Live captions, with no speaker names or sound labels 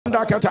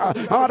Nakata,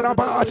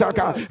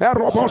 Arabasaka,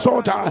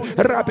 Erobosota,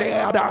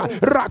 Rabeada,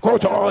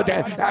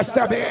 Rakotode,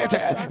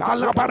 Asabete,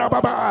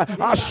 Alabarababa,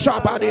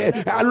 Ashabani,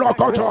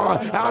 Alokoto,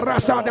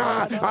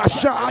 Arasada,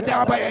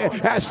 Ashadabe,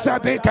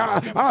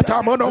 Asabika,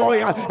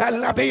 Atamonoya,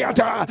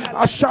 Elabiata,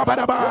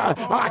 Ashabaraba,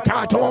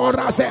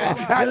 Akatorase,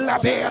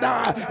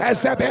 Elabida,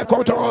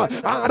 Esebekoto,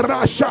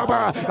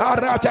 Arashaba,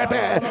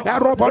 Aratebe,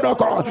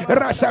 Aroponoko,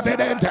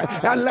 Rasabidente,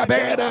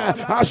 Elabeda,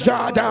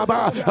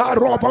 Ashadaba,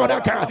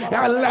 Aroponaka,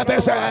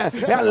 Elabese,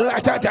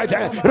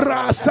 Elatete,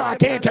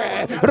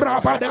 Rasakite,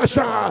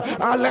 Rabadasha,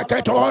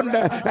 Aleketon,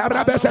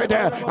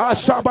 Rabesede,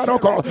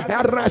 Ashabaroko,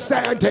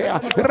 Rasente,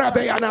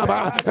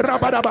 Rabeanaba,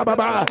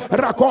 Rabadababa,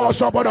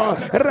 Rakosobono,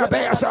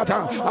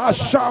 Rabeasata,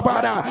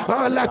 Ashabada,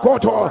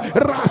 Alekoto,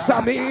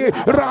 Rasami,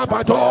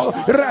 Rabato,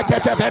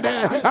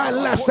 Raketebene,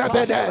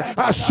 Alasabede,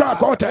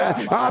 Ashakote,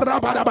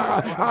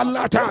 Arabadaba,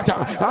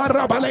 Alatata,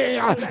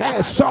 Arabalea,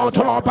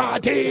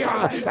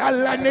 Esotobatia,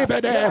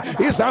 Alanibede,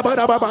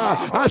 Isabadababa,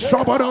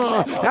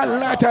 Ashobono,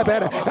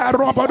 Alateber,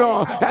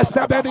 Arobono,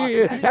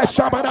 Esabedi,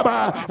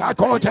 Eshabadaba,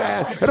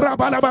 Akote,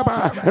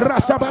 Rabalababa,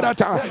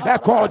 Rasabadata,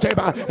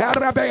 Ekoteba,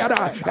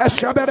 Arabeada,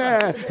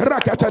 Eshabede,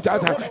 Rakatata,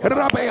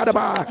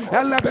 Rabeadaba,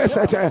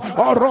 Elabesete,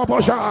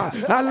 Orobosha,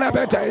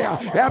 Alabetea,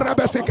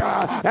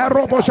 Arabesica,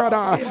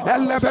 Aroboshada,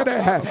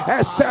 Elabede,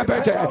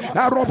 Esabete,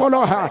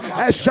 Aroboloha,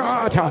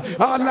 Eshata,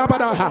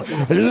 Alabada,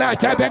 let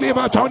the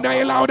believer turn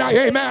the louder,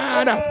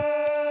 amen.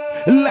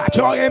 Let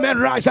your amen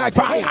rise like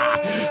fire.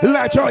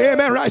 Let your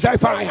amen rise like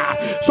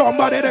fire.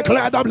 Somebody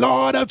declare the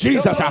blood of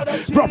Jesus.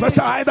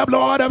 Prophesy the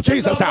blood of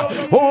Jesus.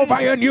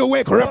 Over your new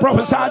week,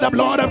 prophesy the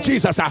blood of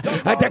Jesus.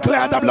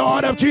 Declare the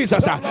blood of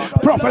Jesus.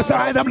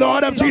 Prophesy the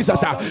blood of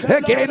Jesus.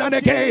 Again and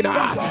again.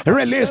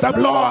 Release the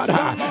blood.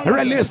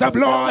 Release the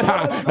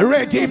blood.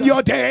 Redeem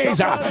your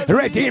days.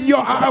 Redeem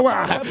your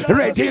hour.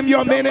 Redeem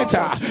your minute.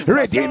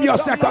 Redeem your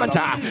second.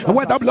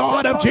 With the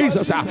blood of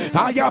Jesus.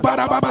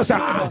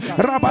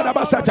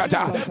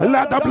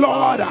 Let the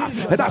blood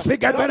that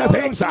speaketh better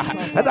things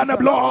than the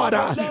blood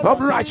of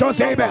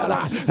righteous Abel.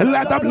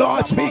 Let the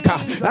blood speak.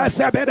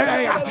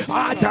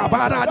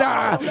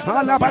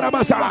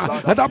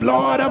 The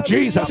blood of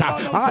Jesus.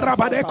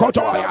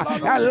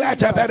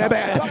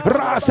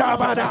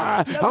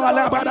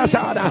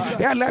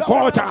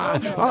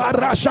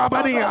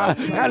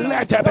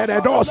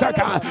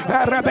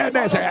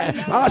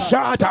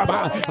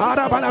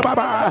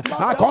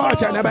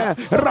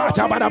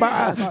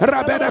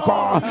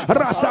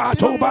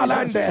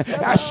 Tubalande,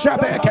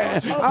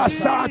 Ashabeke,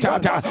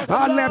 Asatata,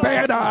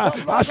 Alebeda,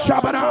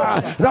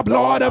 Ashabana, the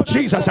blood of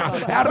Jesus,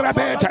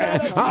 Arabete,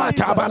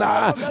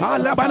 Atabala,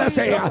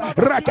 Alabalase,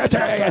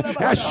 Rakete,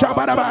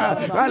 Ashabana,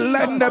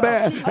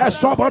 Alendebe,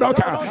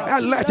 Esobodoka,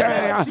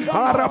 Alete,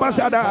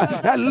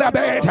 Arabasada,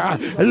 Alebeta.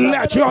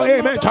 Let your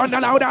amen thunder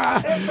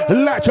louder.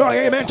 Let your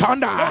amen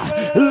thunder.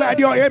 Let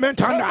your amen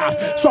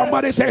thunder.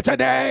 Somebody say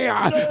today,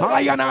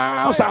 I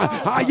announce,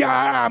 I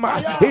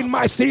am in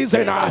my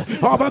season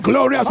of a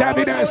glorious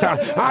evidence.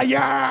 I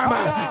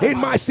am in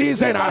my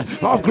season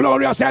of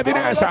glorious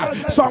evidence.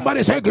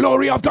 Somebody say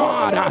glory of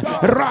God.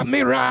 Wrap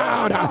me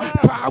round.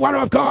 Power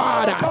of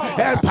God.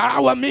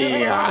 Empower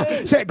me.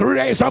 Say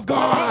grace of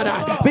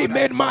God. Be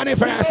made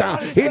manifest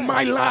in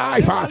my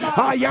life.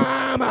 I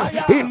am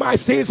in my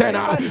season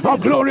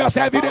of glorious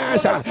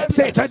evidence.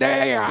 Say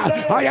today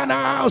I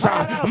announce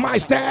my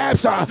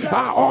steps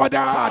are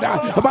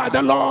ordered by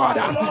the Lord.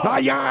 I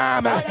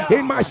am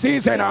in my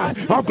season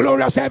of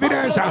glorious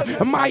evidence.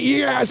 My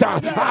ears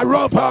are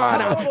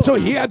open to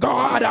hear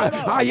God.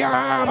 I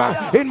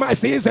am in my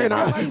season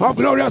of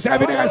glorious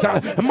evidence.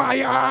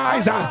 My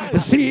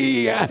eyes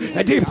see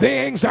deep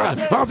things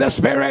of the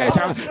Spirit.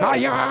 I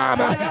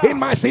am in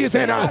my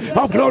season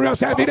of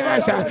glorious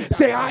evidence.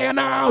 Say I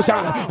announce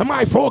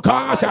my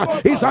focus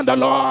is on the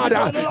Lord.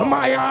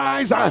 My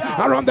eyes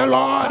are on the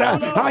Lord.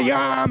 I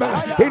am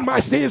in my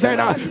season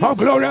of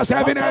glorious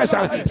evidence.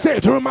 Say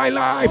through my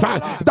life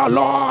the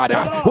Lord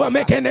will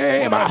make a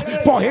name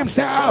for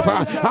himself.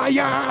 I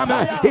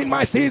am in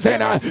my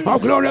season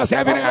of glorious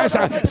evidence.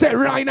 Say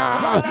right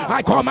now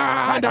I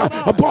command,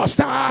 bust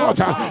out,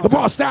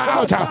 bust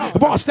out,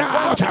 bust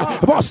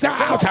out, bust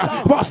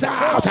out, bust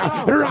out,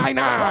 right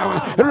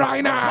now,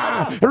 right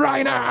now,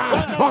 right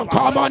now.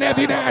 Uncommon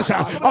evidence,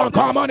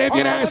 uncommon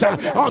evidence,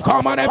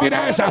 uncommon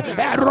evidence.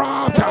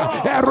 Erupt,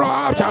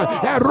 erupt,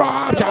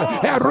 erupt,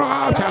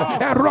 erupt,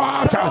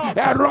 erupt,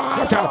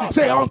 erupt.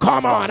 Say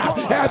uncommon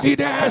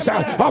evidence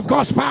of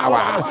God's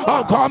power,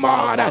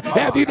 uncommon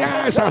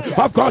evidence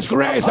of God's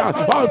grace,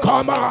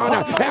 uncommon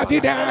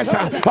evidence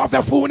of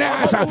the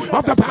fullness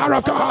of the power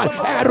of God.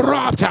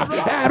 Erupt,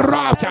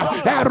 erupt,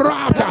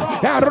 erupt,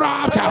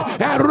 erupt,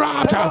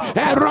 erupt,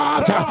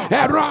 erupt,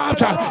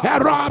 erupt,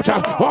 erupt,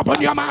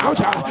 open your mouth,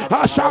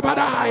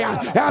 Ashabadaya,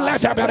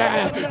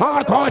 Eletabere,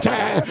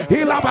 Akote,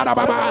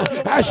 Ilabarabama,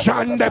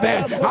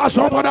 Ashandebe,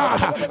 Asobora,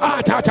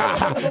 Atata,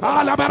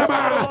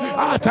 Alabaraba,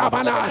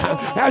 Atabala,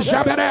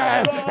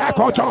 Ashabere,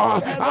 Ekoto,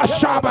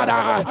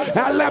 Ashabada,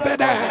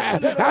 Elebede,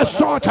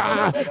 Asota,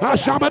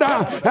 Ashabada,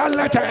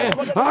 Elete,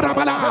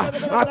 Arabala,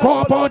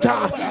 Akopota,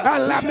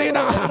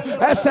 Elamina,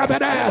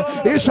 Esebede,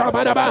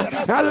 Ishabadaba,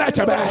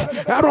 Eletebe,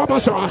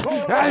 Eroboso,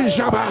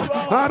 Enjaba,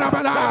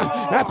 Arabala,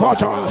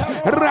 Ekoto,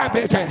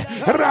 Rabite,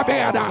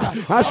 Rabeada,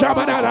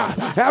 Ashabada,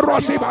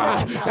 Erosiba,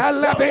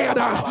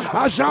 Elebeda,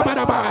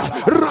 Ashabadaba,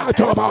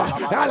 Ratoba,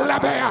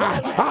 Elebea,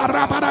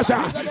 Arabadasa,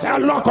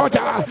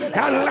 Elokota,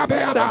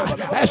 Elebeda,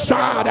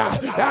 Esada,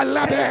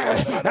 Elebe,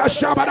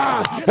 Eshabada,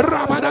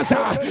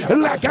 Rabadasa,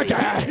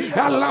 Lekete,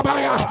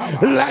 Elabaya,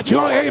 let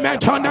your amen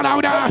turn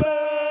louder.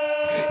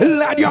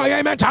 Let your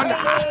amen thunder.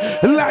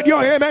 Let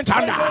your amen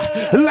thunder.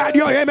 Let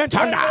your amen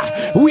thunder.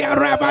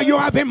 Wherever you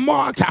have been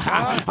mocked,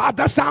 at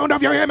the sound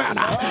of your amen,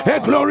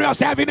 a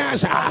glorious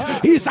evidence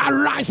is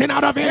arising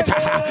out of it.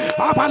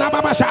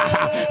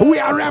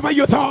 Wherever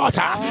you thought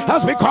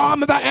has become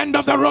the end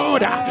of the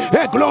road,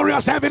 a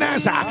glorious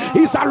evidence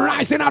is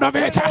arising out of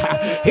it.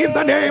 In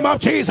the name of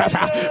Jesus,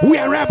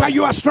 wherever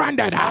you are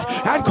stranded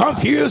and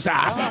confused,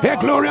 a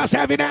glorious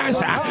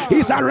evidence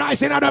is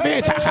arising out of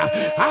it.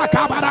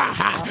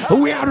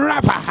 Wherever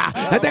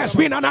there's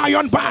been an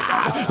iron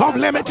bar of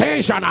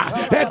limitation,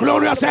 a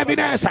glorious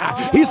evidence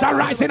is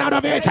arising out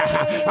of it.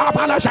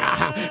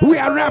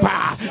 Wherever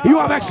you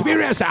have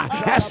experienced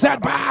a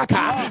setback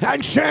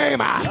and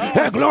shame,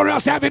 a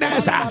glorious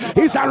evidence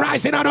is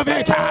arising out of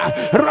it.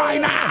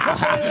 Right now,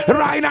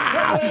 right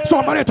now,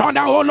 somebody turn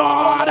down, oh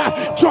Lord,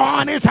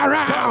 turn it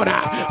around.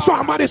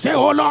 Somebody say,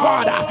 oh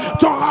Lord,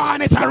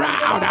 turn it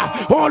around.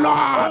 Oh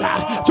Lord,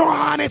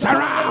 turn it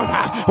around.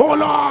 Oh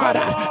Lord,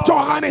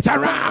 turn it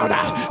around.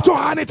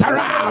 Turn it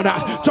around,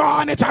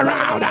 turn it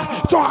around,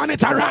 turn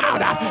it around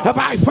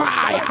by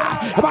fire,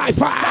 by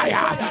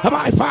fire,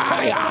 by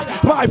fire,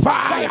 by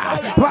fire,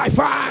 by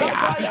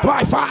fire,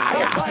 by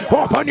fire.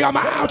 Open your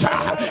mouth,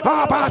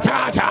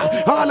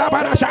 Abatata,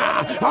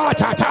 Alabarasa,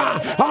 Atata,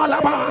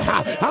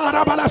 Alabaha,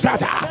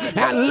 Arabalasata,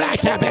 and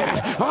let it be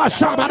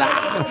Ashabada,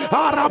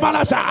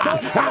 Arabalasa,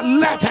 and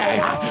let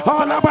it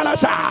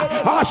Alabalasa,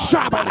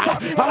 Ashabada,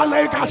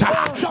 Alegata,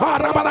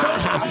 Arabala,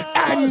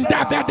 and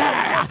the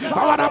day,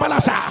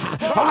 Arabalasa.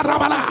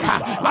 Arabala,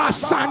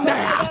 Asande,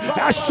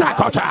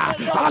 Ashakota,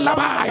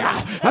 Alabaya,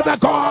 the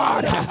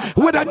God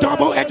with a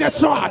double-edged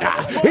sword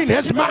in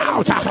his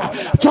mouth,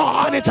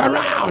 turn it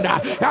around,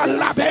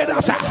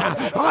 Alabedas,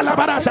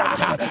 Alabarasa,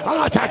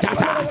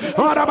 Atata,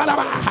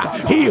 Arabalaba,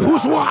 he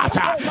whose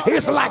water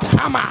is like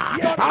hammer,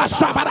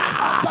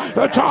 Ashabada,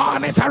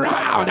 turn it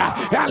around,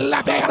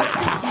 Alabeda,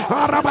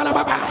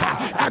 Arabalaba,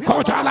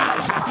 Akotala,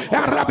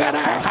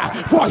 Arabeda,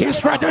 for he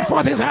stretched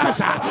forth his hands,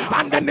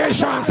 and the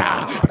nations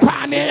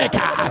panic,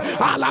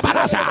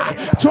 Alabarasa,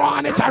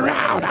 turn it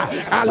around,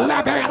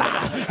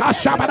 Alabera,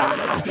 Ashabada,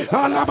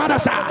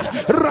 Alabarasa,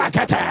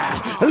 Rakete,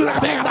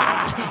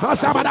 Labera,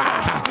 Asabada,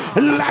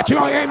 let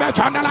your amen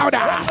turn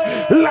louder,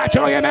 let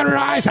your amen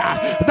rise.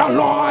 The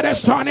Lord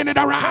is turning it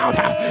around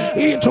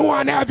into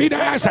an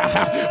evidence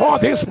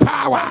of his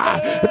power.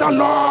 The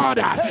Lord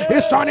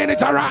is turning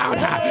it around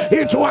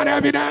into an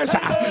evidence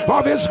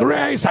of his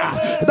grace.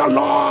 The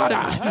Lord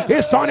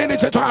is turning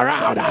it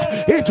around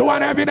into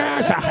an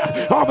evidence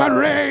of a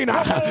reign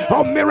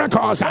of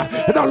miracles.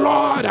 The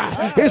Lord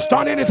is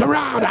turning it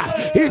around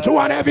into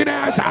an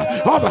evidence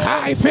of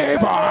high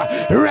favor.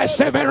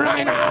 Receive it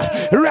right now.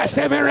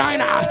 Receive it right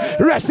now.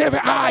 Receive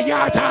it.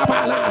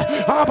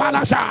 Ayatabala,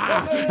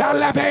 Abalasha,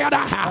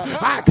 Alebeda,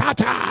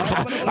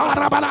 Akata,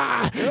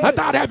 Arabala.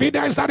 That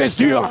evidence that is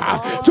due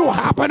to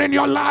happen in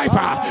your life,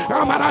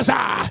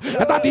 Amaraza,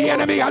 that the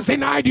enemy has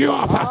denied you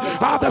of.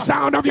 The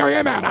sound of your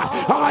amen,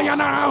 I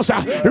announce,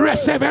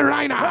 receive it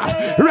right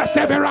now.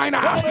 Receive it right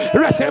now.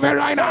 Receive it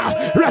right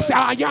now.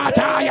 Receive it.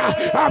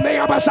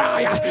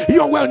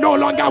 You will no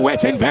longer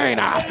wait in vain.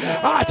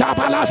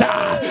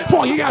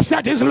 For he has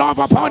set his love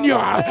upon you.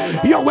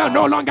 You will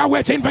no longer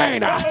wait in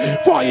vain.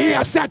 For he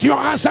has set your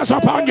answers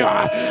upon you.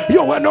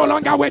 You will no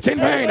longer wait in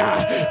vain.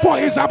 For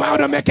he's about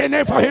to make a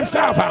name for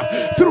himself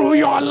through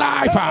your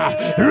life.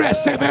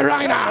 Receive it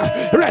right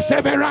now.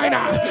 Receive it right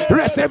now.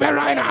 Receive it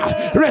right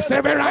now.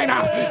 Receive it right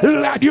now.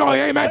 Let your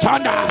amen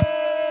thunder.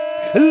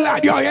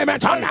 Let your amen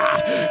thunder.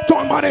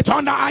 Somebody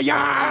thunder. I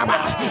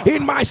am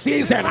in my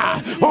season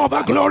of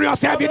a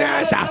glorious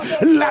evidence.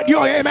 Let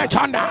your amen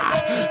thunder.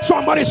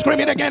 Somebody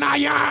scream it again. I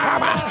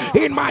am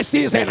in my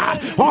season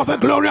of a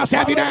glorious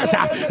evidence.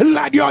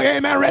 Let your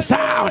amen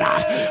resound.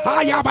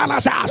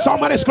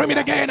 Somebody scream it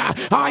again.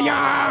 I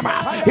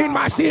am in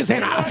my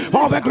season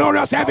of a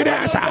glorious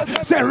evidence.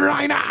 Say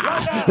right now.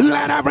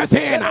 Let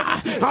everything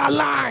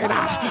align,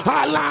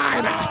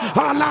 align,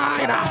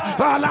 align,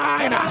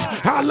 align,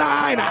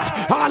 align.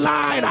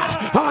 align,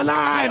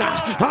 align,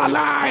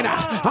 align,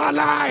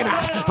 align,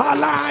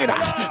 align,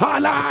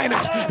 align.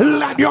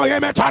 Let your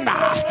image thunder,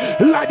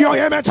 let your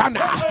image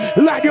thunder,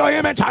 let your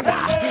image thunder,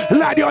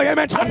 let your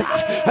image thunder.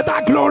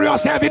 That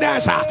glorious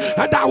evidence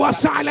that will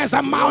silence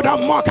the mouth of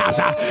mockers.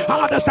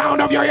 The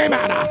sound of your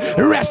amen.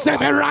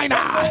 Receive it right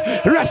now,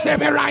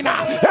 receive it right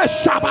now.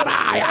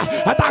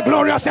 Shabbatai, that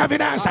glorious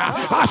evidence,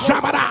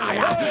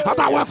 Shabbatai,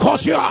 that will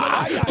cause you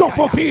to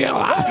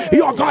fulfill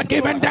your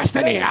God-given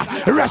destiny.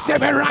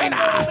 Receive it right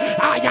now.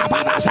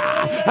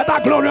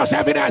 That glorious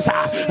evidence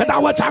that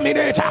will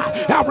terminate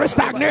every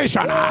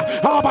stagnation.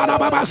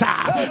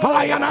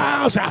 I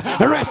announce,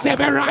 receive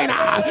it right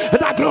now.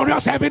 That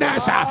glorious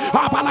evidence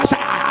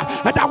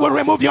that will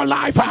remove your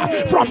life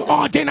from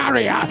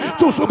ordinary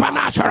to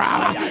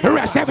supernatural.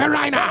 Receive it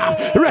right now.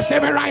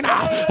 Receive it right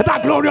now.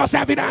 That glorious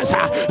evidence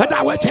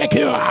that will take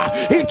you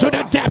into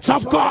the depths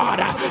of God.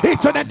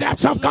 Into the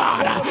depths of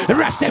God.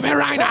 Receive it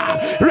right now.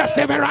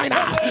 Receive it right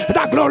now.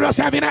 That glorious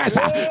evidence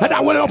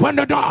that will open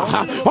the door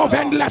of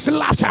endless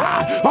laughter,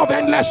 of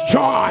endless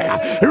joy.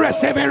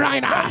 Receive it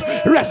right now.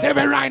 Receive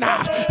it right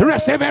now.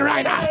 Receive it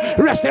right now.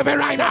 Receive it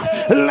right now.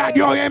 Let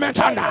your amen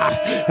thunder.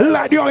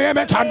 Let your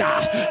amen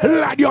thunder.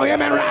 Let your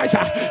amen rise.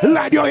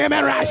 Let your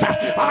amen rise.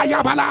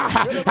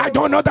 I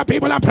don't know the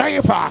people I'm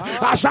praying for.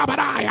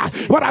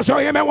 But as your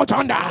amen will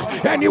thunder,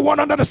 anyone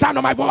under the sound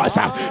of my voice,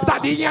 that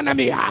the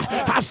enemy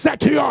has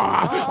set you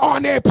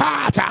on a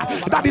path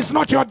that is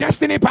not your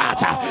destiny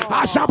path.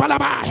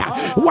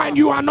 When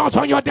you are not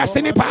on your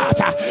destiny path,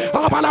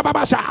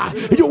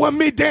 you will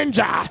meet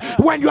danger.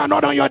 When you are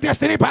not on your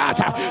destiny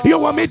path, you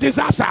will meet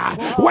disaster.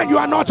 When you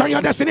are not on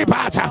your destiny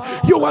path,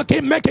 you will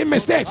keep making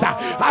mistakes.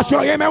 As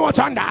your amen will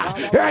thunder,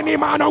 any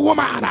man or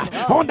woman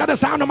under the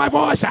sound of my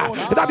voice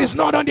that is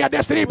not on their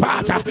destiny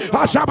path,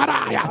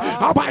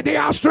 by the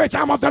outstretched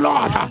arm of the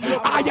Lord,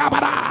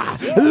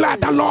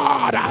 let the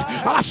Lord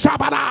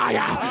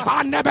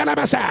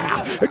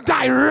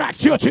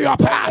direct you to your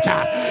path.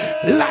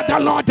 Let the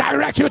Lord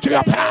direct you to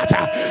your path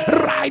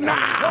right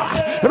now,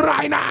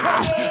 right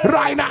now,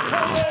 right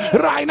now,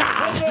 right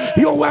now.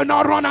 You will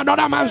not run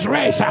another man's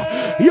race.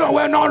 You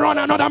will not run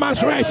another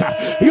man's race.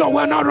 You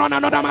will not run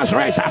another man's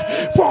race.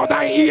 For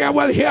thy ear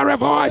will hear a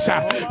voice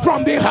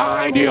from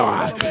behind you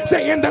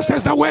saying, this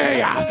is the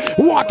way,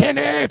 walk in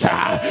it.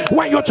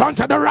 When you turn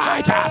to the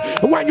right,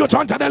 when you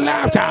turn to the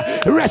left,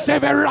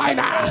 receive it right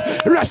now.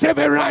 Receive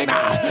it right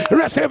now.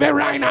 Receive it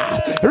right now.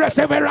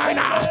 Receive it right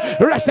now.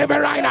 Receive it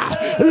right now.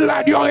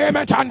 Let your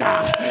amen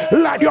thunder.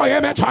 Let your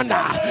amen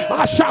thunder.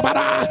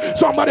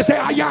 Somebody say,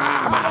 I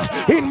am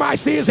in my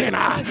season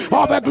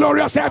of a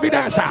glorious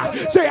evidence.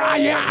 Say, I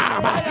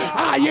am.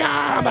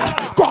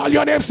 Call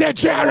your name, say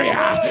Jerry.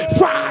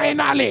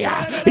 Finally,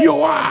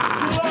 you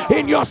are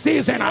in your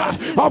season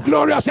of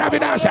glorious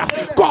evidence.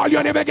 Call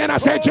your name again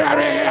and say,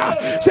 Jerry.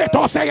 Say,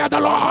 to say the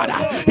Lord,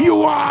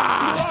 you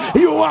are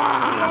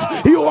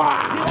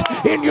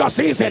in your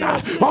season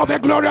of a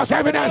glorious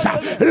evidence.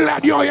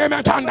 Let your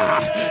amen thunder.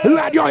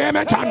 Let your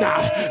amen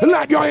thunder.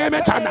 Let your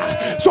amen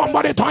thunder.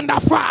 Somebody thunder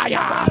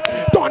fire.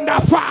 Thunder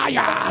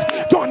fire.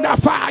 Thunder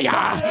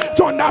fire.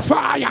 Thunder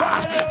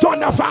fire.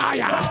 Thunder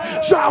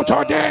fire. Shout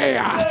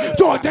today.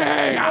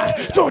 Today.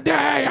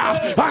 Today.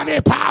 Any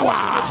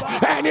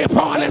power. Any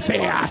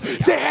policy.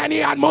 Say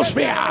any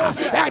atmosphere.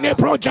 Any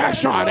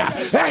projection.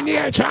 Any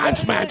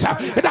enchantment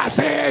that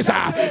says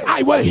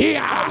I will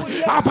hear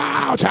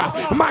about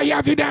my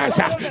evidence,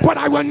 but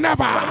I will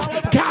never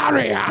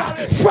carry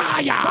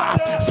fire,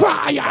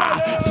 fire,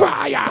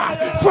 fire,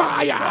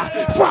 fire,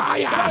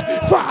 fire,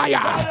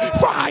 fire,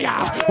 fire.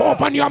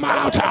 Open your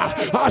mouth.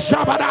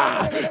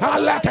 Ashabada,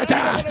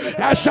 Alekata,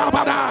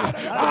 Ashabada,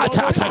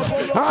 Atata,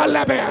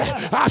 Alebe,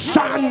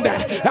 Ashande,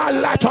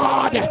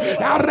 Alatod,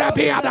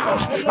 Arabiada,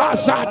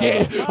 Azadi,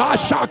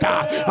 Ashaka,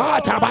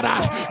 Atabada,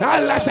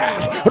 Alese,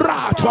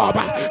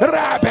 Ratoba,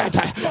 Rabet,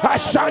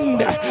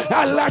 Ashande,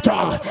 Alato,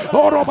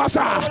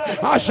 Orobasa,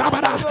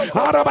 Ashabada,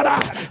 Arabada,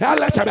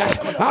 Aletebe,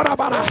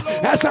 Arabada,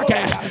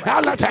 Esake,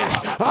 Alate,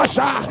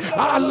 Asha,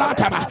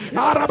 Alataba,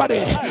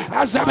 Arabadi,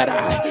 Azabeda,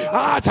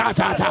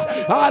 Atata,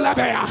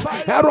 Alabea,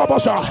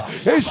 Eroboso,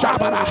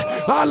 Ishabada,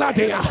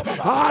 Aladia,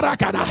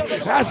 Arakada,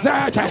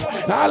 Azete,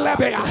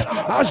 Alabea,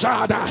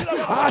 Azada,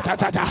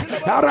 Atata,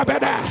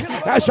 Arabeda,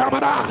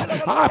 Ashabada,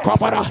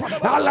 Akopara,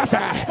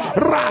 Alase,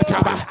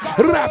 Rataba,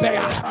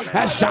 Rabea,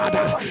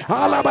 Azada,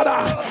 Alabada,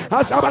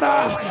 Azabada,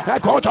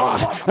 Ekoto,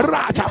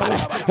 Ratabada,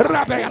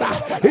 Rabea,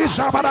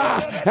 Ishabada,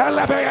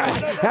 Alabea,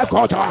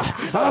 Ekoto,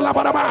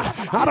 Alabada,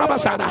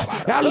 Arabasada,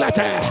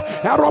 Alete,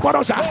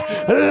 Arobosa.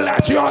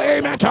 Let your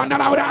amen turn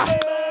louder.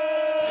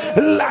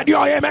 Let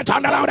your amen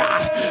thunder louder.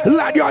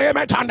 Let your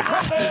amen thunder.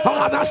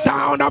 Oh, the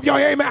sound of your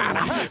amen.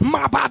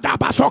 Mabada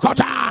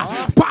basokota.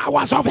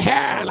 Powers of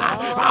hell.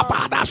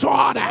 Abada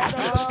sword.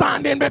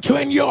 Standing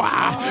between you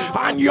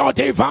and your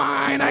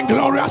divine and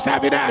glorious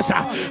evidence.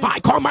 I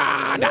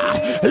command.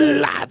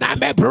 Let them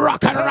be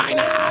broken right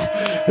now.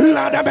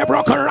 Let them be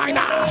broken right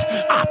now.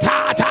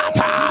 Atata.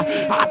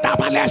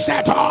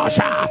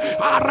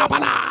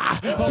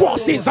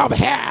 Forces of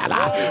hell,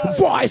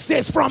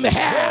 voices from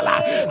hell,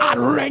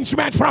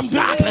 arrangement from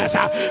darkness,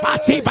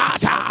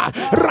 Atibata,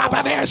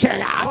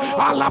 Rabanesha,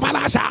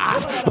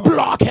 Alabalasa,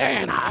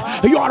 blocking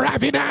your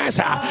evidence.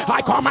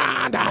 I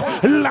command,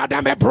 let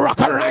them be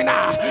broken right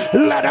now.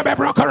 Let them be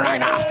broken right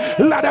now.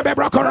 Let them be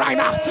broken right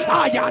now.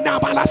 Ayana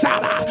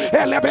Balasana,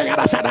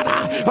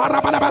 Elebegasana,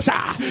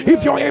 Arabalabasa.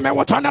 If your amen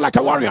will turn like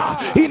a warrior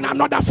in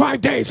another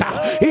 5 days,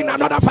 in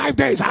another 5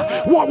 days,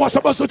 what was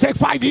supposed to take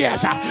 5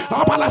 years,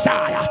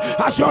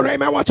 as your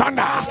amen will turn,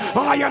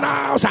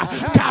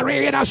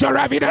 carry it as your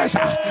evidence,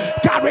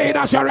 carry it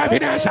as your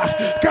evidence,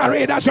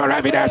 carry it as your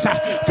evidence,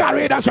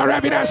 carry it as your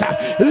evidence.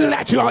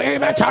 Let your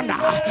amen turn.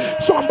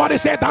 Somebody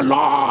said the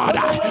Lord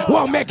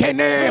will make a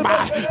name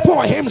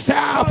for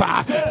himself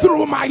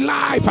through my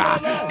life.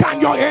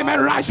 Can your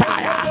amen rise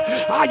higher?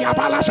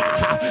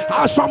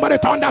 Somebody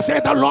thunder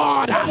said the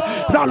Lord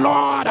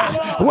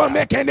will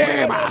make a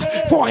name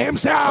for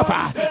himself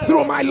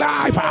through my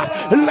life.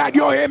 Let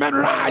your amen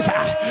rise.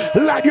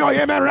 Let your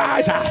amen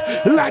rise.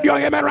 Let your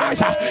amen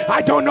rise.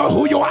 I don't know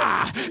who you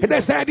are.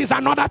 They said it's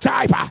another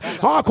type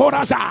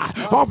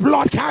of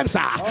blood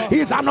cancer.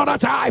 It's another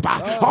type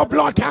of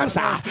blood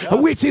cancer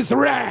which is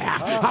rare.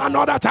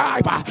 Another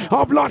type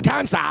of blood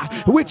cancer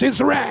which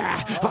is rare.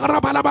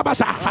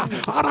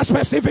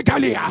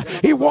 Specifically,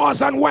 it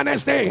was on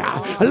Wednesday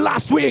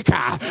last week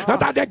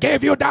that they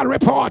gave you that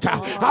report.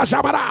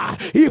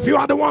 If you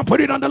are the one,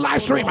 put it on the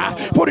live stream.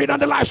 Put it on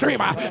the live stream.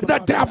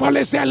 The devil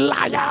is a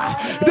liar.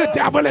 The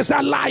devil is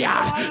a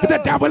liar.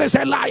 The devil is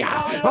a liar.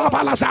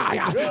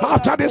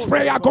 After this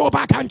prayer, go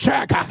back and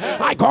check.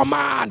 I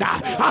command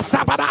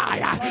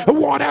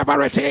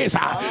whatever it is,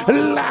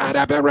 let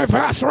it be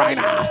reversed right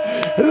now.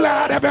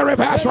 Let it be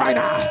reversed right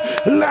now.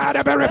 Let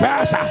it be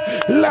reversed.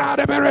 Let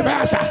it be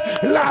reversed.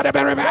 Let it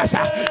be reversed.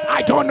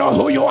 I don't know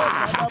who you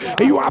are.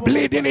 You are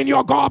bleeding in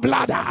your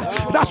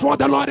gallbladder. That's what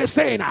the Lord is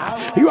saying.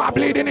 You are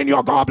bleeding in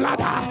your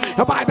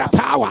gallbladder by the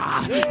power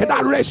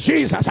that raised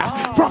Jesus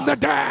from the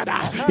dead.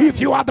 If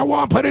you are the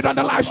one, put it on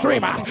the live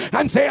stream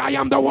and say, I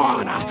am the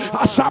one.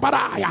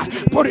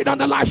 Put it on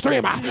the live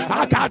stream.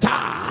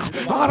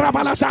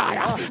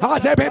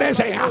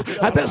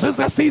 This is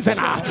the season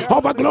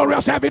of a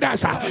glorious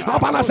evidence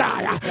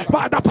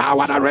by the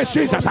power that raised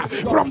Jesus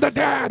from the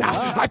dead.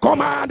 I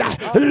command,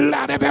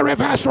 let it be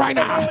reversed right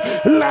now.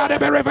 Let it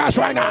be reversed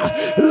right now.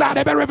 Let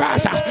it be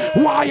reversed.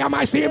 Why am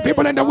I seeing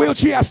people in the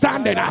wheelchair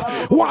standing?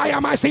 Why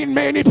am I seeing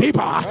many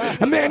people,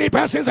 many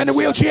persons in the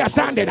wheelchair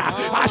standing?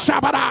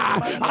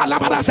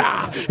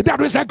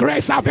 There is a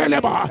grace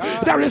available.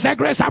 There is a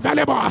grace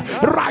available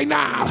right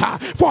now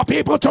for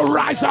people to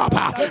rise up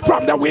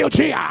from the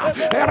wheelchair.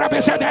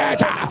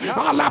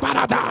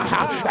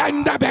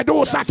 And the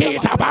Bedusa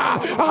Kitaba,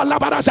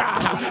 Alabaraza,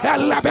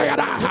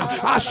 Elabeda,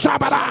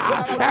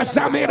 Ashabara,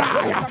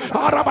 Esamira,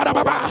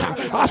 Arababa,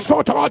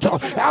 Asototo,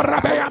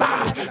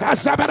 Arabeda,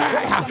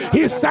 Asabere.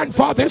 He sent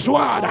for this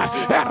word,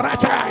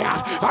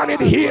 and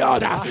it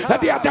healed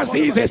their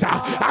diseases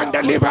and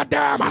delivered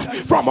them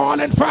from all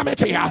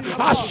infirmity.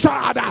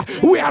 Ashada,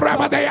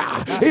 wherever they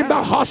are, in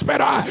the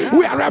hospital,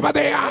 wherever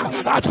they are,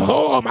 at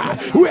home,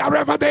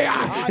 wherever they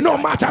are, no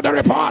matter the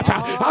report.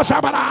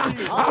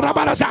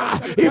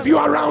 If you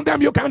are around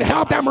them, you can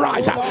help them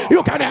rise.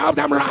 You can help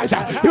them rise.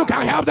 You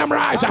can help them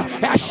rise.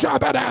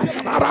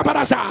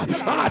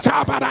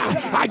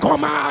 I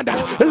command,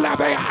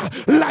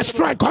 let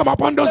strength come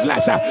upon those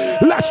legs.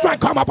 Let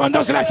strength come upon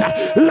those legs.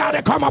 Let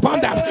it come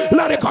upon them.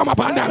 Let it come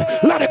upon them.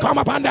 Let it come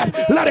upon them.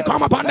 Let it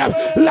come upon them.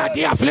 Let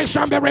the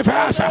affliction be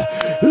reversed.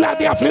 Let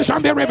the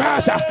affliction be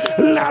reversed.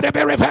 Let it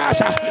be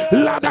reversed.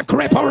 Let the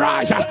cripple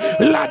rise.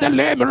 Let the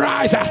lame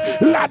rise.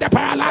 Let the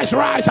paralyzed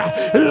rise.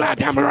 Let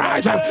them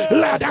rise.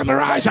 Let them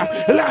rise.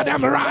 Let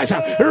them rise.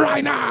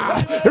 Right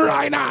now.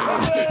 Right now.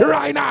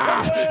 Right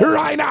now.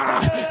 Right now.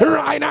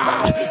 Right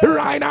now.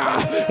 Right now.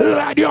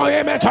 Let your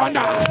amen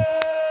thunder.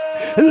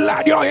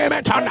 Let your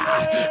amen thunder.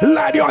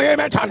 Let your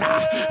amen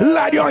thunder.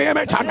 Let your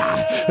amen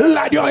thunder.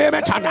 Let your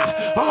amen thunder.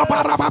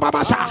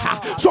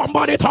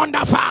 Somebody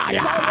thunder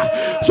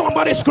fire.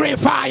 Somebody scream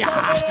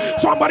fire.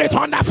 Somebody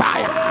thunder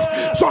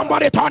fire.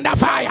 Somebody thunder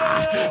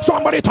fire.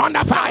 Somebody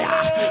thunder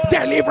fire.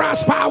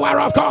 Deliverance power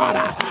of God.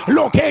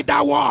 Locate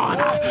that one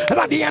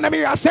that the enemy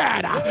has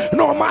said.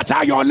 No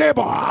matter your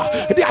labor,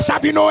 there shall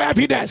be no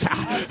evidence.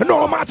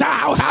 No matter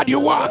how hard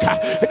you work,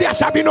 there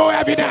shall be no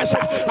evidence.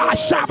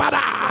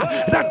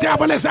 The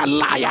devil is a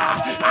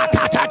liar.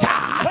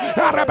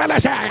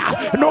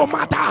 No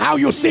matter how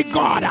you seek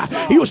God,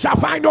 you shall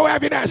find no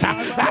evidence.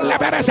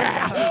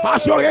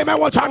 As your amen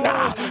will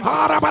thunder,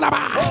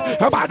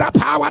 by the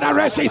power that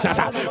raised Jesus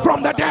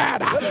from the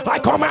dead, I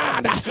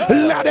command,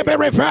 let it be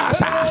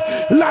reversed.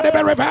 Let it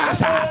be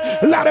reversed.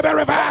 Let it be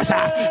reversed.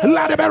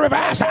 Let it be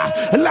reversed.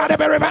 Let it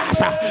be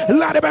reversed.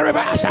 Let it be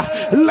reversed.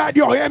 Let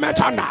your amen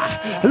thunder.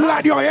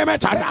 Let your amen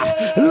thunder.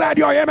 Let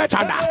your amen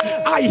thunder.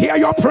 I hear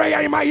your prayer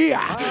in my ear,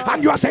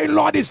 and you are saying,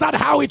 Lord, is that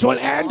how it will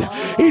end?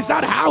 Is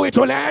that how how it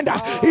will end?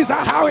 Is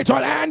that how it will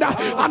end?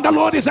 And the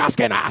Lord is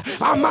asking,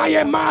 am I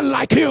a man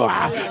like you?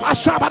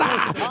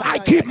 I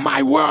keep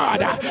my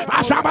word.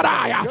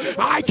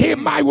 I keep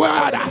my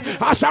word.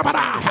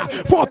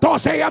 For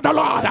thus saith the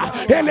Lord,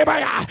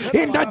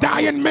 in the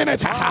dying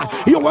minute,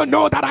 you will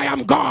know that I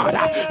am God.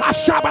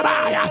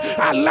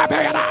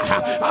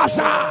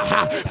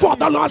 For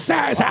the Lord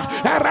says,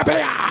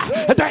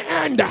 the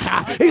end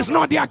is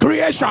not their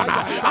creation.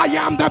 I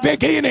am the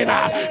beginning.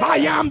 I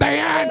am the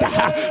end.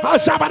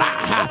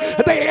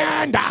 The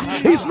end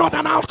is not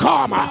an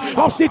outcome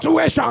of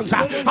situations.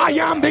 I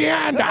am the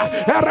end.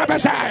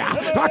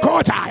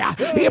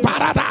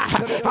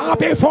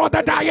 Before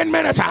the dying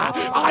minute,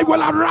 I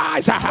will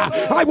arise.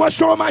 I will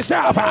show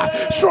myself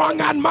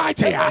strong and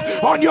mighty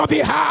on your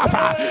behalf.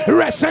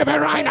 Receive it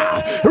right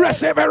now.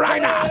 Receive it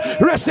right now.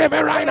 Receive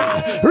it right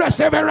now.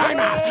 Receive it right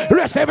now.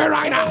 Receive it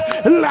right now.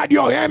 Let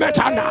your amen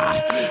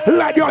thunder.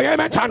 Let your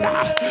amen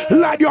thunder.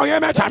 Let your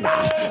amen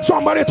thunder.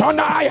 Somebody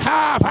thunder. I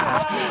have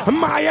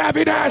my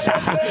evidence.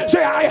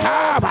 Say, I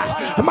have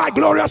my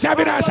glorious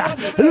evidence.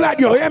 Let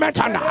your amen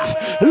thunder.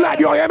 Let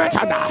your amen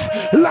thunder.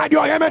 Let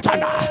your amen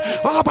thunder.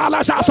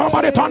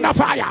 Somebody thunder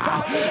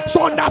fire.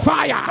 Thunder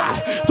fire.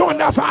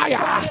 Thunder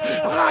fire.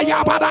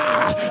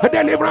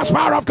 Deliverance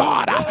power of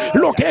God.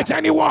 Locate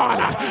anyone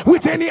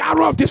with any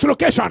arrow of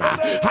dislocation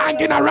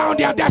hanging around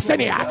their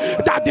destiny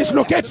that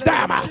dislocates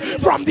them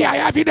from their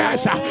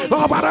evidence. By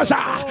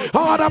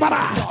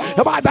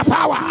the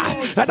power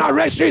that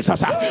raised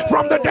Jesus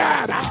from the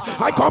dead,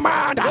 I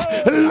command,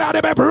 let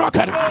it be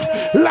broken.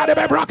 Let it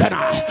be broken.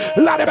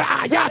 Let it be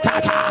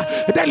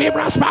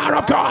deliverance power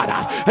of God.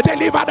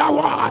 Deliver the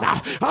one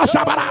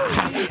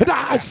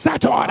that is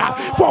settled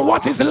for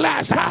what is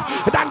less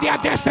than their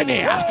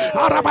destiny.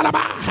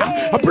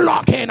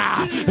 Blocking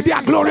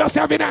their glorious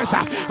evidence.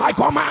 I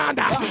command,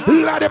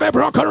 let it be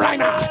broken right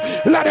now.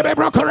 Let it be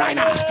broken right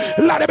now.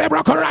 Let it be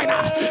broken right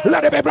now.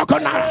 Let it be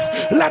broken now.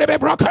 Let it be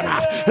broken.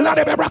 Let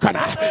it be broken.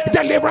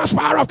 Deliverance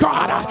power of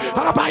God.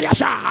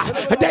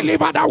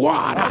 Deliver the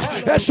one.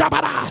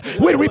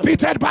 With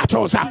repeated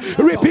battles.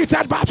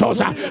 Repeated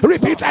battles.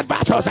 Repeated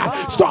battles.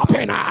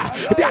 Stopping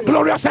their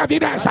glorious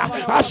evidence.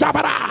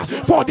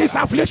 For this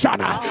affliction,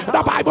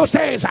 the Bible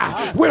says,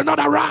 will not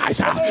arise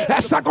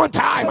a second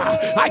time.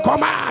 I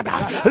command,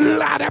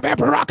 let it be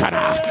broken.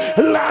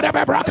 Let it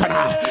be broken.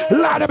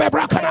 Let it be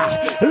broken.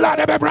 Let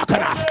it be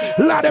broken.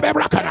 Let it be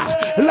broken.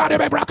 Let it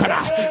be broken.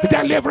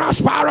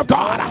 Deliverance power of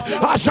God.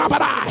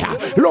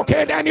 Look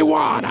at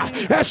anyone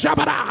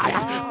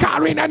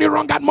carrying any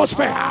wrong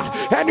atmosphere.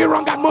 Any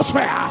wrong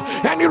atmosphere.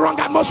 Any wrong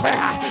atmosphere.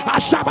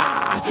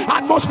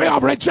 Atmosphere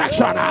of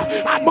rejection.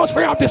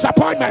 Atmosphere of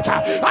disappointment.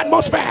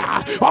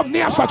 Atmosphere of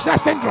near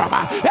success syndrome.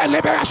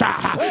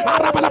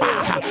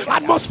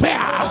 Atmosphere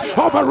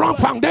of a wrong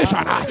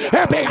foundation.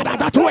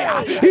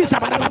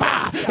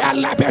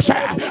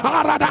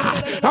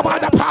 By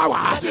the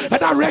power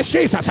that raised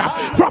Jesus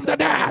from the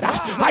dead,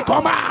 I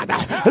command,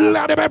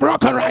 let it be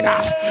broken right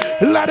now.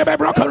 Let it be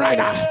broken right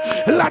now.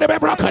 Let it be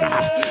broken.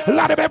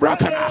 Let it be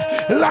broken.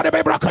 Let it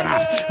be broken.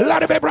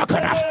 Let it be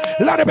broken.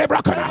 Let it be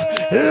broken.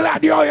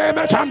 Let your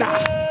amen thunder.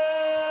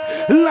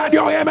 Let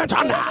your amen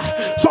thunder.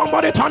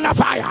 Somebody thunder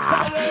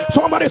fire.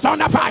 Somebody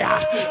thunder fire.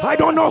 I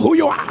don't know who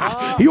you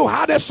are. You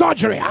had a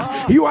surgery.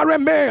 You are a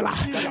male.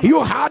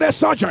 You had a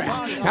surgery.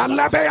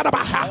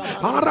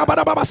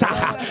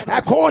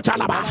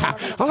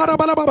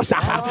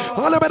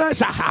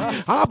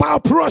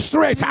 About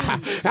prostrate.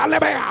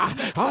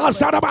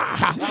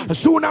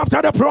 Soon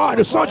after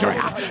the surgery,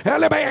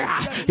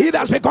 it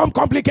has become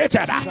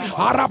complicated.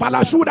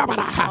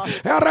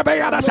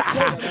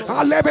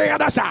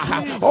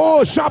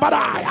 Oh, Shabbat.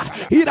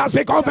 It has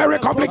become very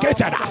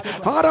complicated.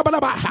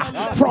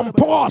 From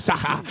pause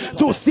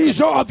to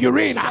seizure of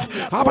urine.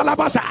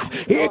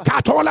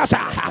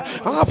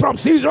 From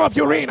seizure of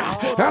urine.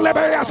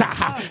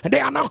 They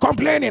are not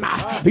complaining.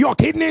 Your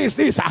kidney is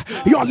this.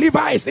 Your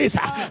liver is this.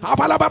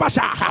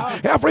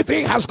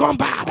 Everything has gone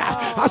bad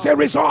as a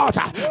result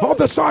of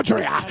the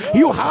surgery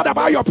you heard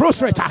about your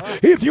prostate.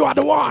 If you are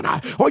the one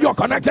or you're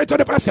connected to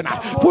the person,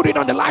 put it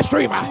on the live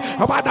stream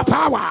about the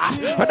power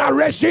that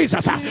raised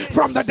Jesus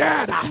from the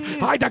dead.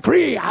 I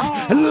decree,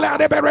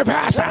 let it be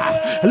reversed.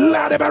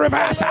 Let it be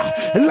reversed.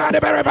 Let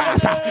it be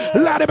reversed.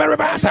 Let it be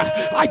reversed.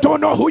 I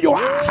don't know who you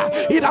are.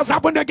 It has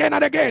happened again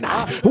and again.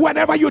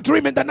 Whenever you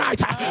dream in the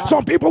night,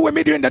 some people will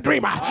meet you in the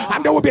dream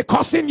and they will be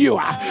cursing you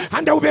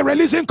and they will be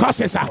releasing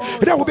curses.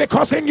 They will be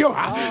cursing you.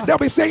 They'll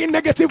be saying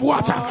negative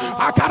words.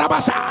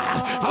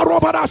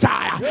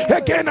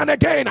 Again and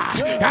again.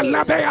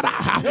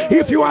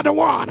 If you are the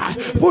one,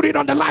 put it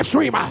on the live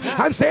stream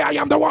and say, I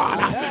am the one.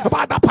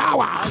 By the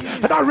power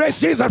that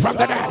raised Jesus from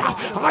the dead,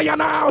 I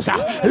announce,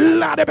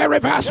 let it be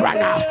reversed right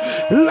now.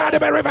 Let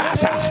it be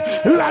reversed.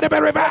 Let it be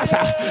reversed.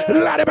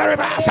 Let it be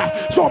reversed.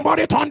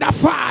 Somebody thunder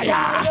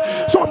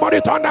fire. Somebody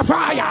thunder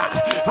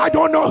fire. I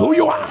don't know who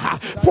you are.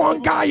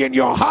 Fungi in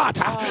your heart.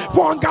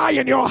 Fungi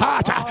in your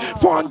heart.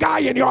 Fungi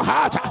in your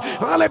heart.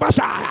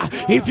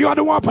 If you are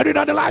the one, put it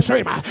on the live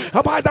stream.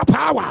 By the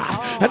power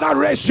that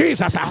raised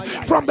Jesus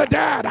from the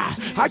dead,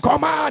 I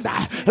command,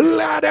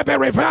 let it be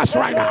reversed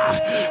right now.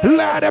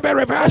 Let it be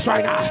reversed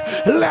right now.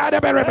 Let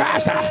it be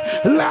reversed.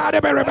 Let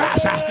it be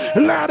reversed.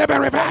 Let it be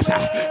reversed.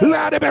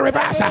 Let it be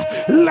reversed.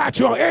 Let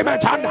your amen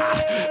thunder.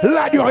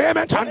 Let your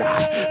amen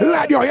thunder.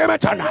 Let your amen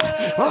thunder.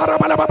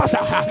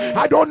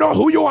 I don't know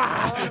who you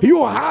are.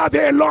 You have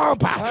a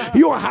lump.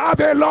 You have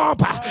a lump.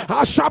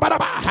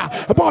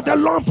 But the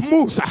lump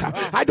moves.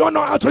 I don't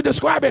know how to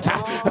describe it.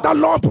 The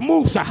lump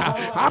moves.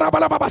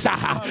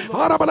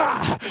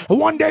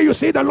 One day you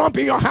see the lump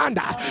in your hand.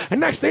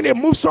 Next thing it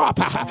moves up.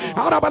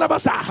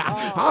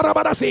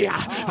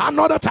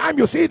 Another time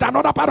you see it,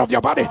 another part of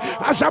your body.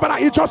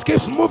 It just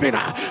keeps moving.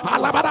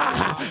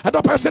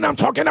 The person I'm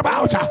talking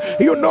about,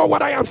 you know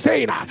what I am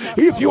saying.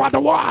 If you are the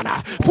one,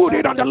 put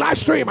it on the live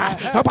stream.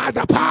 By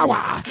the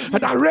power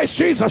that raised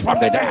Jesus from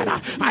the dead,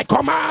 I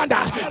command,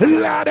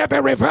 let it be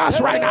reversed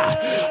right now.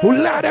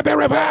 Let it be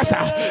reversed.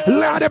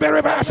 Let it be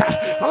reversed.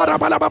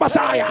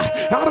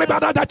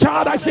 The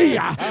child I see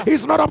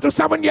is not up to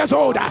 7 years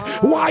old.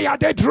 Why are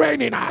they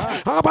draining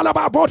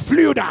both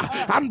fluid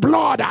and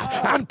blood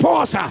and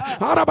pus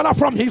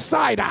from his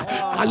side?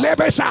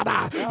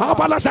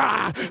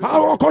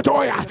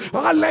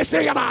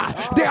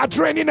 They are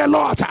draining a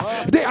lot.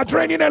 They are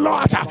draining a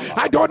lot.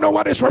 I don't know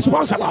what is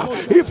responsible.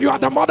 If you are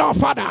the mother or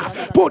father,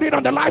 put it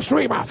on the live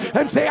stream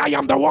and say, I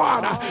am the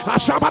one.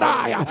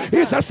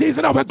 It's a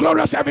season of a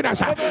glorious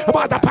evidence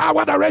about the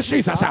power that raised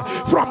Jesus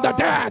from the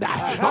dead.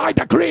 I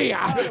decree,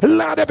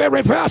 let it be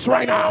reversed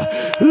right now.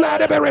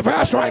 Let it be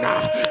reversed right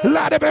now.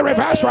 Let it be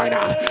reversed right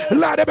now.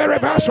 Let it be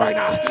reversed right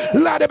now.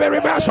 Let it be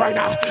reversed right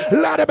now.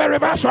 Let it be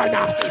reversed right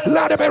now.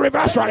 Let it be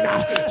reversed right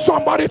now.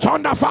 Somebody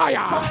turn the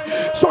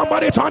fire.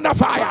 Somebody turn the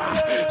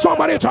fire.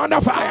 Somebody turn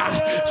the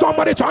fire.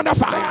 Somebody turn the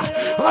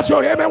fire. As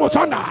your amen will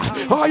thunder,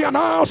 I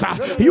announce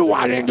you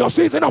are in your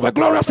season of a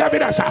glorious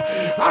evidence.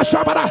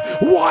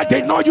 What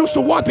did not used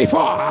to work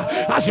before,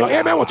 as your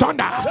amen will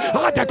thunder,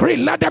 I decree,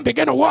 let them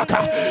begin to work.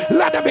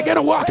 Let them begin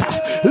to work.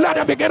 Let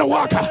them begin to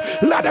work.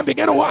 Let them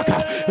begin to work.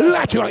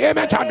 Let your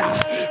amen thunder.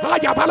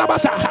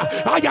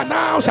 I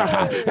announce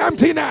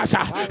emptiness.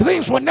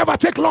 Things will never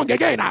take long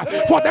again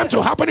for them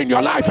to happen in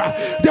your life.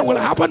 They will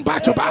happen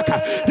back to back.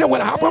 They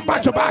will happen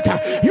back to back.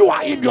 You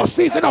are in your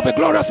season of a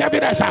glorious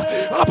evidence.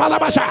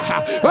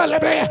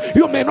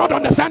 You may not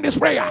understand this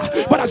prayer,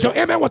 but as your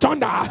amen will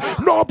thunder,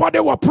 nobody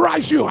will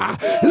prize you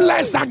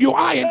less than you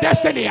are in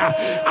destiny.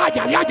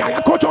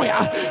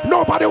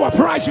 Nobody will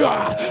prize you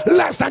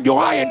less than you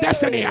are in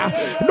destiny.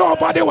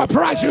 Nobody will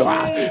prize you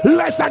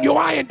less than you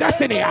are in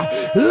destiny.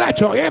 Let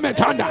your amen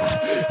thunder.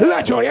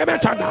 Let your amen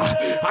thunder.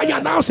 I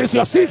announce it's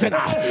your season.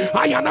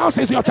 I announce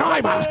it's your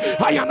time.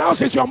 I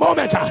announce it's your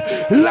moment.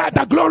 Let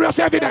the glorious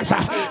evidence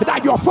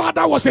that your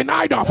father was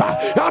denied of,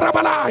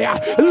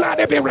 let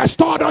it be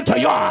restored unto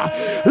you.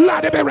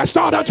 Let it be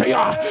restored unto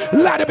you.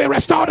 Let it be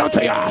restored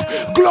unto you.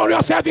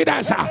 Glorious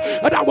evidence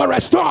that will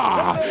restore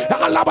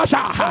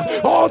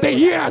all the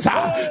years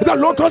the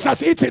locust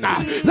has eaten,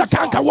 the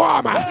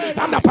cankerworm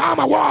and the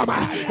palmer worm.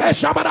 At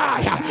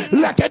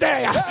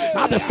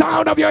the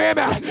sound of your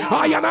amen,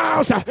 I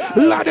announce,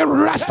 let it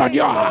rest on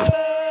you.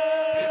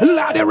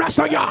 Let it rest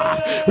on you.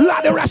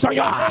 Let it rest on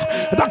you.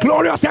 The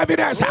glorious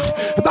evidence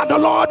that the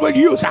Lord will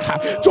use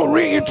to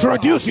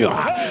reintroduce you.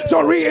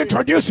 To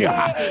reintroduce you.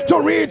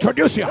 To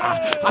reintroduce you.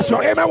 As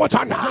your amen will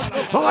turn,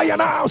 I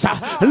announce,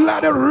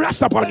 let it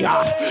rest upon you.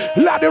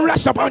 Let it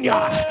rest upon you.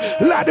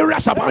 Let it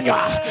rest upon you.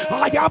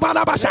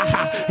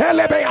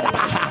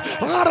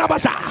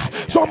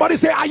 Somebody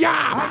say, I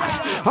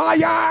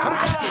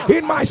am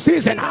in my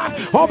season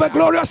of a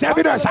glorious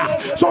evidence.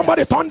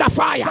 Somebody turn the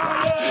fire.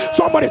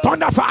 Somebody turn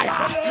the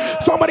fire.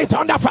 Somebody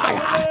turn the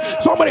fire.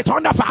 Somebody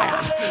turn the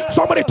fire.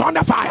 Somebody turn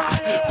the fire.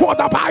 For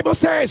the Bible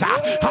says,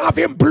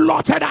 having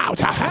blotted out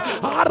the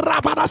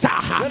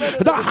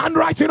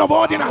handwriting of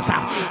ordinance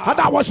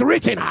that was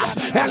written,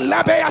 and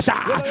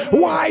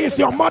why is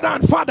your mother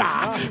and father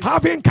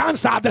having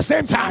cancer at the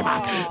same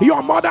time?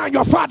 Your mother and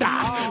your father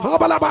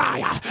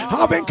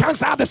having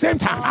cancer at the same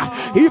time.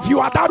 If you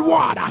are that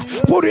one,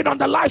 put it on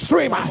the live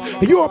stream.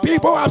 You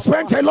people have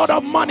spent a lot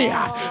of money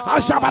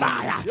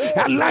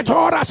and let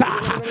us,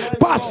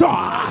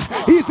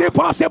 Pastor, is it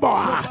possible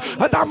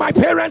that my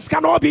parents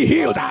can all be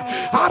healed?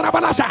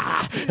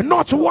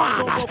 Not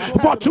one,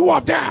 but two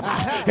of them.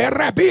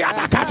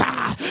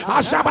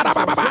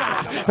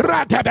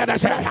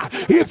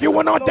 If you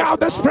will not doubt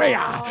this prayer,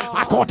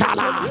 at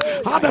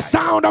the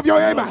sound of your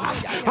amen,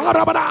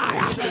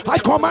 I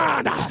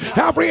command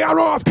every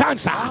arrow of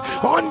cancer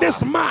on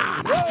this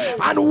man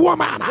and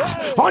woman,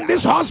 on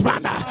this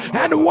husband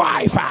and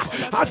wife,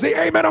 as the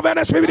amen of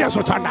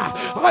nsppd,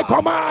 I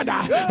command,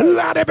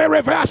 let it be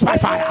reversed by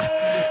fire.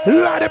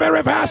 Let it be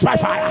reversed by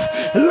fire.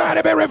 Let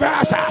it be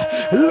reversed.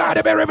 Let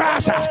it be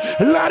reversed.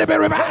 Let it be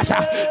reversed.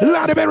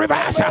 Let it be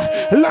reversed.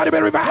 Let it be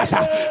reversed.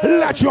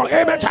 Let your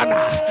amen turn.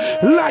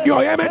 Let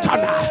your amen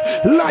turn.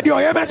 Let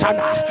your amen turn.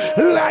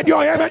 Let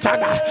your amen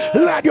turn.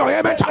 Let your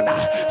amen turn.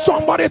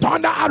 Somebody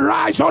thunder,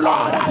 arise, oh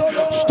Lord.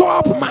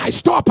 Stop my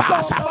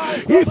stoppers.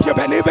 If you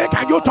believe it,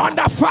 can you turn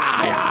the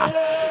fire?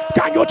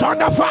 Can you turn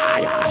the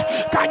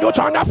fire? Can you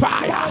turn the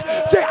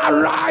fire? Say,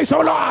 arise,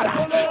 oh Lord.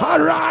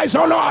 Arise,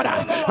 oh Lord.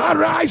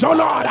 Arise, oh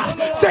Lord.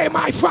 Say,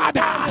 my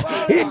Father,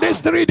 in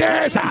these 3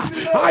 days,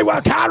 I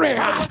will carry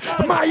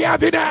my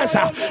evidence.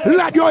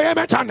 Let your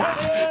amen turn.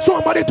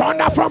 Somebody turn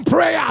that from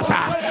prayers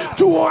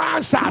to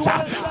answers,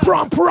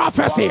 from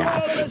prophecy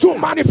to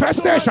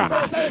manifestation.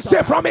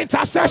 Say, from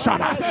intercession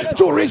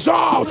to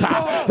results.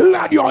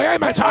 Let your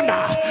amen turn.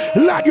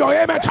 Let your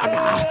amen turn.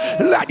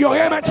 Let your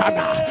amen turn.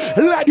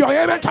 Let your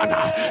amen turn.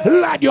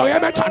 Let your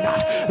amen turn.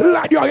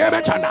 Let your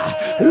amen turn.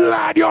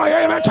 Let your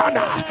amen turn.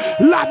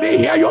 Let me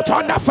hear you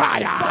turn the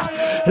fire.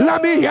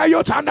 Let me hear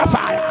you turn the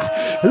fire.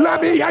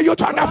 Let me hear you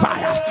turn the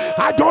fire.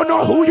 I don't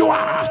know who you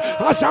are.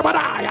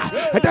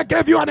 They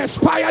gave you an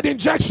inspired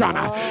injection.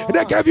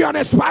 They gave you an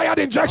inspired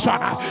injection.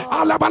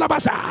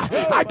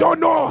 I don't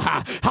know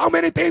how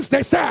many things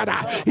they said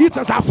it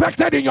has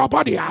affected in your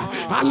body.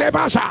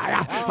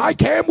 I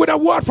came with a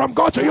word from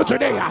God to you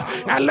today.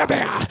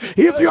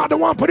 If you are the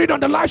one, put it on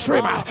the live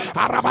stream.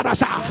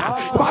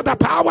 About the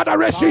power that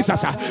raised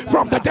Jesus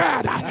from the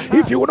dead.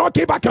 If you will not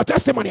give back your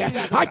testimony,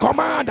 I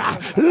command,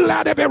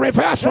 let it be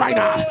reversed right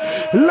now.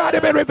 Let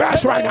it be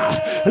reversed right now.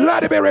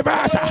 Let it be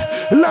reversed.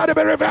 Let it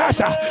be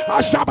reversed.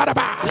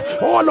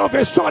 All of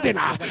a sudden,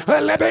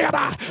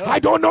 I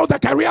don't know the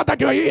career that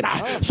you're in.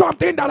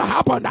 Something that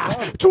happened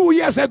 2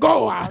 years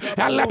ago.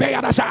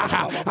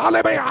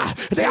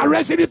 They are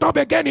raising it up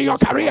again in your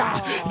career.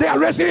 They are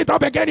raising it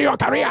up again in your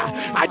career.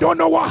 I don't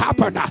know what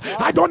happened.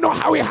 I don't know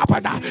how it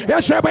happened.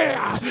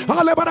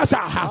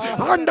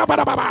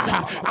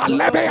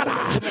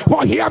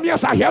 For hear me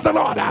as I hear the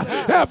Lord.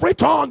 Every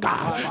tongue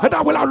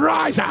that will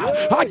arise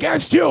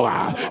against you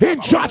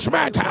in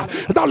judgment,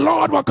 the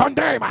Lord will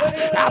condemn.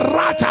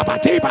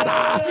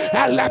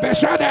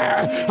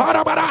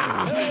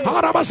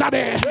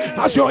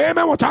 As your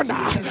amen will turn,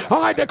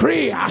 I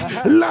decree,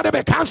 let it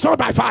be cancelled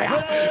by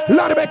fire.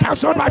 Let it be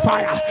cancelled by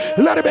fire.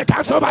 Let it be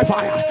cancelled by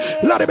fire.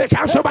 Let it be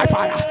cancelled by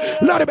fire.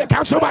 Let it be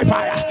cancelled by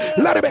fire.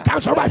 Let it be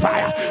cancelled by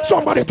fire.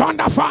 Somebody turn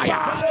the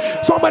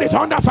fire. Somebody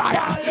turn the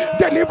fire.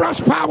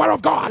 Deliverance power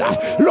of God.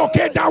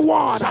 Locate that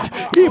one.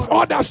 If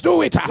others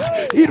do it,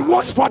 it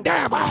works for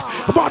them.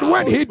 But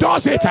when he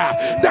does it,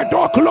 the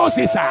door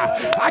closes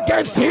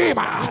against him.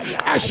 But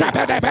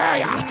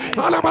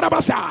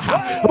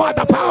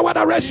the power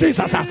that raised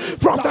Jesus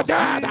from the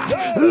dead,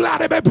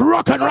 let it be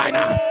broken right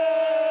now.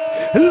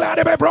 Let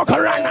it be broken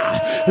right now.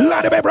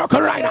 Let it be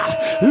broken right now.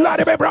 Let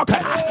it be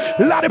broken.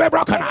 Let it be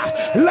broken.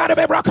 Let it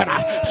be broken.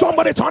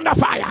 Somebody turn the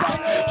fire.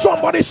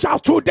 Somebody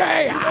shout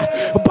today,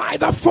 by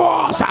the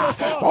force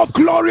of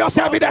glorious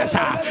evidence,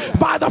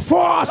 by the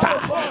force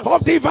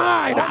of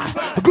divine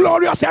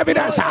glorious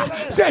evidence.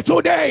 Say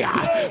today,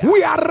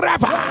 we are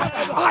ever.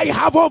 I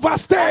have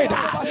overstayed.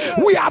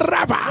 We are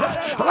ever.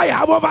 I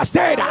have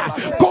overstayed.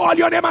 Call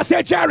your name and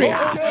say Jerry.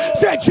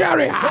 Say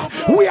Jerry.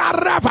 We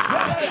are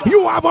ever.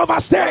 You have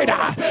overstayed.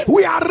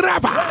 We are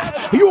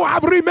ever. You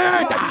have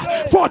remained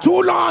for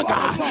too long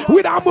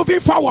without moving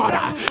forward.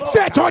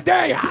 Say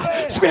today,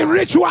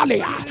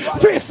 spiritually,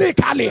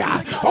 physically,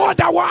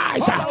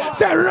 otherwise.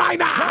 Say right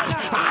now,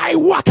 I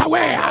walk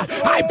away.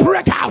 I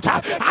break out.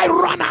 I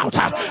run out.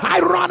 I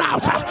run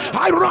out.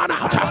 I run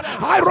out.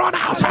 I run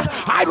out.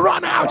 I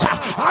run out.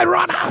 I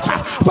run out.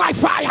 By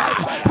fire.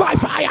 By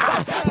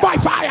fire. By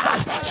fire.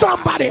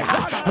 Somebody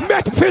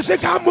make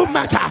physical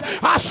movement.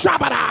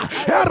 Ashabara.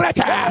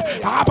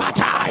 Erete.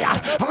 Abataya.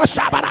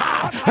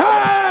 Ashabara.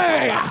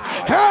 Hey.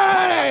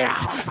 Hey.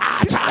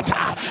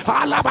 Atata.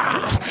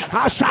 Alaba.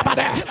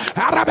 Ashabara.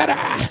 Arabere.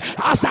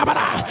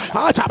 Asabara.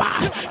 Ataba.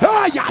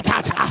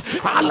 Ayatata.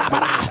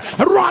 Alabara.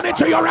 Run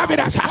into your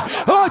evidence.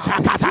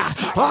 Otakata.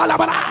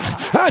 Alabara.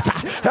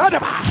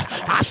 Edaba.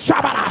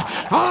 Ashabara.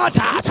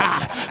 Atata.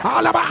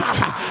 Alaba.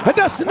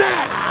 The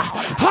snare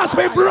has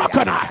been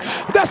broken.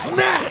 The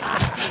snare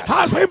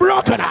has been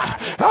broken.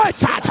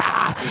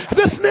 Atata.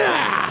 The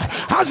snare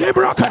has been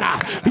broken.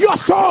 Your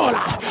soul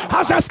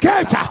has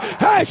escaped.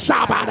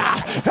 Shabana.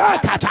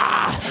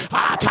 Ekata.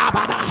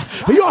 Atabana.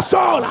 Your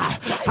soul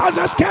has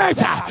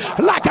escaped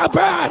like a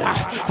bird.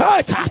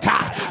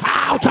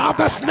 Out of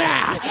the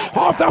snare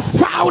of the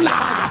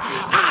fowler.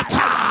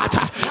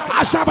 Atata.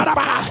 Ashabana.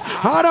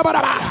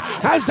 Arabana.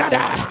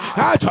 Azada.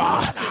 Ato.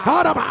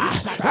 Araba.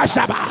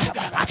 Ashaba.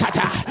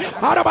 Atata.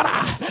 Arabana.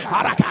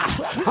 Araka.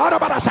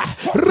 Arabarasa.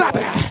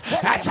 Rabe.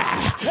 Ata.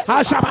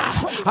 Ashaba.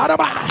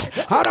 Araba.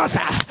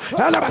 Arasa.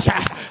 Elabasha.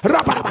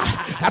 Rabaraba.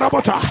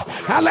 Roboto.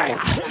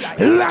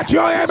 Let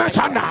your amen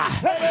thunder.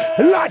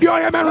 Let your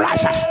amen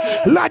rise.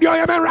 Let your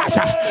amen rise.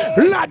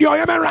 Let your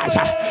amen rise.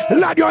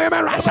 Let your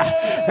amen rise.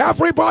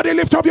 Everybody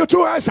lift up your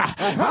two hands.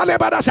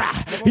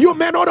 You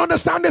may not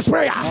understand this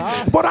prayer,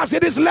 but as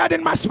it is led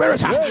in my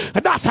spirit,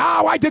 that's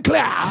how I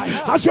declare.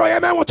 As your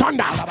amen will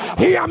thunder,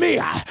 hear me.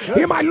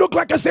 It might look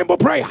like a simple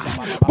prayer,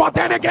 but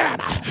then again,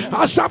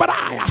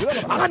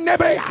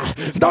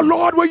 the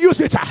Lord will use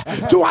it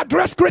to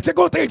address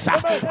critical things.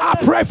 I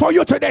pray for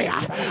you today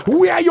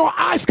where your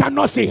eyes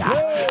cannot see.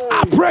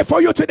 I pray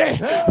for you today.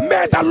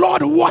 May the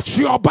Lord watch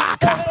your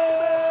back.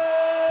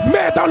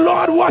 May the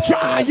Lord watch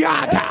your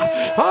yard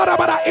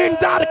in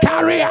that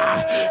career,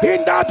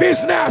 in that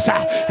business.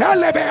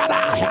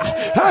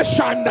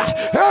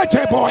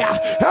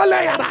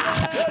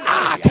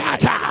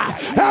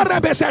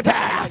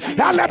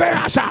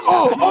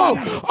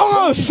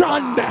 Oh,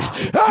 Shanda,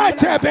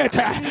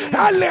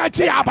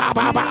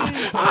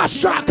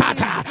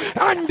 Ashakata,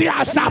 and the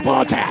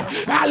Asabote,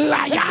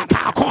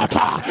 Alayaka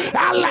Koto,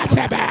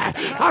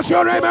 Alasebe. As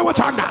your amen will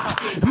thunder,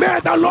 may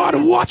the Lord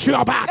watch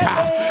your back.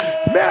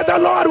 May the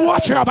Lord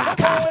watch your back.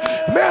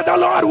 May the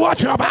Lord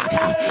watch your back.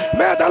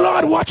 May the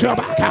Lord watch your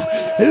back.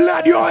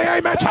 Let your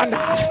amen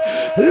thunder.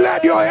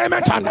 Let your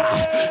amen thunder.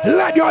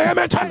 Let your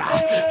amen thunder.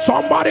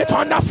 Somebody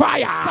thunder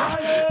fire.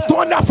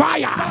 Thunder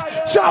fire.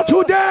 Shout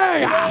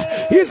today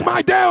is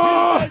my day.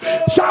 Oh,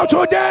 shout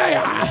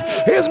today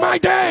is my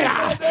day.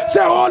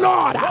 Say, oh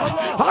Lord,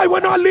 I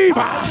will not leave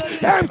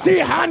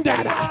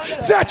empty-handed.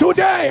 Say,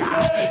 today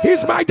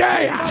is my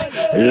day.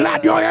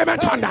 Let your amen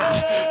thunder.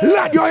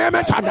 Let your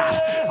amen thunder.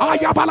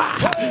 Ayabala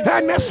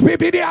and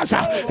nsppd.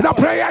 The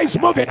prayer is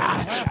moving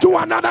to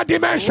another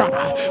dimension.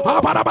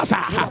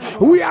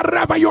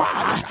 Wherever you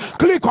are,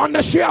 click on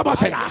the share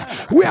button.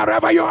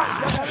 Wherever you are,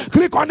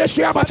 click on the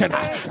share button.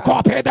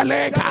 Copy the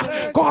link.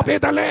 Copy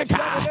the link.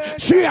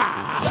 Share.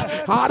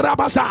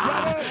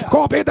 Arabasa.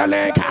 Copy the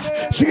link.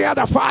 Share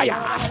the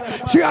fire.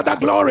 Share the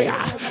glory.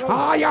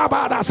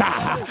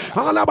 Ayabadasa.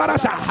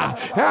 Alabadasa.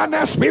 And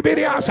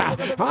nsppd.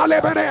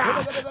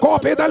 Alebedea.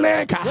 Copy the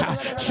link.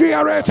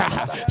 Share it.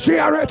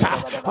 Share it.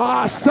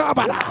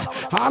 Sabara.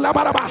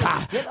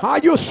 Alabarabaha. Are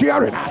you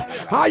sharing?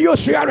 Are you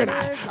sharing?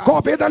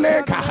 Copy the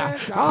link.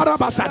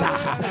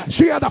 Arabasada.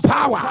 Share the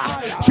power.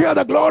 Share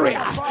the glory.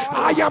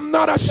 I am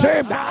not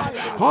ashamed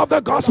of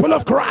the gospel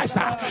of Christ.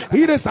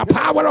 It is the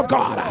power of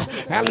God.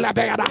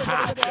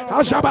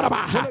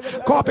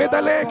 Copy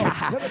the link.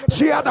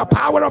 Share the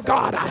power of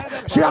God.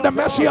 Share the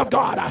mercy of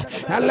God.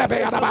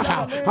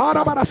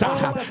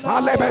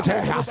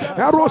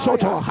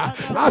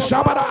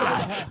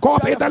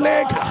 Copy the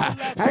link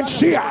and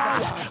share.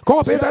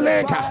 Copy the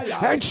link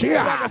and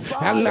share.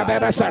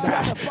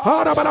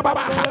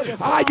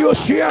 Are you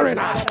sharing?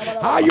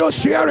 Are you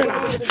sharing?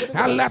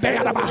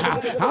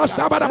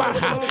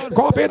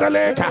 Copy the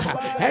link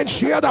and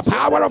share the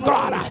power of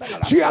God.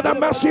 Share the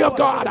mercy of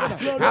God.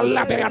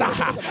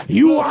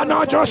 You are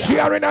not just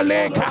sharing a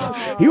link,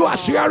 you are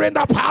sharing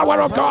the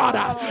power of God.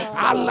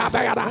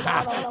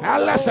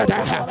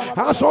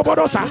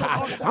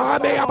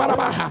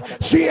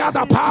 Share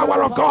the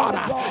power of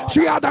God.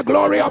 Share the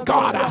glory of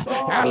God.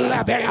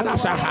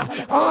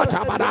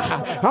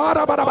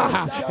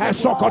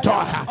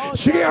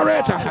 Share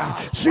it.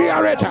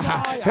 Share it.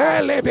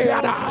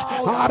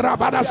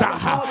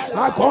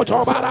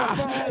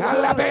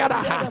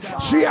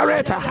 Share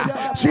it.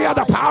 Share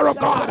the power of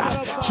God.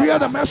 Share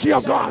the mercy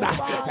of God.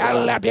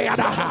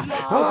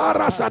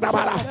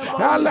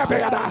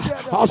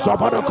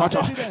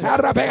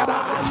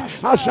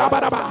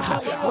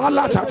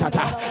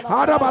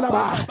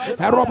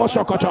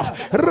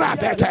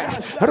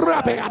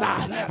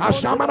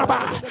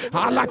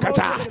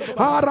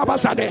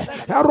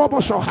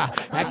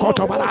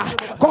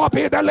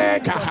 Copy the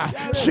link.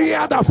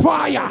 Share the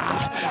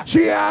fire.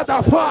 Share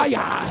the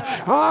fire.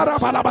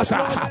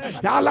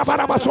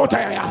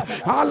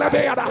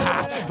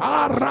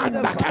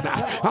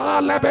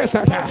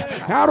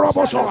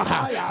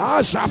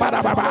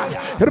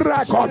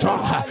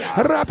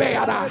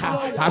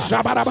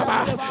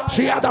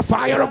 Share the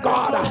fire of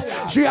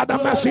God. Share the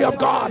mercy of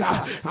God.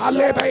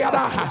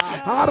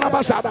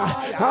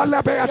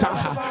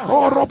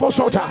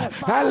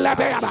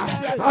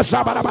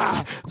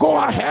 Go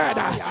ahead.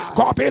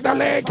 Copy the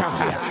link.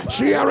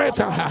 Share it.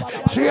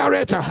 Share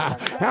it.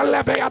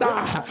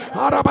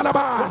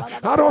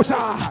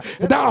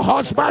 The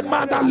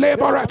husbandman that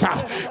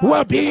laboreth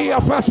will be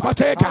a first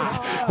partaker.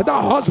 The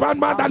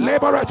husbandman that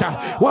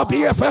laboreth will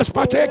be a first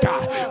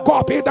partaker.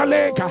 Copy the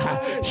link.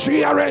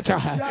 Share it.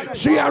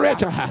 Share it.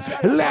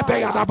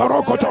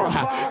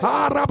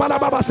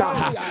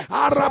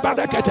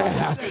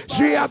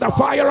 Share the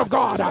fire of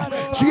God.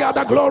 She had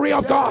the glory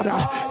of God.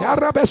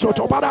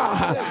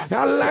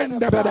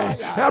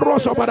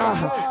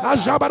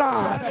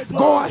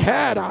 Go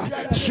ahead.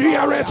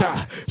 Share it.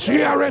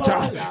 Share it.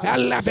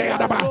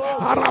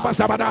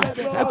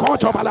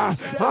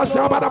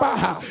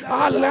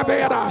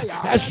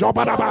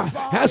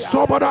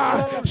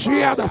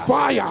 She had the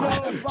fire.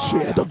 She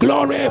had the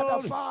glory.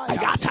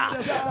 Ayata.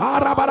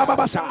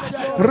 Arabarabasa.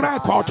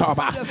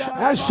 Rakotoba.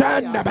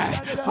 Ashandaba.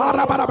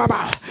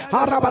 Arabarababa.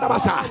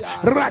 Arabarabasa.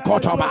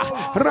 Rakotoba.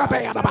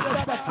 Rabeadaba.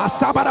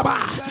 Asabaraba.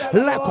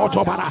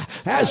 Lekotobara.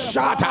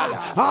 Eshata.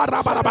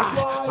 Arabaraba.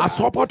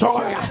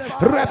 Asopotoya.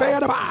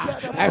 Rebeadaba.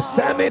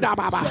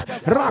 Esemidababa.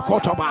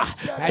 Rakotoba.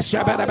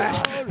 Eshabedaba.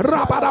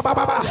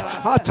 Rabarababa.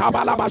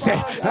 Atabalabase.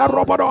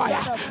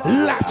 Robodoya.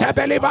 Let a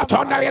believer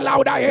turn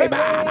louder.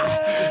 Amen.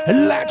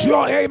 Let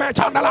your amen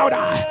turn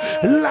louder.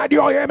 Let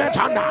your amen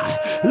turn.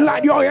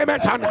 Let your amen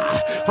turn.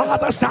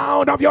 The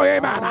sound of your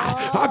amen.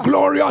 A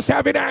glorious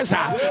evidence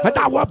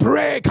that will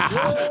break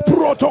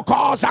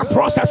protocols and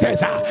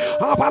processes.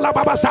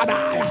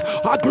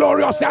 A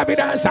glorious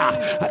evidence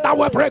that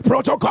will break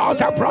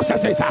protocols and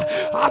processes.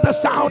 The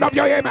sound of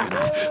your amen.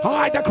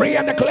 I decree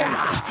and declare.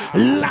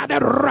 Let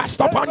it rest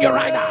upon you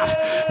right now.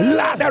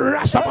 Let it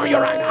rest upon you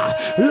right now.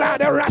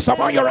 Let it rest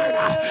upon you right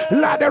now.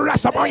 Let it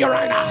rest upon you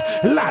right now.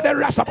 Let it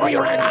rest upon you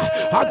right now.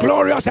 A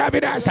glorious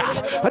evidence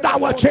that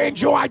will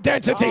change your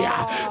identity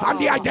and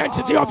the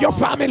identity of your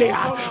family.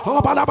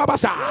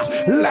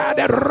 Let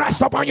it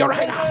rest upon you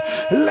right now.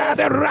 Let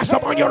it rest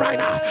upon you right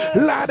now.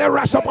 Let it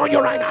rest upon you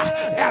right now.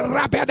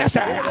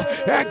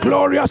 A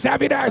glorious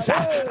evidence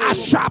that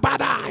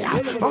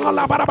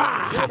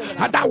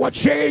will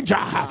change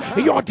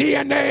your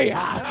DNA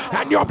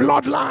and your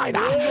bloodline.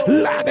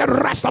 Let it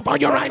rest upon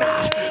you right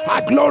now.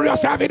 A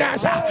glorious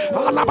evidence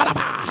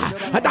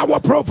that will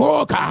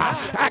provoke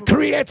a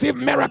creative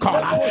miracle.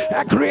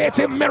 A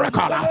creative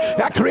miracle.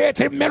 A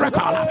creative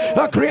miracle.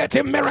 A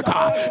creative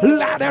miracle.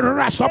 Let it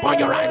rest upon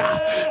you right now.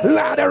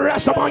 Let it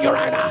rest upon you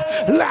right now.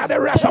 Let it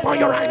rest upon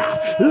you right now.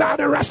 Let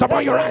it rest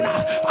upon you right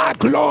now. A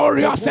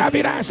glorious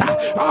evidence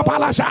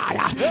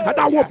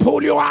that will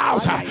pull you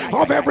out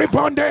of every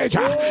bondage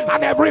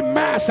and every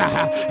mess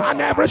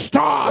and every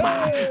storm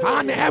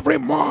and every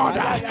mud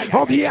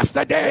of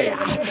yesterday.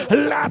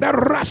 Let it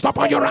rest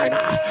upon you right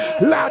now.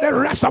 Let it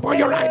rest upon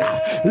you right now.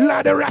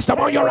 Let it rest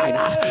upon you right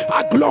now.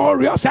 A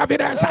glorious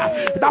evidence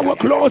that will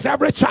close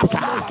every chapter.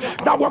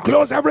 That will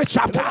close every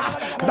chapter.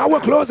 That will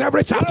close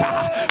every chapter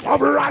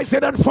of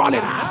rising and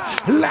falling.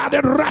 Let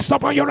it rest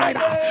upon you right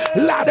now.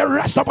 Let it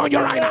rest upon you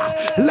right now.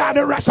 Let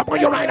it rest upon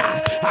you right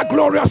now. A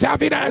glorious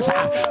evidence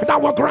that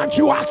will grant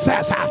you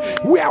access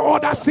where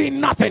others see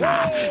nothing.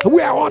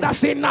 Where others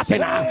see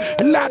nothing.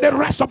 Let it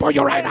rest upon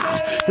you right now.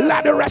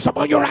 Let it rest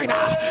upon you right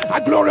now.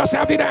 A glorious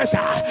evidence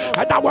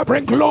that will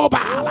bring global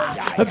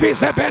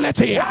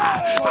visibility.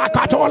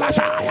 That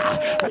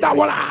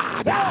will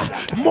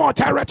add more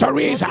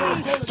territories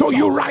to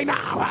you right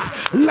now.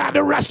 Let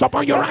it rest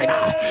upon you right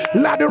now.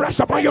 Let it rest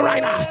upon you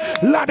right now.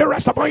 Let it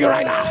rest upon you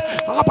right now.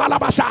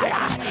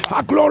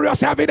 A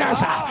glorious evidence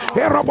that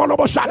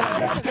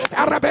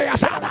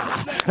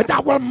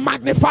will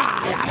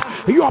magnify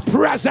your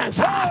presence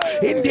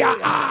in their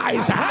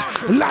eyes.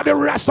 Let it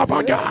rest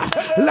upon you.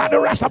 Let it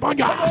rest upon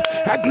you.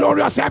 A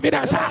glorious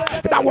evidence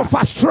that will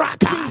fast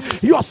track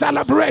your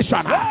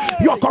celebration,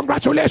 your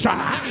congratulation.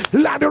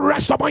 Let it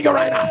rest upon you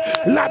right now.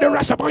 Let it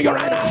rest upon you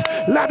right now.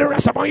 Let it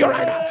rest upon you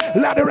right now.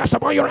 Let it rest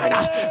upon you right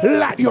now.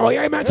 Let your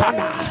amen turn.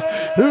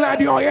 Let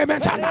your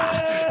amen turn.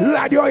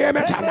 Let your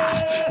amen turn.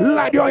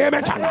 Let your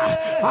amen turn.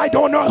 I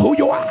don't know who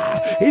you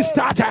are. It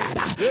started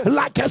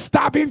like a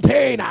stabbing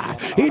pain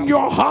in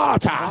your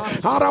heart.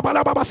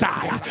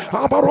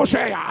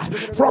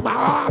 From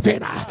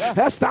having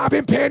a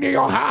stabbing pain in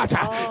your heart.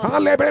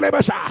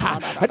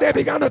 They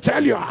began to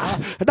tell you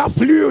that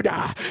fluid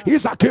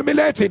is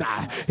accumulating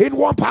in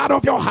one part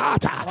of your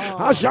heart.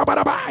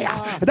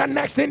 The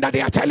next thing that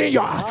they are telling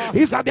you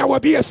is that there will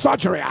be a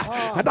surgery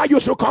and that you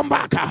should come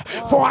back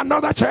for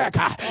another check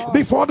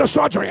before the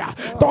surgery.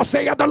 Thus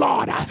saith the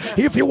Lord,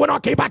 if you will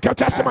not keep back your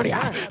testimony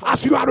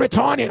as you are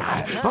returning,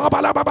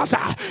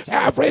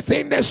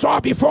 everything they saw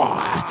before,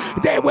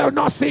 they will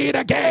not see it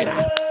again.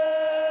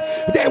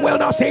 They will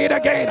not see it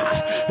again.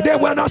 They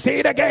will not see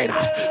it again.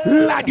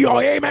 Let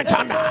your amen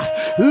turn.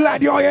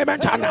 Let your amen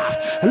turn.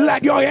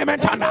 Let your amen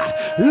turn.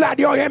 Let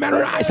your amen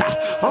rise.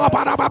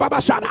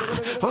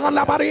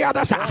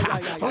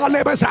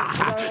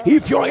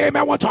 If your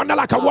amen will turn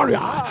like a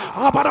warrior,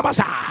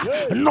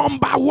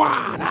 number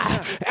one,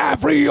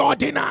 every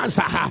ordinance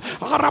that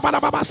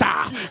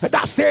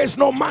says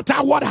no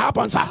matter what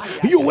happens,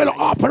 you will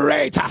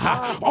operate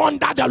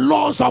under the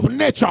laws of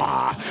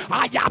nature.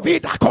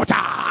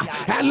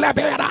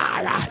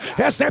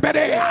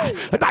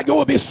 That you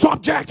will be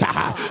subject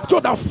to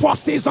the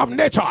forces of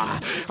nature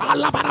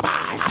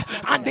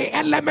and the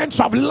elements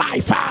of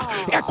life.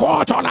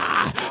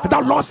 The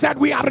Lord said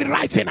we are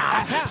rewriting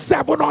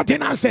 7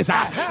 ordinances.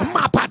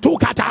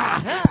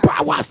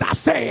 powers that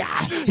say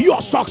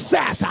your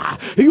success,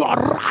 your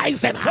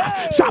rising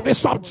shall be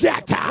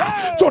subject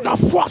to the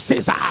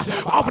forces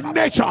of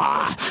nature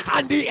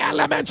and the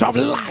elements of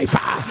life.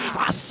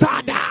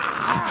 Asada,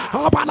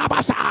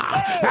 Obalabasa,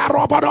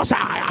 Robodosa,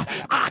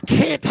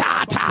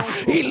 Akitata,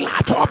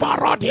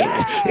 Ilatoborodi,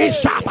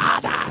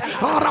 Ishabada,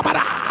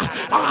 Orabada,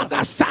 on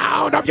the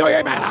sound of your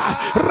amen.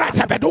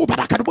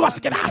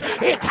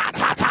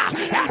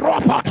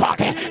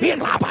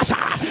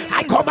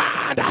 I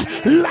command,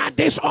 let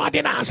this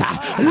ordinance,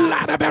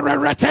 let it be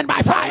written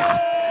by fire.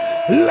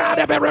 Let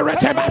it be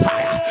written by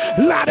fire.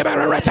 Let it be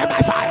written by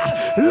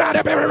fire. Let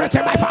it be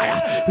written by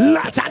fire.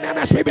 Let an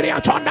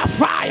nsppd turn the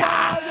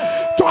fire.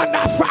 Turn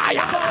the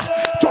fire.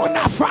 Turn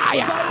the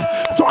fire.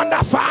 Turn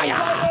the fire.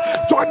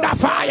 Turn the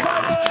fire.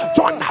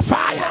 Turn the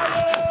fire.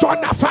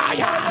 Turn the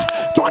fire.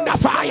 Turn the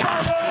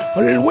fire.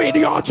 With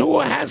your two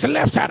hands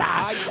lifted,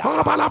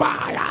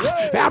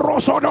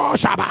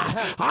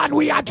 and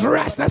we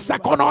address the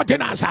second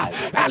ordinance,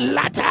 and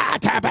let it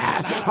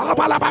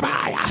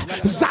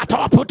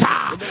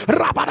Zatoputa,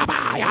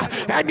 Rabadabaya,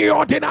 and the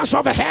ordinance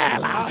of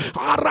hell,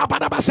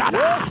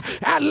 Rabadabasana,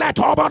 and let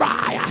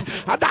Obaraya,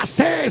 that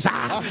says,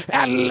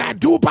 and let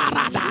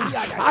Dubarada,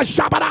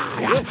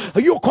 Ashabadaya,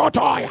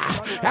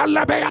 Yukotoya, and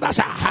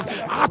Lebeadasa,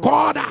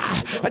 Akoda,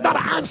 that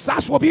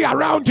answers will be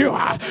around you,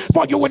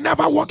 but you will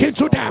never walk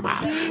into them.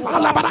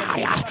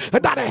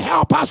 That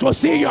help us will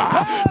see you,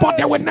 but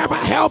they will never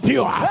help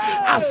you.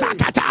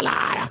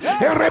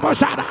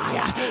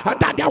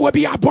 That there will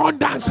be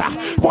abundance,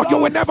 but you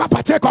will never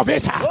partake of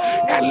it.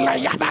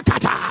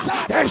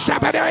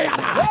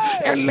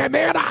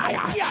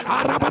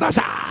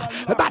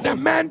 That the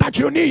man that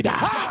you need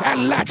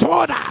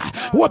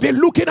will be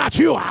looking at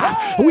you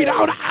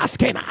without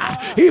asking.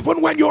 Even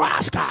when you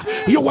ask,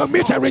 you will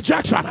meet a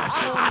rejection.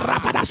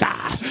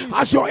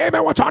 As your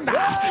amen was on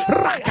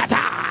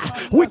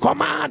Rakata, we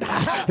command,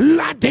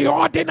 let the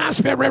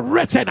ordinance be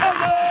rewritten.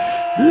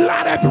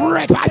 Let it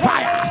break by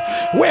fire.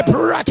 We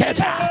break it.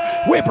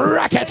 We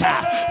break it.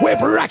 We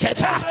break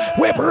it.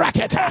 We break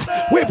it.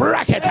 We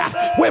break it.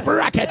 We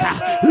break it.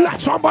 Let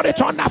somebody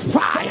turn the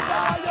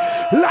fire.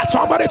 Let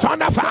somebody turn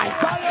the fire.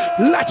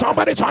 Let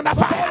somebody turn the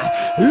fire.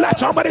 Let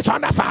somebody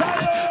turn the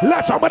fire.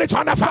 Let somebody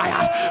turn the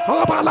fire.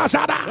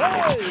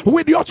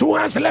 With your two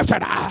hands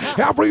lifted,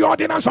 every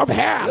ordinance of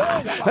hell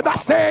that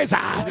says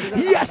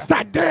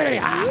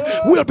yesterday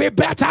will be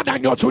better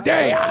than your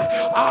today.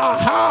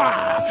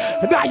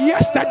 That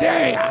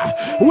yesterday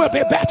will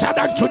be better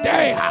than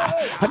today.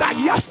 That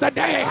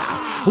yesterday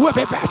will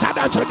be better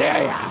than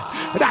today.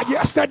 That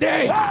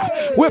yesterday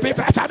will be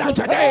better than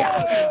today.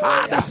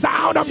 The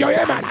sound of your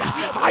amen,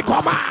 I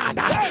command,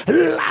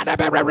 let it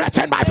be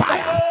written by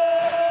fire.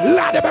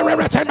 Let it be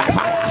written by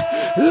fire.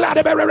 Let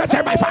it be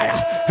written by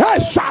fire. Hey,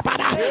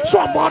 Shabada,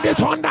 somebody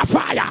turn the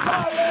fire.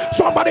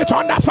 Somebody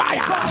turn the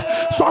fire.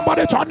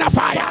 Somebody turn the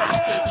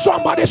fire.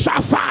 Somebody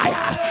shall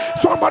fire.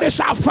 Somebody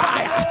shall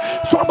fire.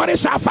 Somebody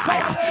shall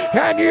fire.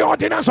 Any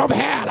ordinance of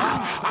hell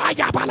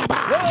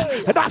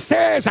that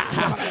says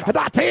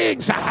that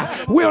things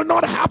will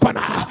not happen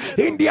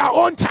in their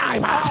own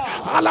time.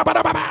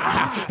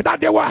 That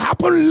they will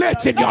happen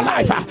late in your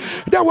life.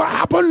 They will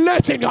happen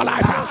late in your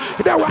life.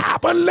 They will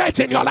happen late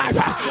in your life.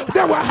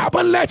 They will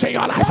happen late in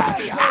your life.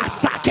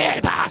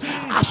 Asakeda,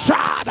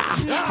 Ashada,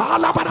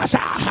 Alabanasa,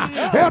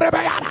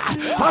 Erebeana,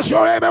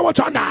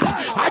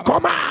 I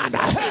command,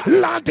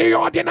 let the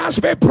ordinance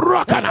be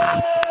broken.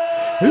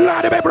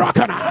 Let it be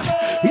broken.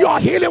 Your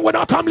healing will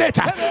not come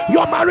later.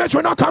 Your marriage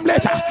will not come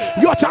later.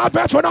 Your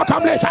childbirth will not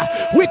come later.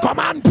 We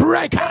command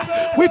break.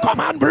 We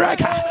command break.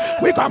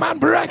 We command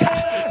break.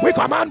 We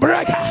command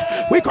break.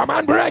 We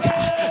command break.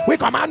 We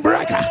command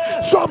break.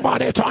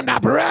 Somebody turn the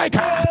break.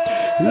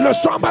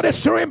 Somebody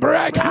stream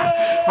break.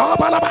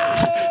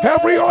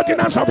 Every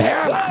ordinance of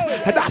hell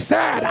that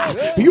said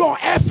your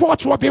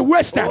efforts will be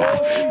wasted.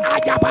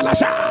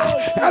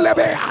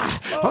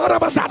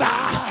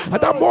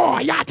 The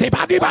more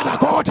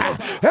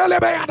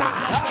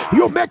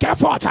you make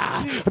effort,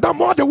 the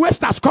more the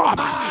wasters come.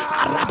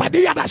 At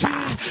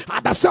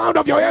the sound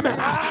of your amen,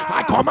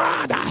 I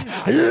command,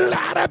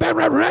 let it be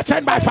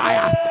written by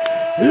fire.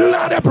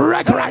 Let it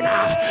break right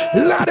now.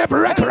 Let it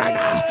break right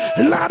now.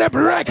 Let it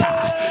break.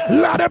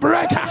 Let it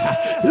break.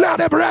 Let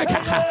it break.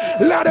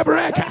 Let it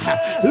break.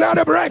 Let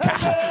it break.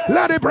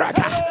 Let it break.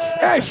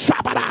 Hey,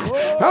 Shabada.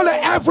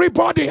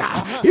 Everybody,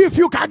 if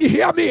you can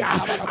hear me,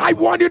 I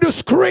want you to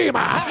scream.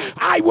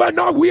 I will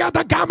not wear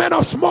the garment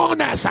of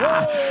smallness.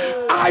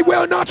 I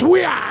will not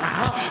wear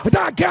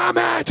the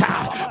garment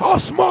of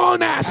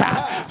smallness.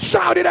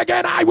 Shout it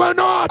again. I will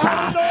not.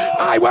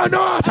 I will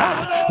not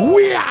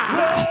wear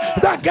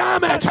the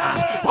garment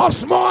of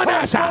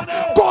smallness.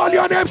 Call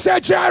your name, say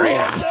Jerry.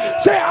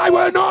 Say, I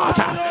will not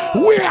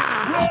wear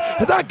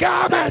the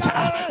garment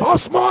of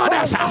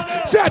smallness.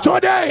 Say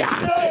today,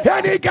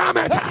 any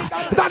garment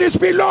that is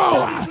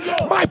below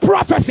my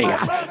prophecy,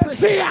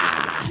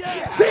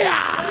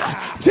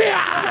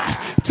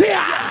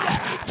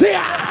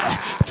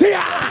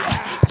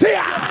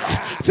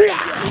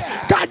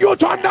 can you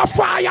turn the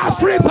fire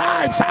 3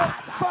 times?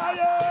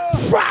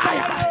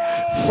 Fire.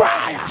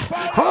 Fire.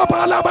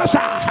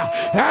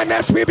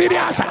 nsppd.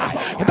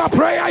 The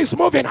prayer is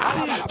moving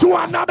to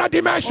another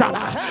dimension.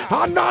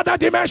 Another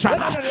dimension.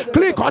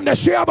 Click on the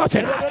share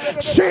button.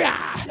 Share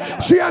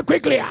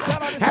quickly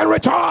and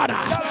return.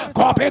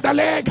 Copy the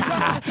link.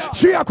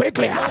 Share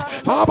quickly.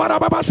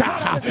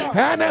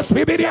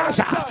 nsppd.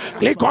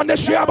 Click on the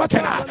share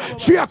button.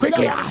 Share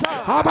quickly.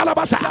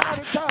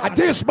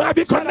 This might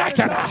be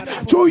connected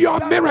to your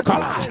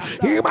miracle.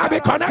 He might be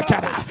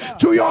connected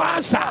to your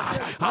answer.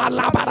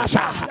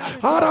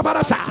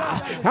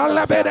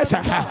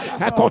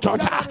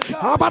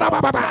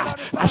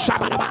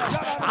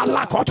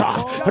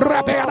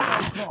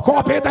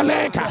 Copy the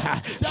link.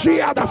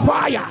 Share the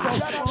fire.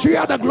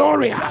 Share the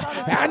glory.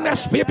 And the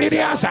spirit.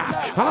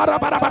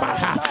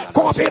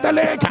 Copy the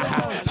link.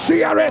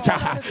 Share it.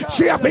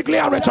 Share quickly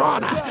and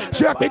return.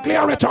 Share quickly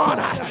and return.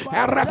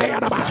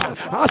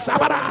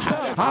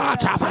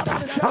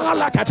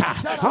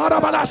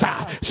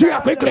 Share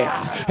quickly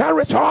and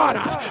return.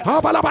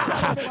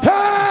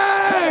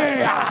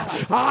 Hey!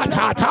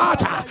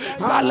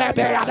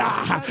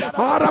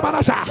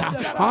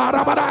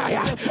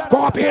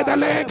 Copy the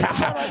link.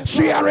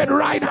 Share it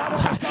right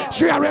now.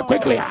 Share it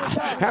quickly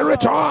and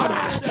return.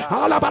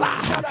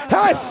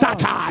 Hey,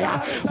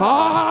 Satire.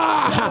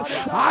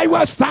 I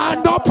will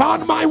stand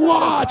upon my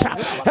word.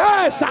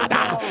 Hey,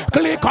 Sada.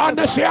 Click on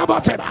the share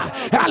button.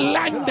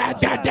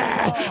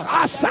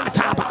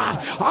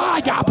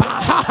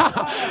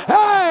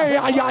 Hey,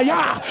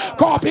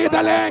 copy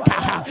the link.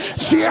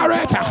 Share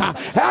it.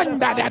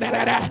 And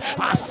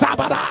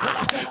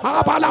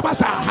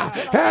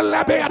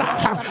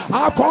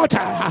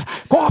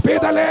copy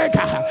the link.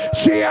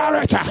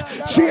 Share it.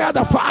 Share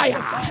the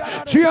fire.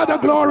 Share the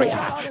glory.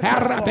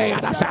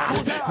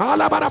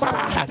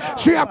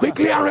 Share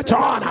quickly and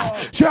return.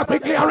 Share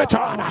quickly and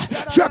return.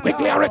 Share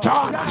quickly and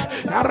return.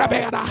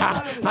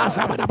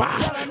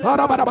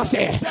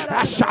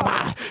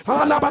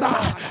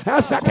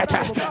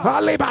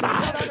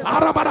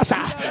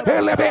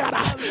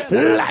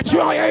 Let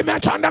your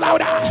amen turn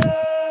louder.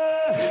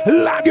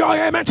 Let your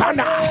amen turn.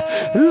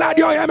 Let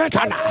your amen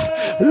turn.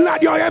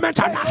 Let your amen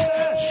turn.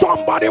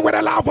 Somebody with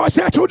a loud voice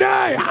here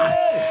today.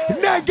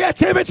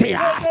 Negativity,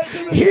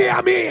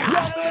 hear me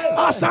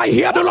as I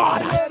hear the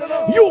Lord.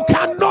 You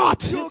cannot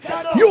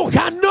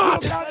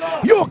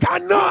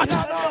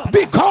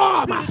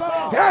become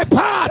a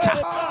part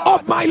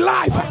of my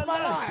life.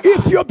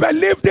 If you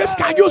believe this,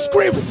 can you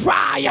scream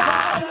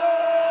fire?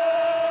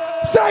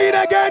 Say it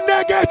again,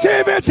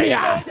 negativity.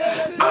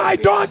 I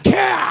don't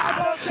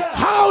care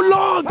how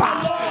long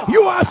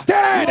you have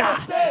stayed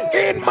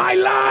in my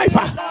life.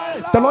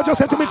 The Lord just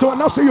said to me to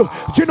announce to you,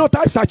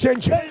 genotypes are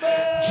changing.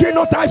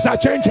 Genotypes are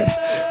changing.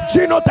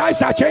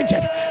 Genotypes are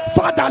changing.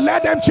 Father,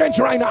 let them change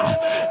right now.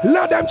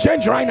 Let them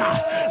change right now.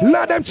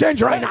 Let them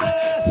change right now.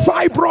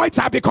 Fibroids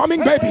are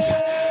becoming babies.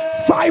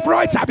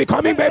 Fibroids are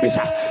becoming babies.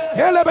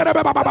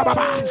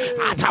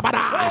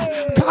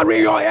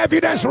 Carry your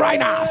evidence right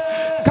now.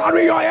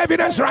 Carry your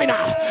evidence right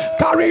now.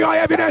 Carry your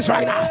evidence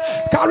right now.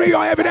 Carry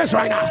your evidence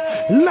right now.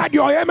 Let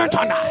your amen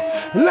turn.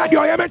 Let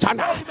your amen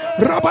turn.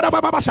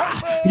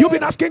 You've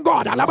been asking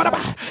God,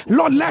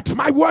 Lord, let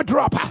my word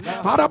drop.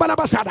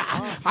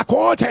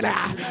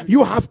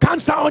 You have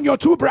cancer on your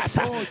two breasts.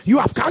 You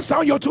have cancer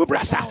on your two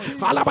breasts.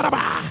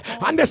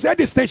 And they said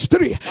it's stage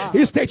 3.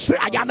 It's stage 3.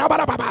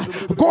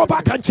 Go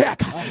back and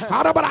check.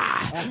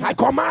 I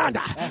command,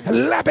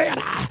 let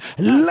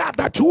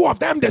the two of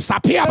them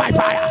disappear by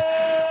fire.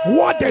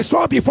 What they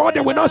saw before, they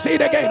will not see it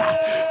again.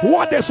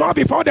 What they saw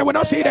before, they will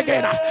not see it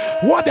again.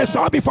 What they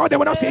saw before, they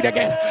will not see it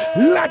again.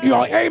 Let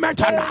your amen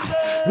turn.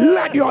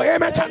 Let your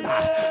amen turn.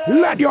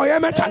 Let your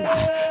amen turn.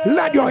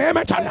 Let your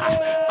amen turn.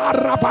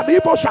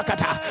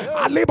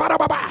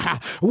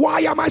 Why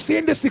am I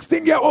seeing the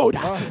 16-year-old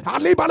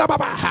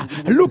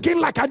looking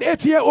like an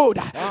 8-year-old?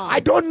 I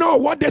don't know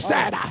what they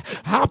said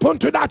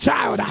happened to that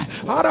child.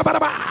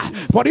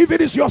 But if it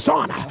is your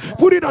son,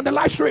 put it on the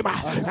live stream.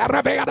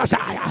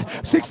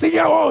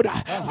 16-year-old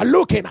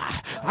looking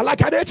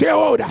like an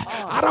 8-year-old.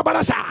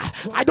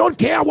 I don't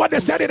care what they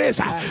said it is,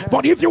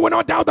 but if you will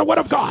not doubt the word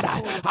of God,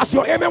 as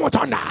your amen will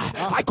turn,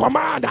 I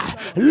command,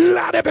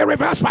 let it be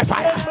reversed by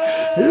fire.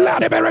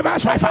 Let it be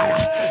reversed by fire.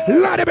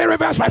 Let it be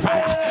reversed by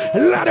fire.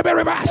 Let it be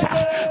reversed.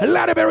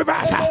 Let it be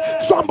reversed.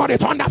 Somebody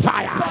turn the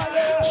fire.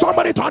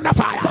 Somebody turn the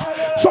fire.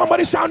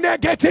 Somebody shout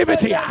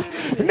negativity.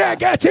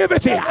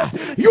 Negativity.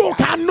 You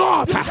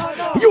cannot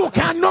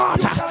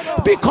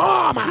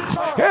become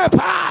a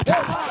part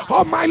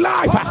of my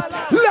life.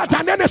 Let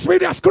an enemy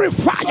scream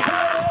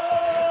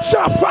fire.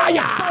 Shout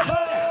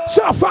fire.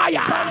 Shout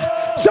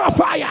fire. Shout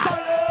fire.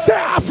 Say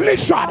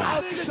affliction.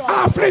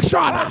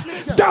 Affliction.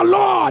 The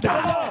Lord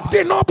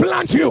did not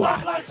plant you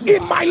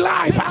in my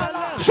life.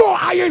 So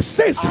I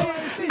insist.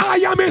 I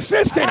am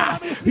insisting.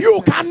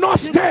 You cannot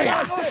stay.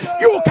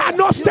 You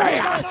cannot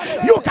stay.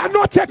 You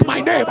cannot take my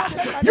name.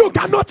 You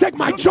cannot take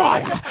my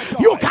joy.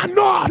 You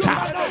cannot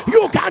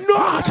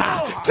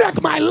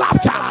take my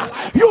laughter.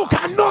 You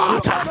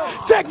cannot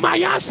take my my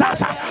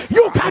answers.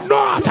 You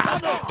cannot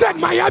take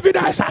my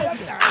evidence.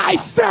 I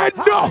said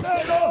no.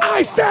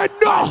 I said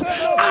no.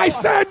 I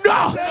said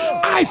no.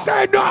 I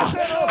said no.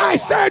 I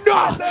said no.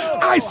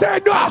 I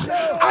said no.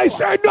 I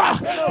said no.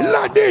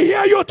 Let me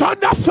hear you turn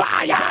the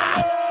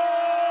fire.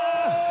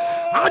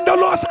 And the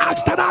Lord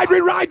asked that I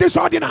rewrite this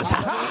ordinance.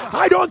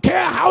 I don't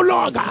care how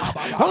long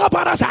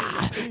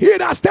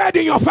it has stayed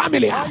in your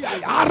family.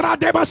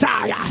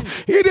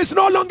 It is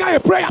no longer a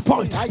prayer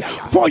point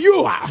for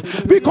you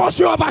because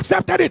you have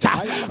accepted it.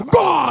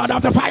 God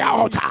of the fire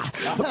altar.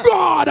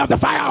 God of the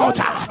fire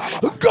altar.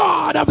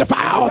 God of the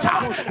fire altar.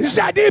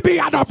 Zedibi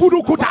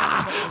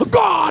adaburukuta.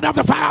 God of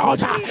the fire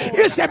altar.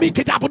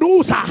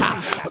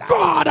 Isemikitabudusa.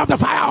 God of the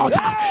fire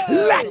altar.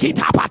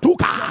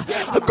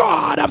 Lekitapatuka.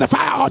 God of the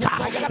fire altar.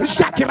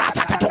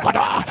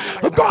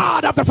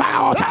 God of the fire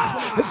altar,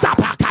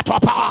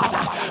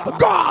 Zapakatopada,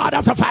 God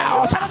of the fire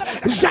altar,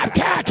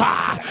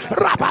 Zapketa,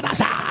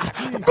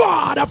 Rabanasa,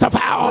 God of the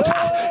fire altar,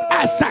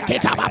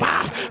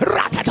 Esekitababa,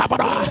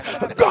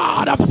 Rakatabara,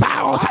 God of the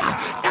fire altar,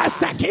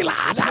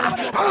 Esekilata,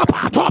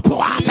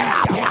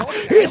 Apatopuata,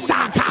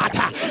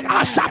 Isakata,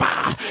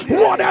 Ashaba,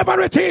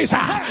 whatever it is,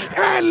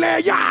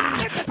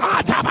 Eleya,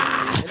 Ataba,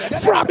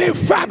 from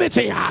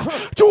infirmity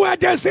to a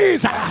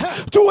disease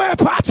to a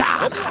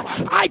pattern,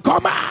 I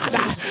command,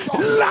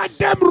 let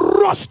them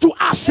rust to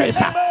ashes.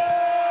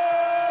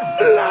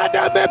 Let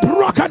them be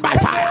broken by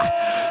fire.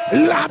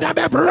 Let them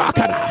be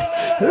broken.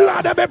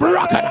 Let them be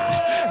broken.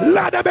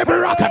 Let them be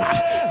broken.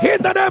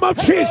 In the name of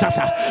Jesus.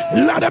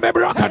 Let them be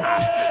broken.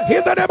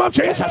 In the name of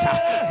Jesus.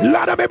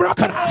 Let them be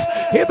broken.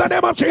 In the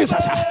name of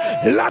Jesus.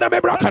 Let them be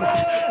broken.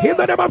 In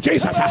the name of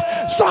Jesus.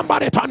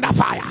 Somebody turn the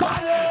fire.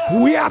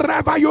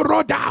 Wherever you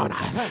wrote down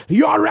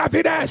your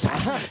evidence,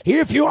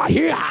 if you are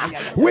here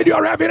with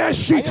your evidence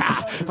sheet,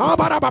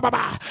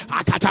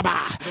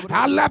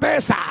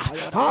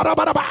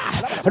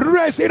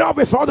 raise it up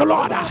before the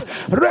Lord.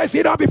 Raise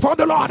it up before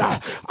the Lord.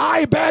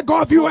 I beg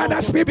of you,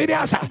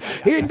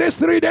 nsppd, in these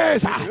 3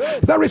 days,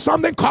 there is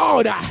something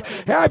called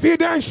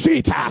evidence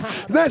sheet.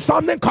 There's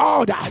something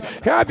called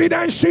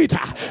evidence sheet.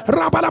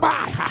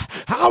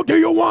 How do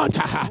you want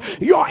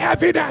your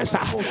evidence,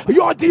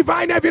 your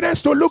divine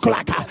evidence to look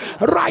like?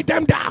 Write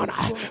them down.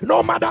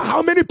 No matter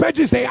how many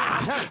pages they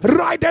are,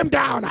 write them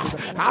down.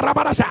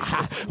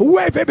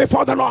 Wave it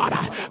before the Lord.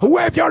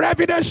 Wave your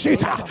evidence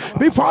sheet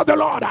before the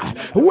Lord.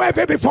 Wave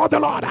it before the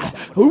Lord.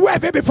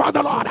 Wave it before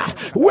the Lord.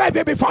 Wave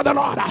it before the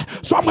Lord.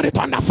 Somebody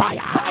turn the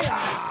fire.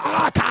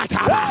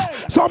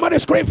 Somebody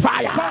scream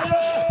fire.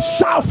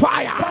 Shout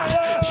fire.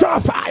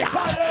 Shout fire.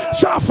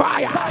 Shout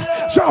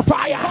fire. Shout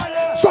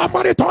fire.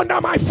 Somebody turn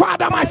down my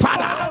Father, my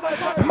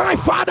Father. My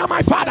Father,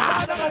 my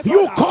Father.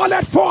 You call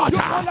it forth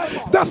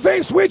the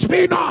things which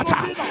be not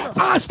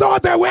as though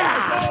they were.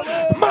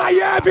 My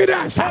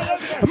evidence.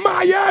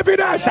 My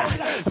evidence.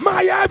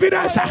 My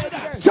evidence.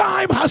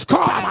 Time has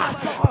come.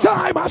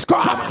 Time has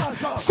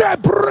come. Say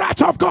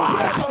breath of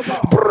God.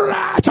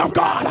 Breath of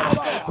God.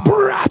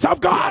 Breath of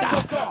God.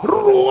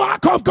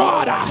 Ruach of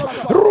God.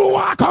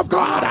 Ruach of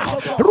God.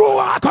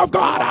 Ruach of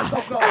God.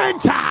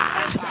 Enter.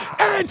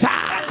 Enter.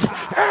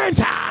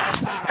 Enter.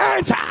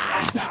 Enter.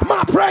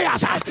 My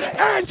prayers.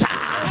 Enter.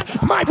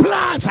 My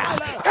plans.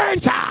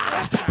 Enter.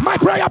 My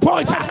prayer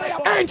point.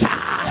 Enter.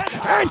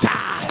 Enter.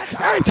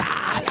 Enter.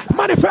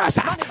 Manifest.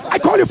 I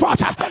call you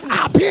forth.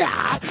 Appear.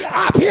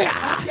 Appear.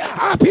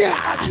 Appear.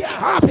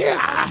 Appear.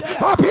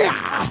 Appear.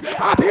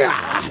 Appear.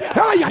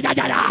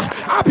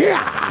 Appear.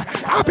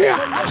 Appear.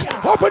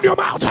 Open your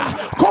mouth.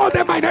 Call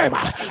them by name.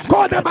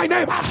 Call them by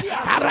name.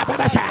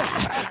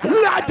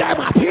 Let them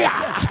appear.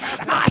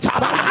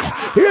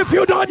 If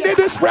you don't need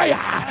this prayer,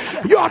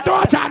 your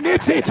daughter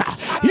needs it.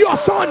 Your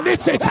son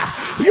needs it.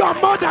 Your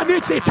mother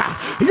needs it.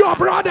 Your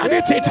brother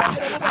needs it.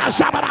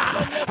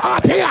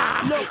 Appear.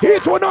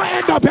 It will not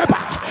end on paper.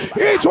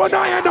 It will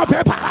not end on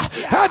paper.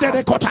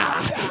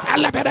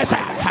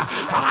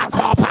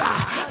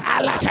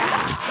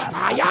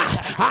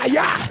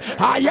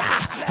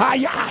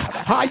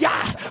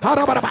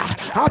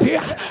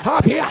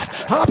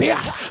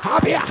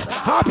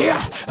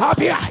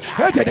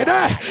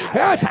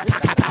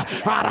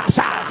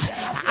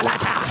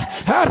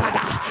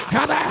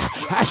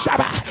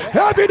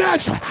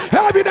 Evidence,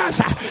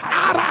 evidence,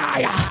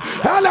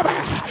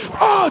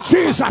 oh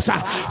Jesus,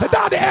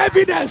 that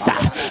evidence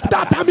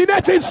that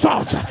terminates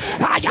insult,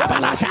 that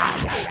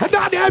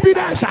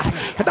evidence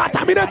that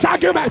terminates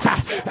argument,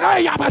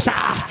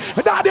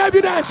 that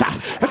evidence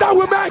that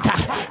will make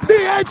the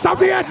ends of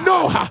the earth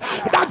know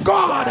that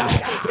God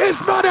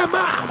is not a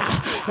man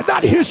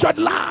that he should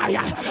lie.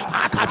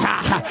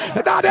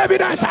 That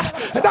evidence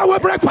that will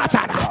break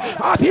pattern.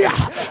 Up here,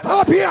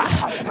 up here,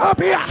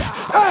 up here.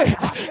 Hey,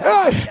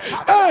 hey,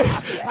 hey,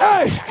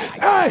 hey,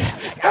 hey,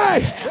 hey.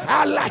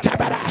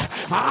 Alatabara,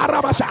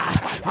 Arabasa,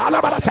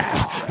 Alabarasa,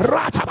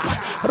 Rataba,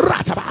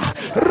 Rataba,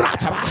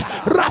 Rataba,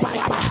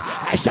 Rabayaba,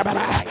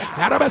 Eshabara,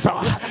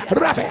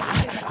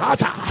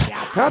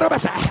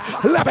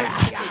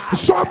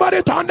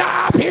 Somebody turn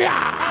up here.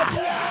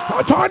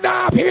 Turn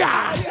up here.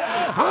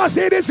 As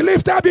it is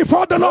lifted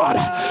before the Lord.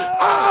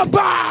 Abba!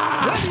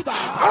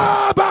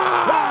 Abba!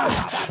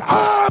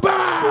 Abba!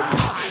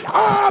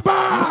 Abba!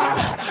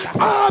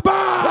 Abba!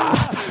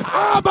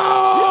 Abba!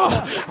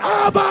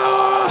 Abba!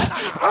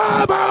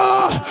 Abba!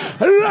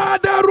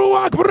 Let the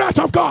Ruach breath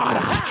of God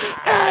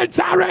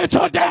enter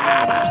into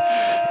them.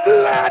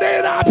 Let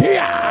it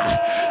appear.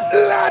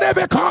 Let it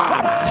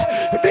become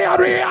the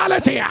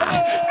reality.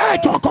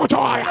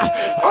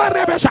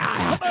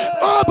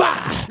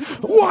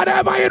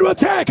 Whatever it will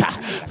take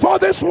for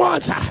this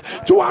ones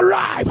to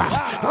arrive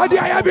at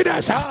their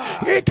evidence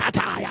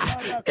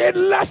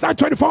in less than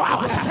 24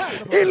 hours.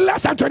 In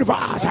less than 24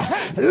 hours.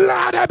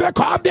 Let it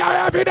become their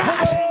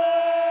evidence.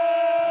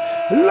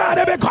 Let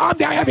it become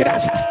their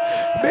evidence.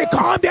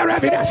 Become their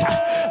evidence.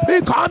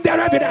 Become their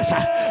evidence.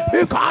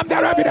 Become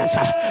their evidence.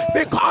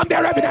 Become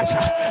their evidence.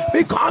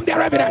 Become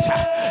their evidence.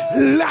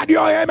 Let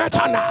your amen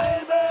turn.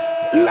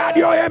 Let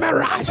your amen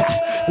rise.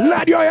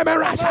 Let your amen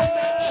rise.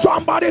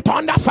 Somebody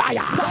turn the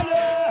fire.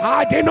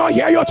 I did not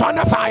hear you turn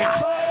the fire.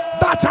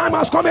 That time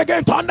has come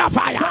again. Turn the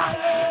fire.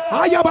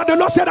 But the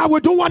Lord said I will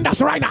do wonders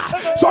right now.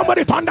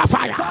 Somebody turn the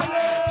fire.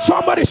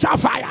 Somebody shout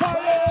fire.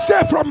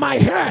 Say from my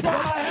head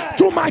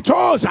to my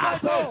toes.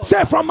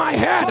 Say from my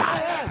head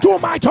to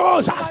my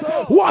toes.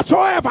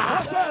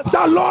 Whatsoever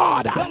the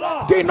Lord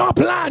did not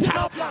plant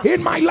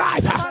in my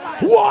life,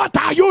 what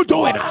are you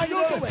doing?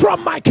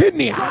 From my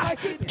kidney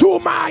to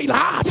my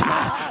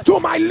heart, to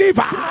my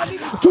liver,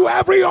 to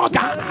every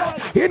organ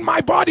in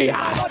my body,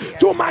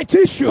 to my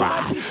tissue,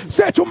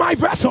 say to my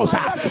vessels,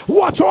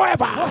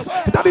 whatsoever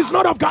that is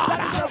not of God,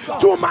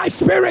 to my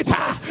spirit,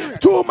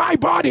 to my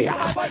body,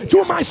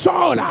 to my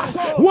soul,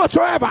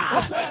 whatsoever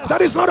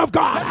that is not of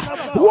God,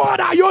 what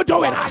are you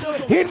doing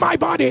in my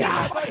body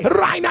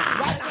right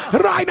now?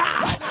 Right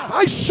now,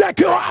 I shake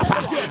you off.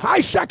 I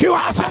shake you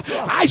off.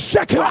 I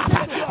shake you off.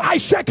 I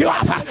shake you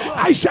off.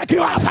 I shake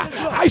you off.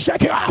 I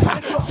shake you off.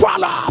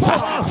 Fall off.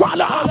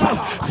 Fall off.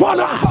 Fall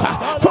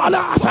off. Fall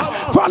off.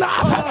 Fall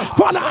off.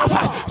 Fall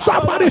off.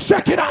 Somebody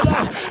shake it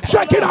off.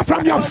 Shake it off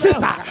from your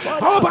sister.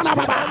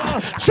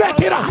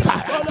 Shake it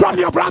off from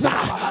your brother.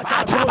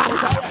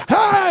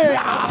 Hey,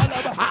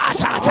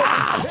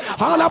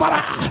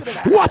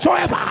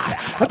 whatsoever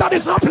that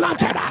is not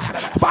planted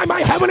by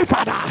my heavenly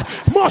Father,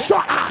 more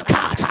surely,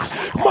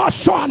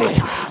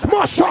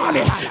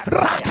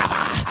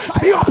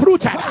 be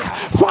uprooted,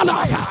 fall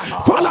off,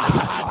 fall off,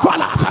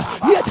 fall off.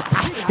 Yet,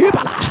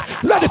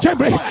 let the chain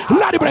break,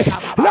 let it break,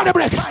 let it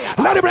break,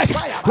 let it break,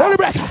 let it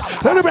break,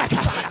 let it break.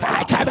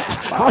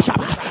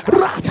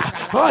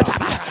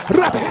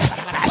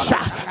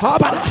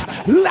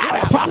 Let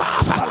it fall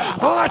off.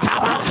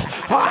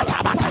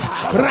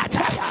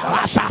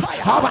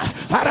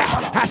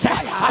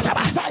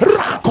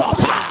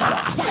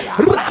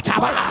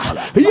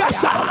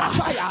 Yes, sir.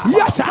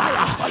 Yes, sir.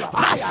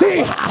 I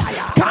see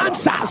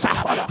cancers.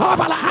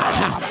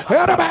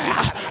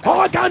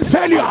 Organ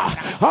failure.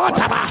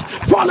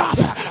 Fall off.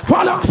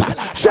 Fall off.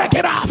 Shake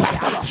it off.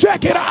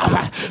 Shake it off.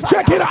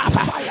 Shake it off.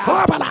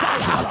 Fall off.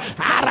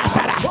 Fall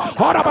off.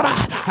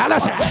 Fall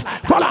off.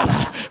 Fall off.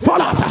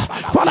 Fall off.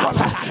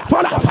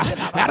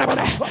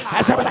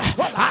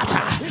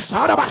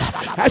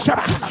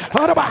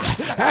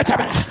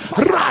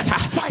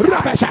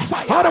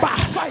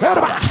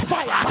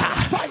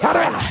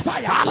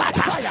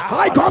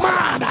 I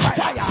command,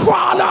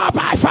 fall off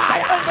by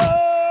fire.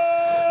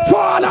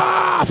 Fall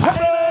off.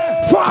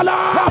 Fall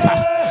off.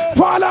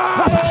 Fall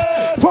off.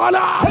 Fall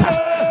off.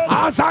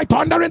 As I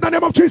thunder in the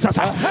name of Jesus,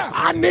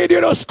 I need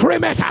you to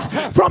scream it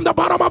from the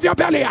bottom of your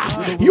belly.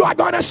 You are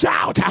going to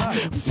shout,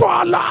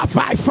 fall off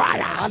by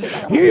fire.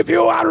 If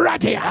you are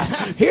ready,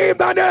 in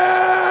the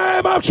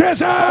name of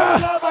Jesus.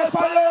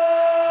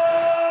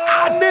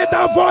 I need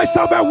the voice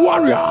of a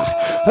warrior,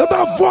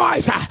 the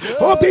voice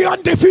of the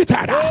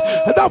undefeated,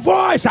 the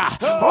voice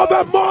of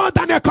a more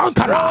than a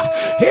conqueror.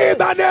 In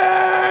the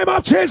name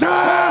of Jesus.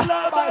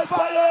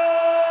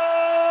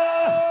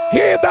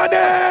 In the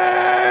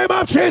name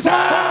of Jesus.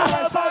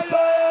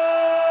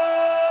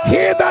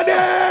 In the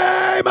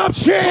name of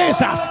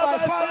Jesus.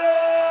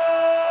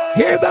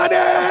 In the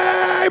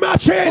name of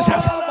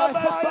Jesus.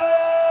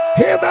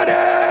 In the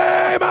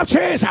name of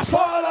Jesus.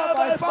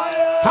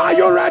 Are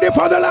you ready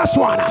for the last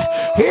one?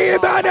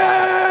 In the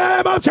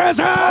name of Jesus.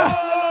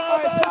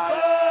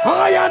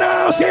 I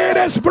announce it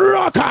is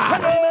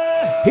broken.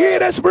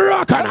 It is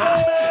broken.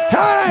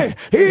 Hey,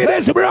 it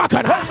is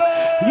broken.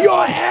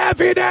 Your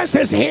evidence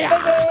is here.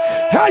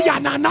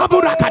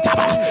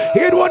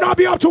 It will not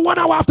be up to 1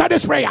 hour after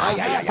this prayer.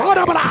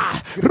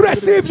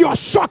 Receive your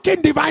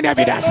shocking divine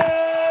evidence.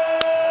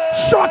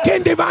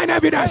 Shocking divine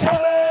evidence.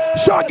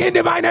 Shocking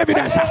divine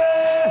evidence.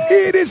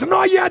 It is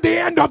not yet the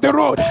end of the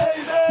road.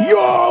 You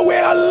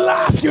will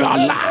laugh your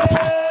laugh.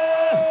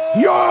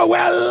 You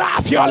will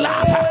laugh your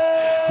laugh.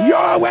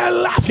 You will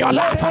laugh your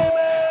laugh.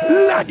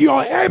 Let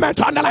your amen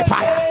thunder like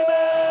fire.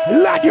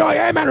 Let your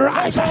amen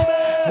rise.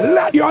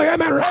 Let your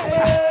amen rise.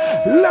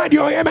 Let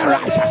your amen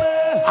rise.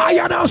 I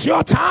announce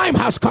your time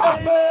has come.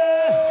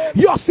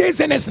 Your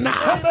season is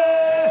now.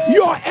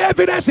 Your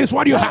evidence is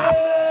what you have.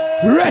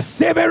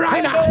 Receive it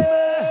right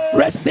now.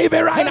 Receive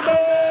it right now.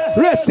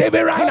 Receive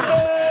it right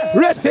now.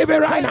 Receive it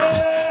right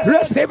now.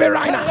 Receive it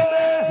right now.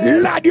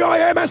 Let your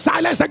amen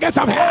silence the gates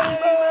of hell.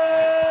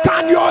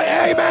 Can your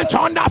amen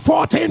turn that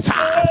 14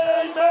 times?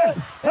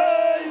 Amen.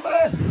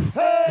 Amen.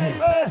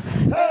 Amen.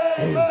 Amen.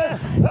 Amen.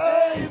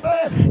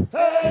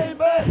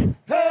 Amen.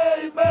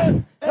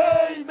 Amen.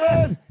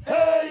 Amen.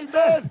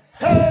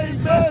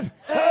 Amen.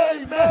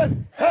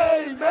 Amen.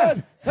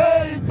 Amen.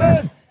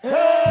 Amen.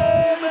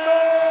 Amen.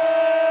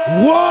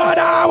 What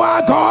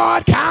our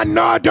God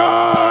cannot do,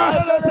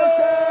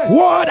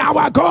 what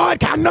our God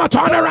cannot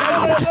turn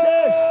around.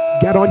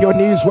 Get on your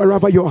knees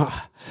wherever you are.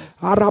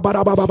 So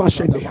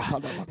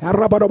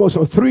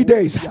 3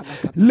 days.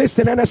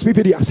 Listen,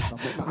 nsppders,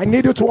 I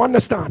need you to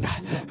understand.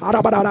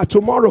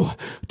 Tomorrow,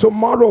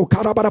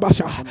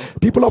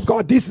 people of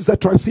God, this is a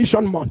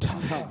transition month.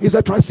 It's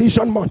a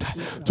transition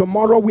month.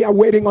 Tomorrow we are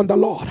waiting on the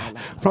Lord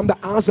from the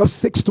hours of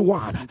 6 to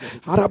 1.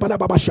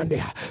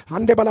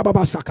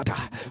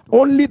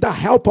 Only the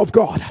help of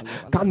God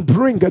can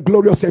bring a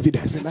glorious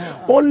evidence.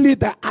 Only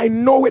the, I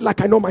know it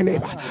like I know my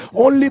neighbor.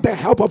 Only the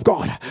help of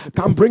God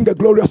can bring a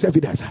glorious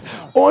evidence.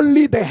 Only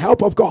the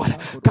help of God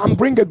can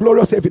bring a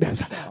glorious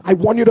evidence. I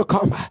want you to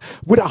come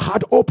with a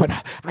heart open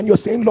and you're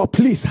saying, Lord,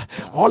 please,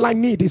 all I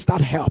need is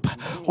that help.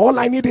 All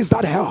I need is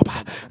that help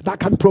that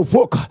can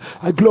provoke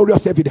a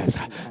glorious evidence.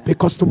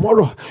 Because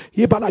tomorrow,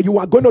 you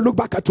are going to look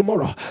back at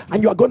tomorrow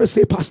and you are going to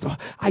say, Pastor,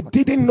 I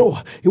didn't know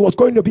it was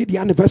going to be the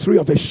anniversary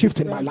of a shift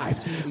in my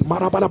life.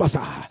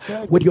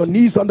 With your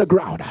knees on the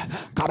ground,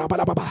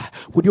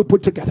 would you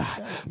put together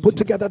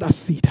that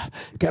seed?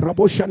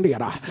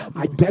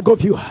 I beg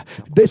of you,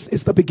 this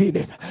is the beginning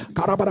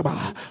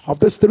of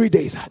this 3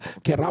 days.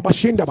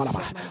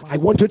 I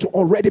want you to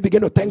already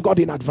begin to thank God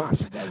in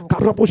advance.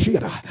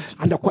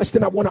 And the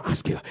question I want to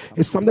ask you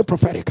is something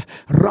prophetic.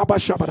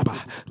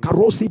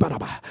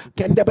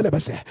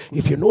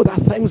 If you know that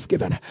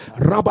Thanksgiving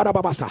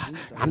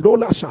and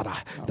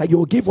that you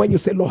will give when you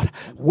say, Lord,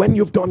 when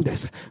you've done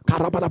this,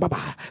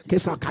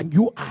 can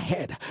you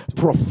ahead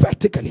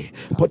prophetically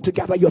put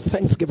together your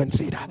Thanksgiving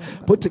seed?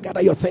 Put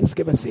together your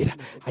Thanksgiving seed.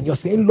 And you're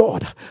saying,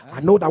 Lord,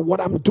 I know that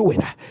what I'm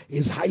doing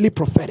is highly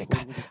prophetic.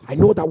 I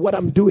know that what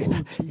I'm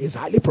doing is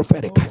highly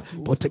prophetic.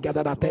 Put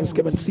together that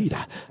Thanksgiving seed.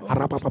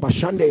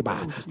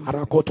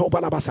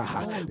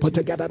 Put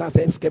together that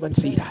Thanksgiving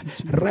seed.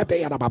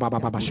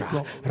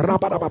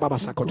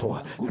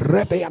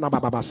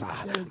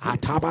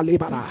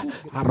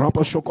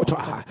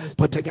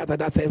 Put together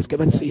that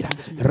Thanksgiving seed.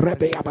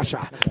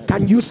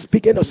 Can you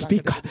begin to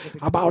speak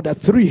about the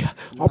 3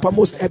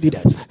 uppermost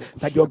evidence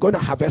that you're going to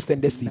harvest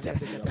in this season?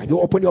 Can you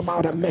open your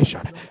mouth and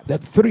mention the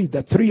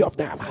three of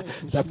them,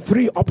 the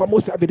 3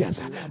 uppermost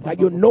evidence that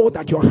you know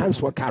that your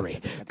hands will carry?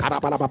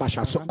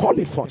 So call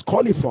it forth,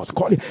 call it forth,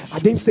 call it. I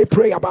didn't say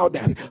pray about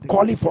them.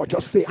 Call it forth.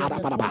 Just say,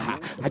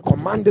 I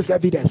command this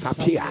evidence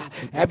appear.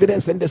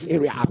 Evidence in this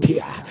area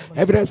appear.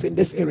 Evidence in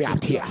this area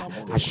appear.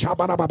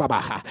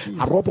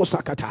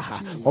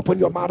 Open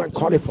your mouth and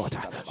call it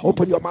forth.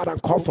 Open your mouth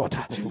and call forth.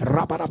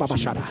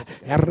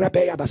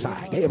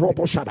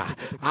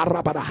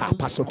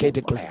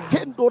 Declare.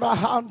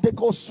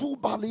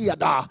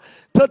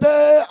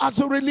 Today, as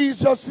you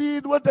release your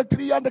seed, we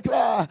decree and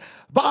declare,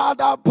 by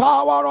the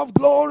power of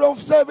glory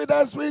of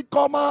evidence, we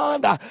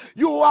command,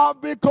 you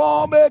have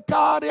become a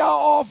carrier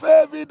of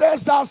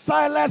evidence that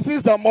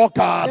silences the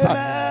mockers.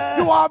 Amen.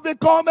 You have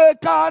become a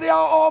carrier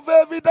of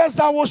evidence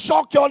that will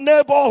shock your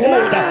neighborhood.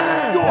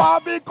 Amen. You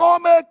have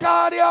become a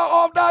carrier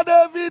of that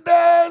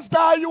evidence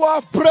that you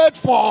have prayed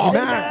for.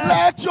 Amen.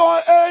 Let your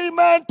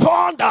amen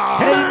thunder.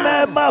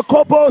 Amen.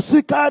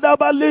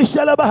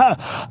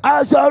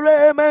 As your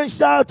amen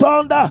shall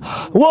thunder,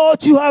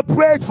 what you have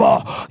prayed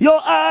for,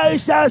 your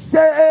eyes shall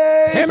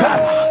say it.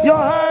 Amen. Your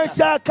hands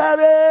shall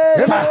carry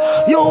it.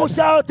 Amen. You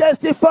shall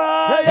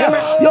testify.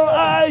 Amen. Your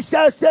eyes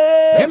shall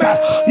say it. Amen.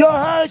 Your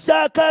hands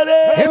shall carry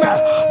it.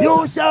 Amen.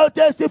 You shall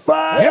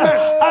testify.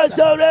 Amen. As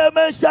your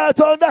amen shall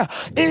thunder,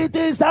 it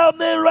is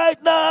happening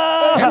right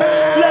now.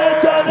 Amen.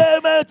 Let your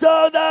amen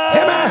thunder.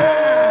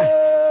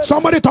 Amen.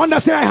 Somebody thunder,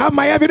 say, I have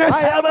my evidence.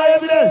 I have my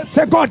evidence.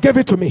 Say, God gave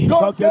it to me.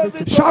 God gave it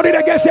to me. Shout it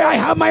again, say, I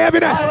have my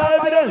evidence.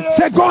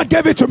 Say, God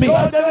gave it to me.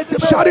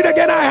 Shout it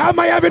again, I have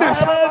my evidence.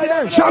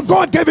 Shout,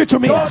 God gave it to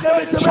me.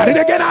 Shout it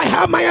again, I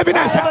have my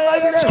evidence.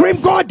 Scream,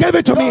 God gave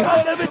it to me.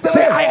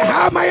 Say, I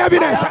have my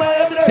evidence.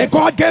 Say,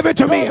 God gave it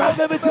to me.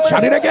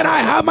 Shout it again, I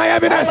have my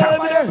evidence.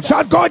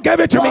 Shout, God gave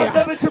it to me.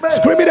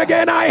 Scream it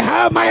again, I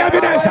have my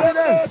evidence.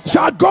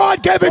 Shout,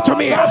 God gave it to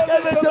me.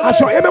 As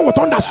your amen will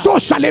thunder, so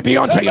shall it be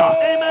unto you.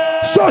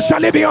 So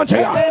shall it be unto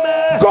you.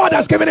 God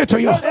has given it to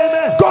you.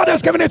 God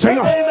has given it to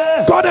you.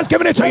 God has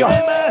given it to you.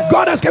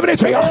 God has given it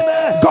to you.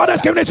 God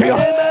has given it to you.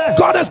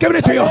 God has given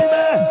it to you.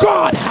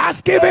 God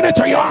has given it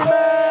to you.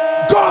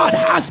 God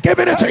has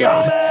given it to you.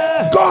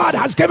 God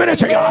has given it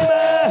to you.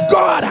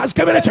 God has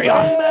given it to you.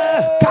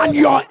 Can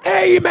your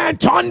amen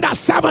thunder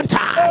 7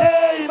 times?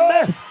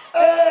 Amen.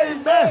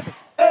 Amen.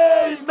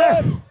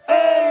 Amen.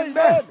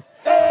 Amen.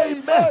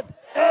 Amen.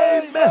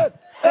 Amen.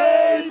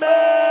 Amen.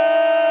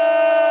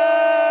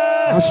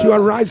 As you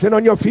are rising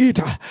on your feet,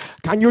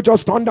 can you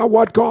just thunder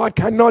what God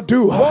cannot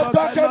do? What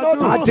God cannot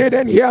do. I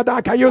didn't hear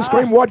that. Can you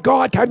scream what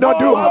God cannot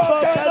do?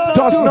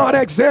 Does not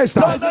exist.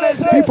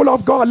 People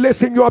of God,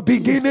 listen, you are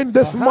beginning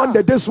this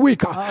Monday, this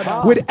week,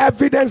 with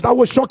evidence that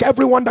will shock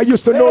everyone that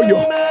used to know you.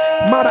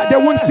 Mother, they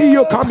won't see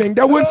you coming.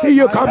 They won't see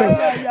you coming.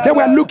 They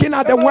were looking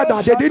at the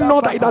weather. They didn't know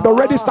that it had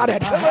already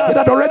started. It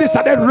had already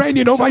started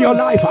raining over your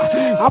life.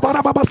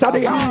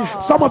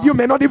 Some of you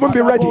may not even be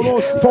ready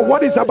for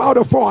what is about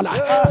to fall,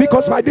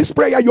 because by this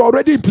prayer you're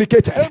already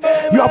implicated.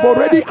 You have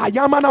already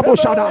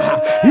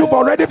you've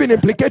already been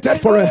implicated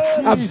for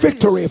a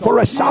victory, for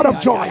a shout of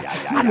joy.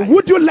 And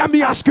would you let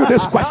me ask you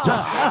this question?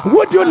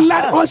 Would you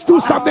let us do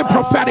something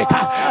prophetic?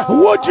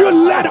 Would you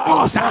let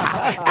us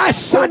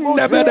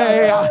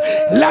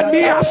let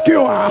me ask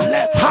you,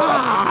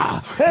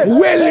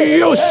 will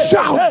you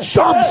shout,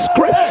 jump,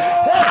 scream?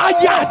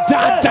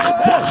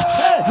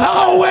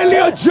 How will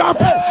you jump?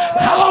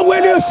 How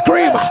will you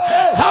scream?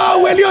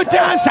 How will you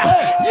dance?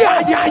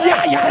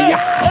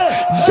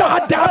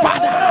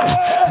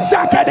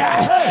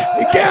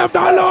 Give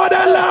the Lord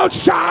a loud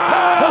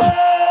shout.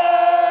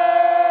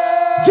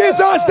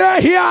 Jesus,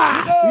 they're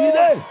here.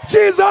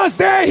 Jesus,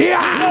 they're here.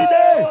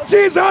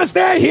 Jesus,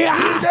 they're here.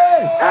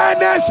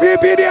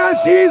 nsppd and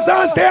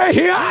Jesus, they're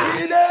here.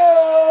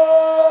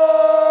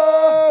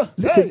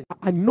 Listen,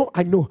 I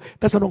know.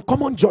 There's an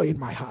uncommon joy in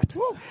my heart.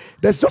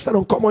 There's just an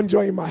uncommon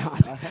joy in my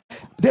heart.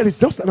 There is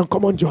just an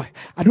uncommon joy.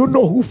 I don't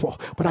know who for,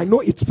 but I know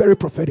it's very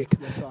prophetic.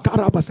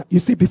 Yes, you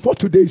see, before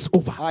today is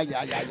over,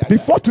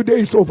 before today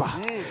is over,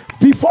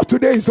 before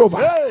today is over,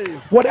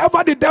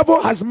 whatever the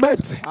devil has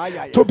meant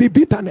to be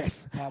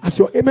bitterness, as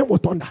your amen will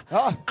thunder,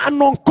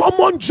 an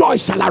uncommon joy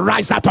shall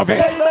arise out of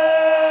it.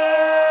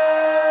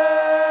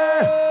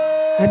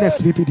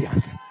 nsppd,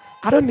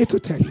 I don't need to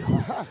tell you,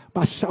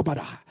 but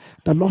Shabada,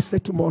 the Lord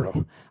said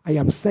tomorrow, I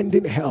am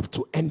sending help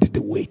to end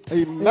the wait.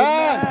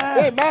 Amen.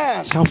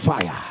 Amen. Shall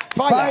fire.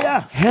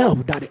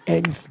 Help that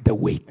ends the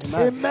wait.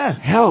 Amen.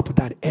 Help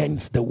that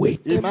ends the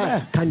wait.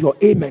 Amen. Can your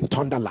amen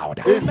thunder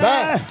louder?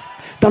 Amen.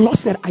 The Lord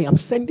said, I am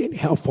sending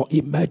help for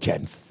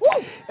emergence.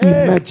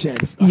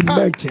 Emergence.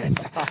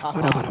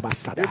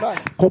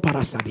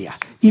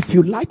 If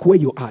you like where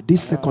you are,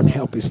 this second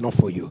help is not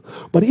for you.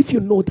 But if you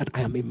know that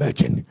I am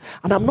emerging,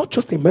 and I'm not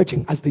just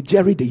emerging as the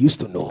Jerry they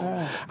used to know,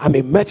 I'm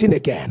emerging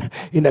again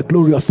in a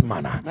glorious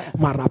manner.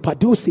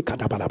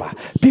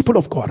 People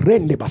of God,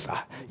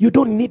 you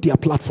don't need their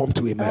platform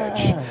to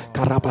emerge.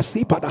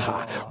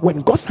 When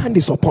God's hand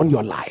is upon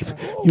your life,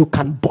 you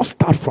can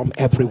burst out from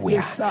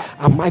everywhere.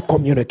 Am I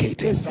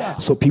communicating?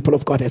 So people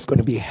of God, there's going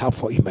to be help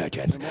for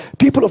emergence.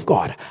 People of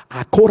God,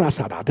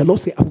 the Lord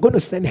said, I'm going to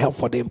send help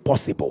for the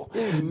impossible.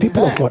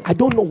 People of God, I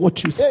don't know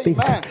what you think.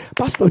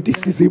 Pastor,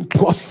 this is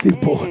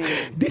impossible.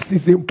 This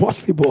is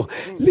impossible.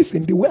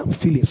 Listen, the way I'm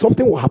feeling,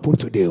 something will happen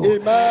today.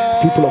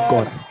 People of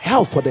God,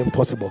 help for the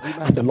impossible.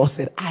 And the Lord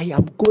said, I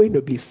am going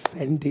to be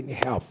sending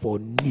help for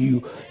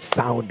new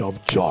sound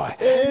of joy.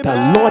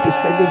 The Lord is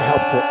sending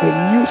help for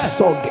a new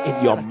song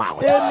in your mouth.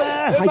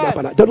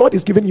 The Lord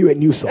is giving you a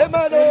new song.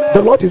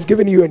 The Lord is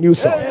giving you a new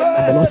song.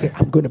 And the Lord said,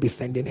 I'm going to be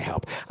sending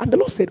help. And the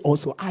Lord said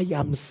also, I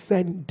am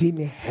sending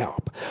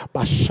help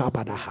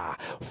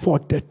for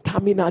the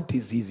terminal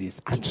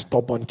diseases and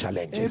stubborn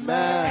challenges.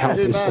 Help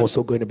is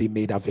also going to be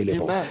made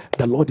available.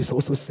 The Lord is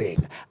also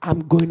saying,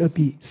 I'm going to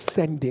be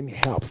sending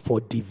help for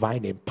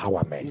divine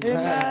empowerment.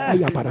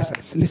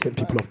 Listen,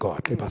 people of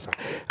God,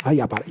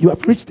 you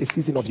have reached the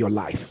season of your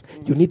life.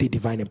 You need a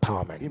divine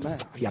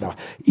empowerment.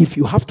 If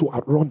you have to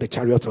outrun the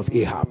chariots of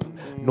Ahab,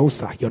 no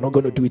sir, you're not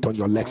going to do it on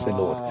your legs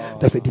alone.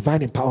 There's a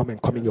divine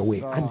empowerment coming your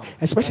way, and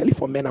especially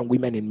for men and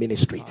women in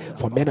ministry.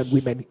 For men and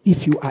women,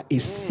 if you are a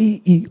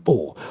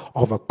CEO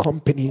of a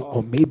company,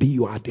 or maybe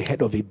you are the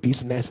head of a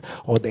business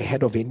or the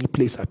head of any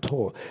place at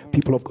all,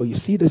 people of God, you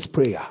see this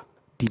prayer,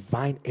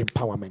 divine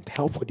empowerment,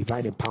 help for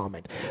divine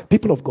empowerment.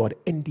 People of God,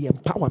 in the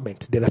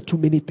empowerment, there are too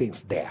many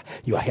things there.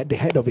 You are the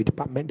head of a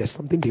department, there's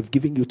something they've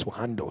given you to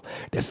handle.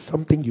 There's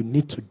something you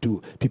need to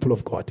do. People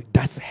of God,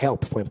 that's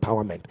help for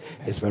empowerment.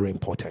 It's very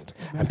important.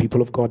 And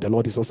people of God, the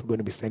Lord is also going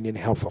to be sending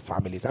help for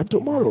families. And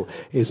tomorrow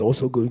is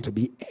also going to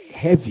be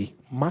heavy,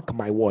 mark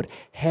my word,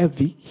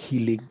 heavy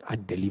healing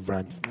and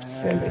deliverance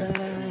service.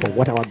 For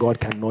what our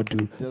God cannot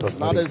do does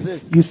not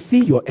exist. You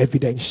see your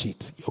evidence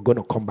sheet. You're going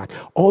to come back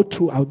all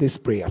throughout this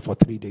prayer for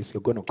 3 days.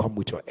 You're going to come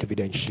with your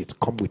evidence sheet.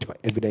 Come with your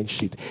evidence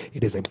sheet.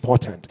 It is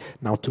important.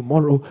 Now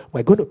tomorrow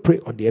we're going to pray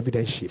on the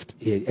evidence sheet.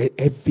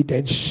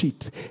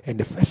 In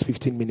the first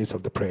 15 minutes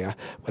of the prayer,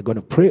 we're going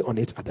to pray on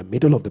it at the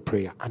middle of the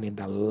prayer and in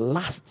the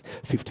last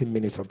 15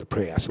 minutes of the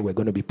prayer. So we're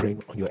going to be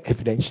praying on your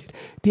evidence sheet.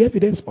 The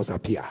evidence must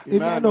appear.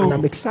 And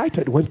I'm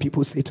excited when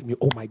people say to me,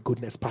 oh my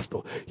goodness, Pastor,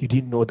 you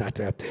didn't know that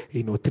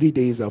 3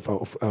 days of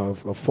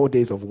 4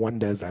 days of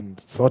wonders and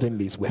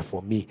suddenly were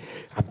for me.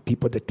 And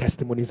people, the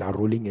testimonies are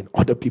rolling in.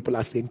 Other people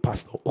are saying,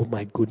 Pastor, oh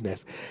my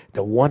goodness,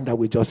 the one that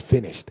we just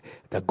finished,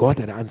 the God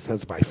that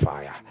answers by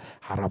fire.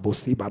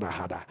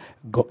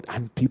 God,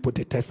 and people,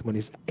 the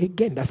testimonies.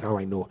 Again, that's how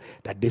I know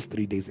that this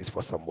 3 days is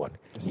for someone.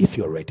 If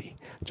you're ready,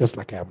 just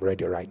like I am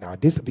ready right now.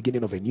 This is the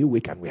beginning of a new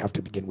week, and we have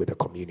to begin with the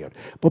communion.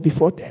 But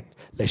before then,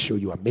 let's show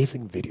you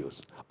amazing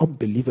videos,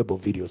 unbelievable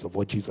videos of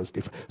what Jesus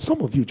did.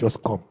 Some of you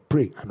just come,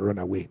 pray, and run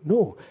away.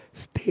 No,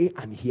 stay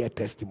and hear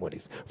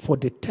testimonies. For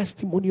the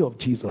testimony of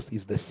Jesus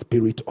is the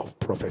spirit of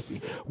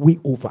prophecy. We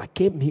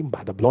overcame him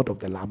by the blood of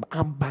the Lamb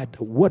and by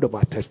the word of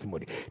our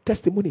testimony.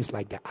 Testimony is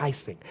like the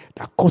icing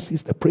that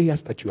causes the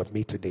prayers that you have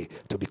made today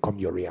to become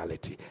your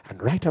reality.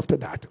 And right after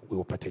that, we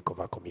will partake of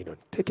our communion.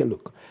 Take a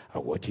look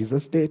at what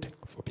Jesus did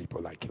for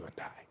people like you and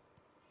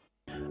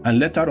I. And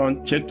later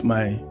on, checked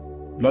my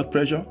blood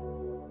pressure.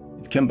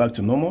 It came back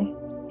to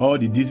normal. All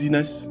the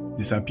dizziness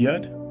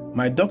disappeared.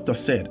 My doctor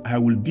said I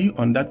will be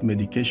on that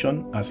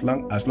medication as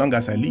long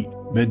as I live.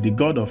 But the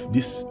God of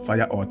this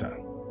fire altar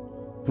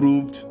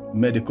proved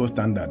medical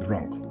standard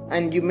wrong.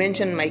 And you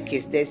mentioned my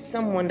case. There's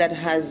someone that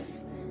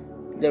has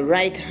the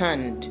right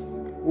hand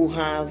who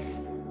have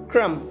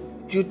cramp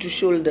due to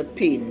shoulder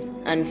pain.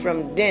 And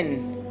from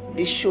then,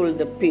 this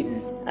shoulder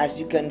pain, as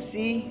you can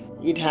see,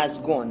 it has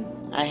gone.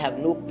 I have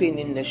no pain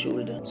in the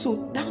shoulder. So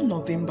that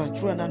November,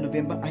 throughout that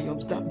November, I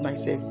observed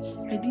myself.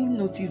 I didn't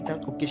notice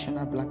that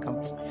occasional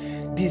blackout.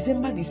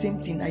 December, the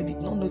same thing. I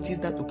did not notice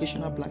that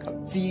occasional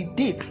blackout. The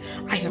date,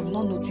 I have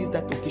not noticed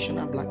that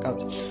occasional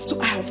blackout.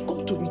 So I have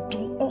come to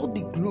return all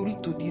the glory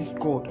to this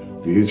God.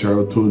 The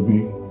HR told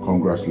me,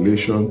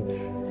 congratulations,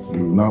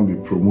 you will now be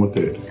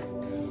promoted.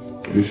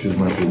 This is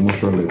my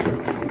promotion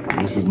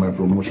letter. This is my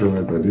promotion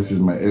letter. This is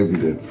my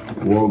evidence.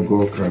 What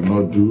God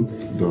cannot do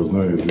does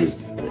not exist.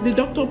 The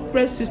doctor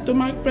pressed his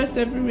stomach, pressed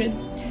everywhere.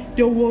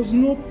 There was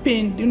no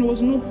pain. There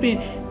was no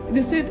pain.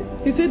 He said,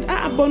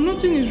 but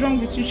nothing is wrong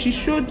with you. She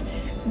showed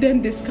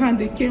them the scan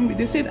they came with.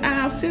 They said, I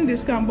have seen the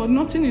scan, but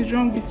nothing is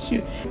wrong with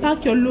you.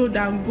 Pack your load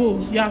and go.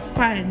 You are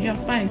fine. You are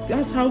fine.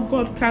 That's how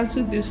God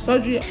canceled the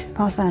surgery.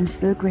 Pastor, I'm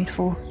so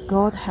grateful.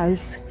 God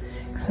has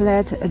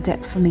cleared a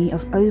debt for me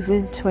of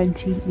over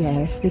 20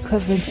 years, the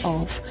equivalent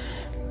of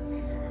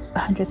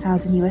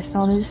 100,000 US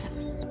dollars.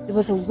 There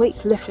was a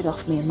weight lifted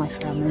off me and my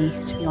family,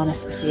 to be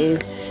honest with you.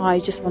 I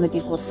just want to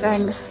give God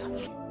thanks.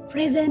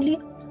 Presently,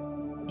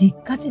 the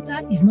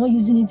catheter is not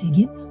using it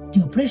again,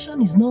 the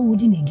operation is not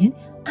holding again,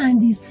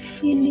 and is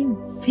feeling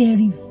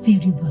very,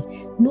 very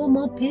well. No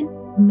more pain,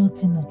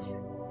 nothing.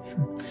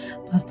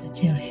 Pastor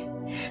Jerry,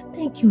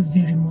 thank you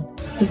very much.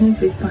 The next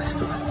day,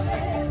 Pastor,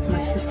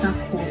 my sister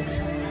called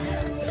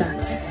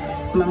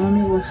that my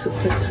mommy wants to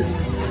talk to me.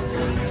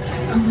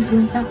 I was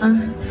like,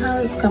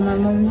 how can my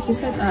mommy? She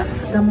said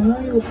that my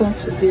mommy woke up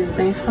today. That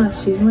in fact,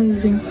 she's not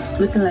even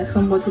looking like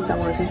somebody that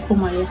was in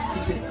coma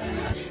yesterday.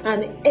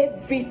 And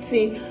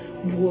everything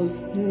was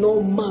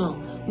normal.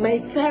 My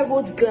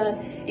thyroid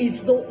gland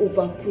is not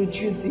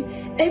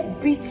overproducing.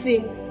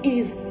 Everything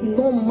is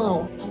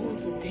normal. I want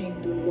to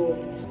thank the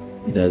Lord.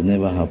 It has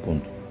never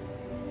happened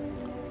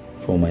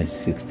for my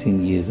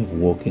 16 years of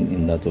working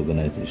in that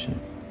organization.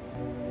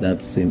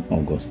 That same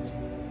August,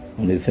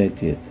 on the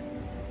 30th,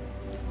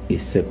 a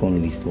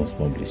second list was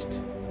published,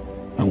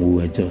 and we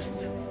were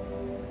just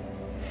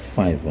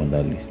 5 on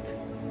that list,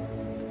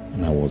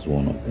 and I was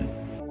one of them.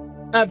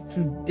 Up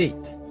to date.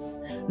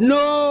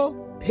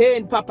 No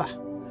pain, Papa.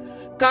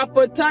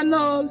 Carpal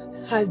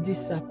tunnel has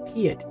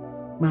disappeared.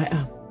 My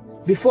arm.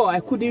 Before,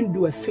 I couldn't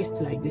do a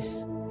fist like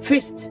this.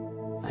 Fist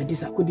like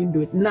this, I couldn't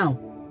do it. Now,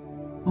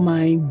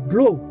 my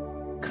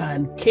blow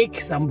can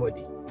kick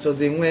somebody. It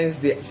was a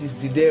Wednesday, it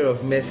is the day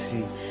of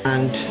mercy.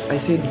 And I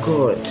said,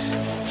 God,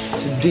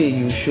 today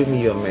you show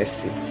me your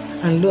mercy.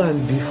 And lo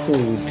and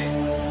behold,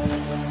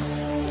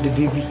 the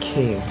baby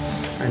came,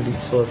 and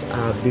it was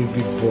our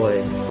baby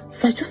boy.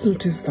 So I just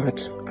noticed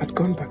that I'd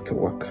gone back to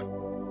work.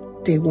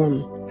 Day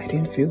 1, I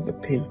didn't feel the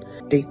pain.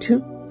 Day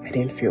 2, I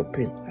didn't feel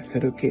pain. I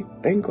said, okay,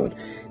 thank God.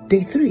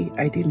 Day 3,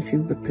 I didn't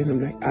feel the pain.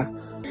 I'm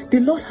like, the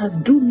Lord has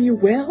done me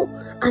well,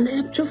 and I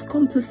have just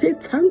come to say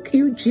thank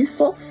you,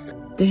 Jesus.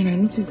 Then I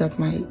noticed that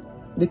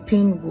the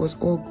pain was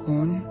all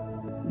gone.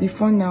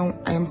 Before now,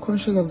 I am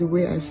conscious of the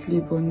way I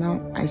sleep, but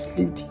now I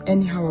sleep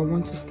anyhow I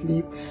want to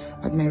sleep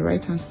at my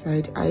right hand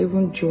side. I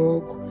even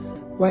jog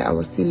while I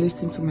was still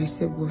listening to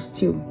myself, but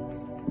still,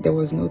 there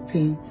was no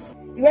pain.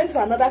 He went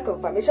for another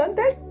confirmation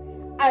test,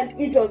 and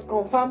it was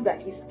confirmed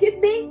that his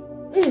kidney,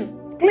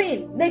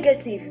 clean,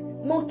 negative,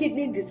 no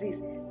kidney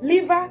disease.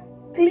 Liver,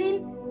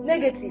 clean,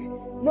 negative,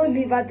 no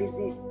liver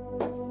disease.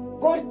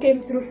 God came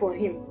through for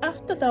him.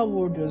 After that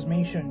word was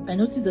mentioned, I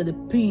noticed that the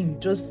pain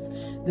just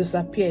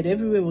disappeared.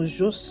 Everywhere was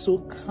just so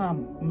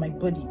calm in my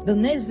body. The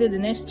next day, the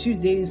next 2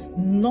 days,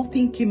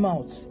 nothing came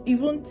out.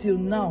 Even till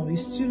now,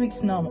 it's 2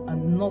 weeks now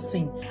and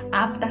nothing.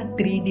 After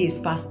 3 days,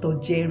 Pastor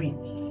Jerry,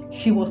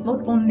 she was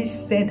not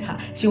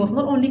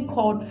only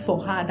called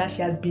for her that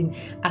she has been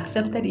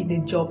accepted in the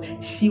job,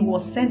 she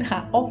was sent,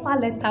 her offer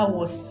letter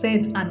was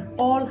sent, and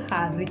all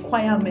her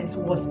requirements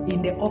was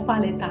in the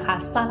offer letter. Her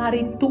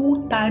salary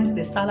 2 times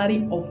the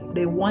salary of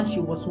the one she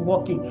was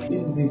working.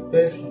 This is the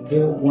first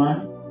day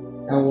one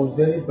that was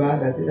very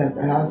bad. I said that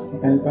I have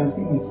cyst, and you can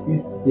see the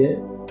cyst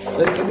there.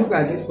 So if you look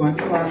at this one,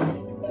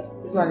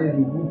 this one is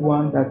the good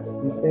one that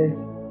they said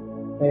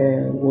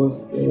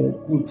was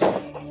good.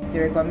 They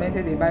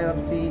recommended a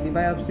biopsy. The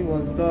biopsy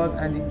was done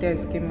and the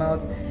test came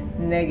out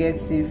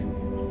negative.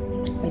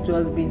 It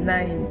was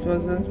benign, it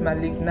wasn't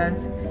malignant.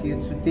 Till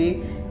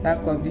today,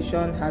 that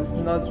condition has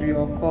not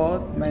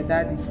reoccurred. My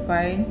dad is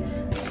fine.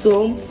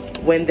 So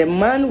when the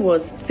man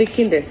was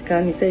taking the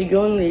scan, he said,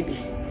 "Young lady,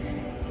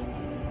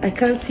 I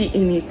can't see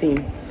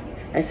anything."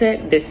 I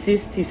said, "The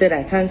cyst," he said,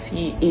 "I can't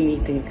see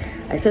anything."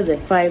 I said, "The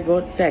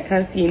fibroid," he said, "I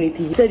can't see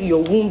anything." He said,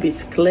 "Your womb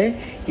is clear,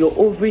 your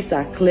ovaries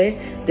are clear,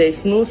 there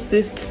is no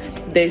cyst,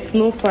 there is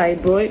no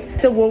fibroid." I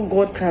said, "What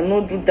God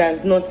cannot do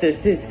does not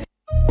exist."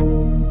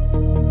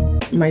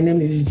 My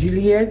name is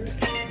Juliet,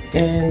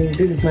 and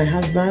this is my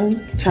husband,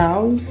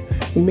 Charles.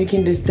 We're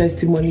making this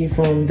testimony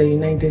from the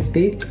United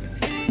States.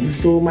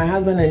 So my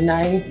husband and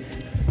I,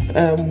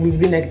 we've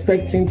been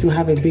expecting to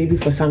have a baby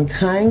for some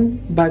time,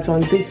 but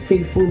on this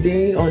fateful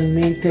day, on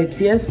May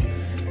 30th,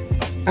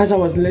 as I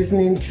was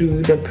listening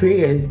to the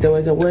prayers, there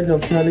was a word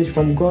of knowledge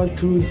from God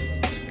through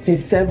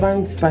his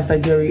servant, Pastor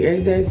Jerry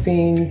Eze,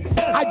 saying,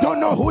 I don't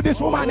know who this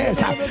woman is.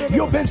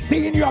 You've been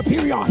seeing your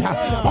period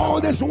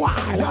all this while.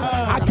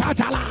 I can't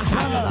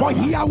lie. But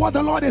hear what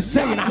the Lord is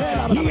saying.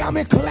 Hear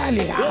me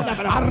clearly.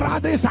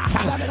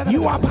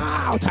 You are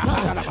about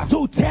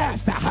to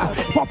test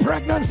for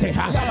pregnancy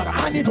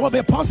and it will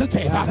be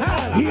positive.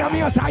 Hear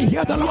me as I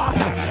hear the Lord.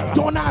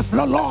 Don't ask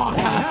the Lord,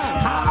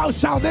 how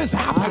shall this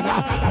happen?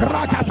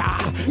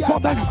 For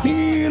the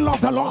zeal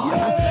of the Lord,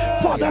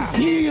 for the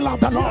zeal of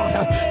the Lord,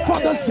 for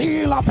the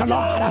zeal of the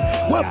Lord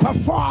will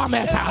perform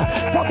it.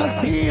 For the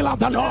zeal of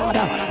the Lord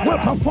will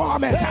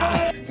perform it.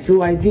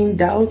 So I didn't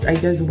doubt. I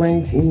just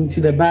went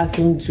into the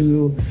bathroom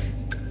to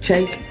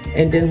check,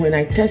 and then when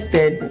I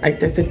tested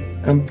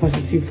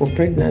positive for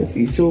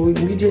pregnancy. So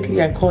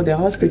immediately I called the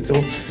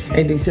hospital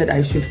and they said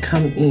I should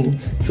come in.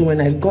 So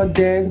when I got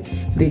there,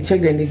 they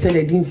checked and they said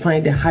they didn't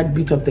find the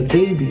heartbeat of the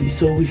baby,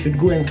 so we should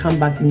go and come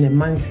back in a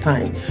month's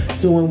time.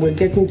 So when we're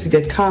getting to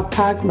the car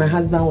park, my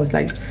husband was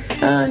like,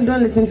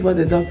 don't listen to what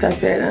the doctor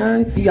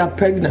said. You are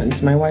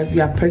pregnant, my wife,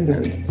 you are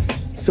pregnant.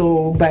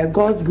 So by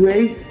God's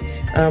grace,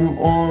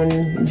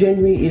 on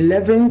January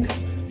 11th,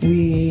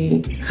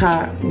 we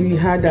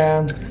had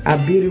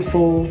a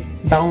beautiful,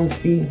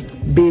 bouncy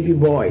baby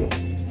boy.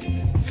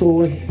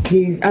 So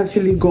he's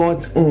actually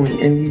God's own,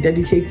 and we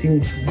dedicate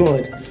him to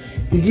God.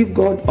 We give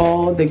God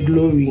all the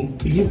glory.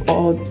 We give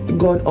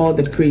God all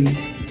the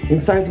praise.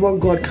 In fact, what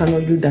God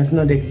cannot do does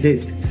not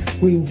exist.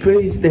 We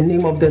praise the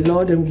name of the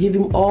Lord and we give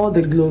him all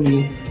the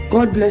glory.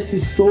 God bless you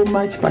so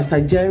much,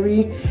 Pastor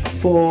Jerry,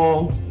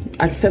 for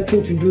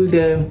accepting to do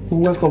the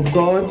work of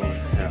God.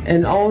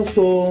 And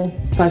also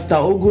Pastor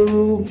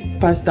Oguru,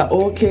 Pastor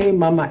OK,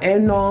 Mama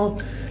Eno,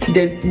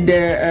 the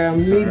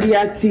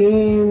media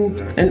team,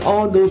 and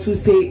all those who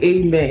say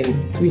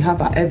amen. We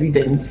have our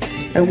evidence,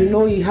 and we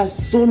know he has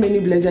so many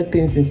blessed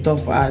things in store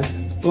for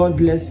us. God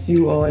bless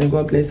you all, and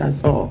God bless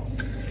us all.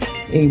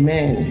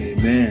 Amen.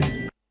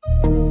 Amen.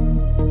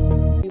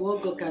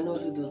 What God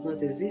cannot do does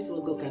not exist.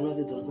 What God cannot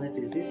do does not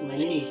exist. My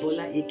name is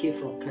Bola AK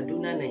from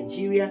Kaduna,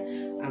 Nigeria.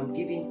 I'm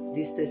giving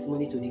this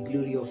testimony to the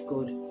glory of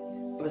God.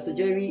 Pastor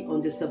Jerry,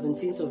 on the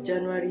 17th of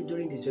January,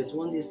 during the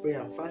 21 days prayer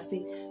and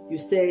fasting, you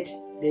said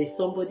there is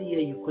somebody here,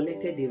 you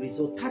collected the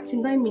result.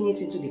 39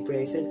 minutes into the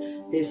prayer, you said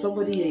there is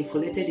somebody here, you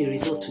collected the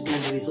result today,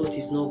 and the result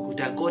is not good,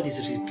 that God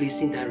is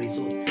replacing that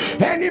result.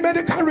 Any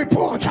medical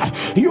report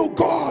you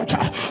got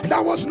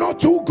that was not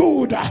too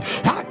good,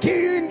 at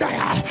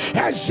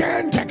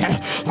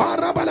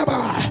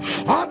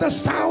the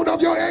sound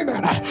of your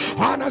amen,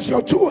 and as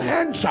your two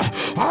hands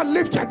are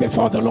lifted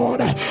before the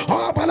Lord, I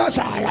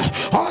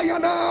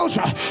announce,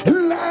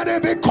 let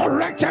it be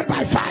corrected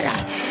by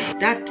fire.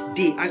 That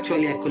day,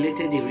 actually, I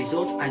collected the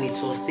results, and it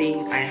was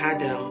saying I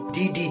had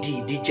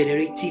DDD,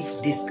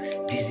 degenerative disc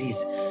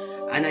disease.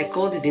 And I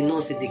called the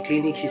nurse at the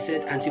clinic. She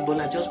said, Auntie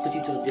Bola, just put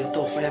it on the altar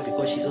of fire,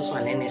 because she's also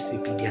an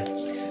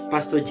nsppd.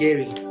 Pastor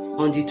Jerry,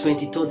 on the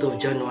 23rd of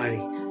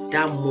January,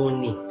 that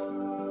morning,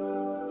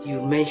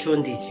 you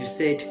mentioned it. You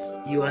said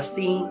you are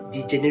seeing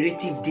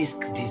degenerative disc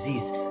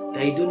disease,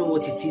 that you don't know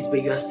what it is,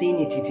 but you are seeing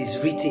it. It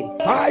is written.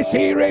 I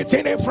see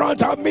written in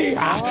front of me.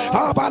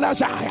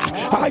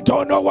 I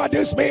don't know what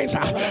this means,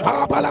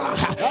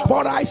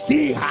 but I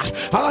see.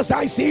 As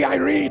I see, I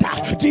read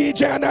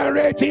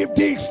degenerative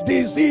disc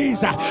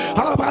disease.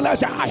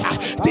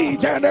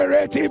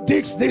 Degenerative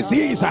disc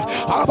disease.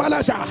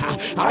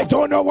 I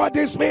don't know what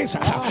this means,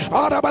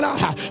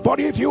 but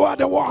if you are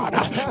the one,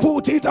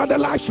 put it on the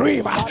live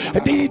stream.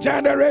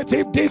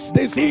 Degenerative disc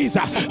disease,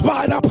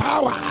 by the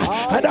power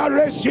and the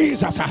raise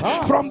Jesus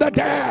from the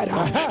dead,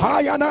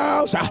 I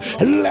announce,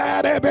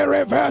 let it be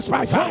reversed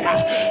by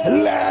fire.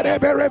 Let it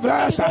be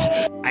reversed.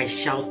 I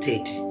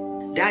shouted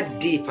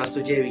that day,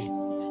 Pastor Jerry,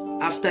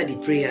 after the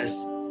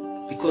prayers,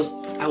 because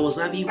I was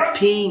having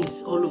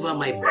pains all over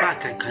my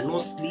back. I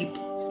cannot sleep.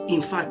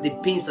 In fact, the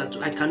pains that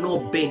I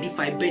cannot bend. If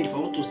I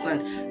want to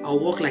stand, I'll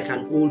walk like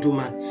an old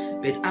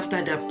woman. But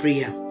after that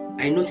prayer,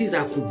 I noticed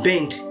that I could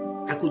bend.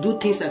 I could do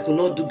things I could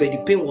not do, but the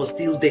pain was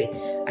still there.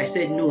 I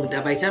said no,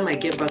 that by the time I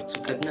get back to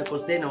Kaduna,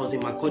 because then I was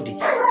in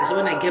Makodi, I said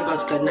when I get back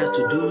to Kaduna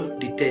to do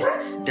the test,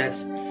 that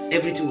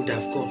everything would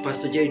have gone.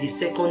 Pastor Jerry, the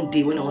second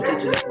day when I wanted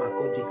to leave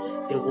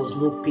Makodi, there was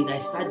no pain. I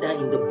sat down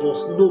in the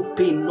bus, no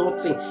pain,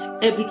 nothing.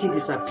 Everything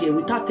disappeared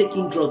without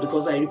taking drugs,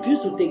 because I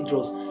refused to take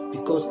drugs.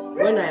 Because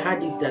when I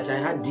had it that I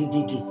had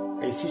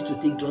DDD, I refused to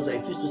take drugs, I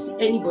refused to see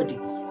anybody.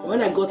 And when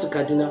I got to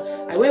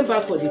Kaduna, I went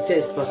back for the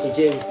test, Pastor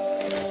Jerry,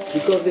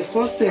 because the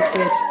first test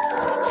said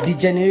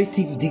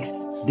degenerative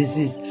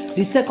disease.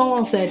 The second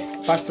one said,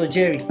 Pastor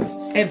Jerry,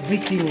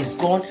 everything is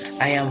gone.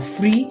 I am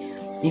free.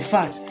 In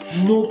fact,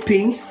 no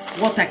pains.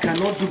 What I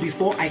cannot do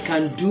before, I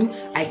can do.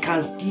 I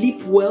can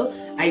sleep well.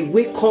 I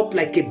wake up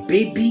like a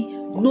baby.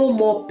 No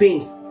more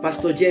pains.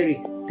 Pastor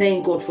Jerry,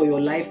 thank God for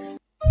your life.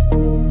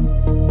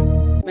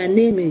 My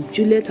name is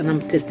Juliet and I'm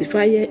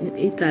testifying in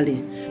Italy.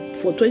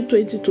 For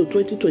 2020 to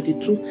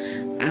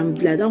 2022, I'm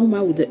like that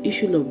woman with the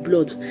issue of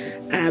blood.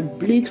 I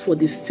bleed for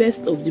the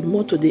first of the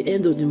month to the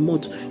end of the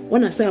month.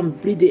 When I say I'm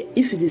bleeding,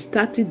 if it is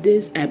 30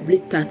 days, I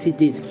bleed 30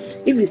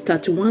 days. If it's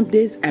 31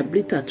 days, I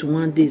bleed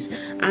 31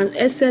 days. And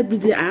except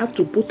bleeding, I have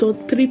to put on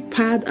 3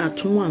 pads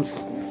at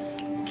once,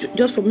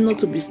 just for me not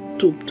to be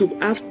to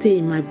have stay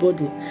in my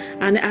body.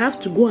 And I have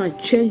to go and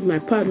change my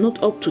pad,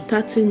 not up to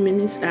 30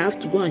 minutes. I have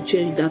to go and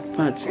change that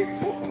pad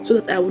so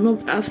that I will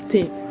not have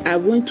stay. I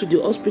went to the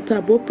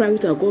hospital, both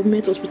private and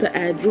government hospital.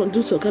 I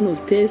do some kind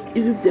of test.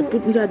 Even they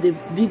put inside the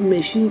big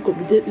machine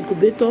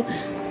incubator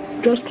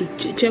just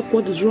to check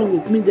what is wrong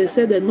with me. They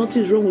said that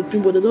nothing is wrong with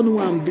me, but they don't know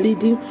why I'm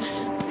bleeding.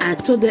 I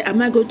told them,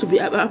 am I going to be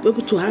able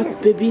to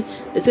have baby?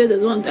 They said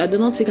I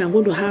don't think I'm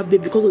going to have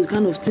baby because of the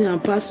kind of thing I'm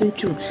passing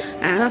through.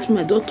 I asked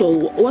my daughter,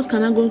 what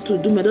can I going to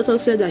do? My daughter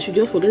said I should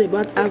just forget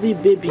about having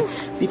baby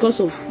because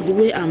of the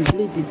way I'm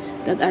bleeding,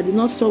 that I did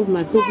not solve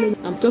my problem.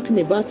 I'm talking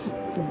about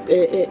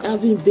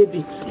having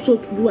baby. So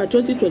by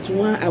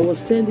 2021, I was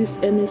sent this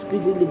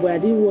nsppd, but I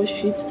didn't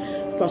wash it.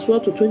 Fast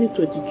forward to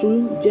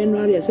 2022,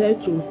 January, I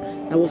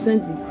was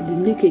sent the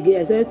milk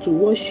again. I said to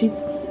wash it.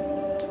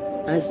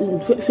 As in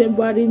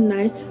February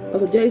 9,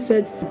 Pastor Jerry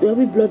said,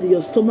 every blood in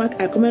your stomach,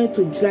 I command it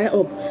to dry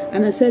up.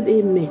 And I said,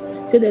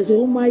 amen. Said, there's a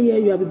woman here,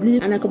 you have been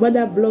bleeding, and I command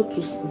that blood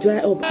to dry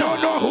up.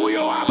 Don't know who you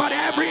are, but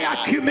every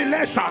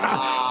accumulation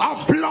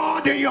of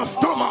blood in your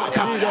stomach,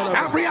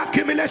 every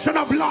accumulation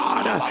of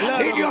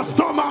blood in your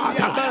stomach,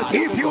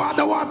 if you are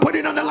the one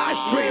putting on the live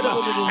stream,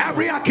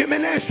 every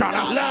accumulation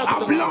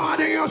of blood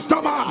in your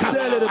stomach,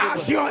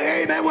 as your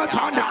amen will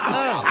thunder,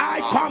 I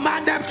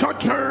command them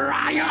to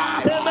dry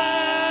up.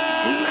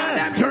 Let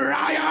them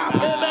dry up.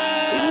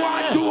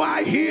 What do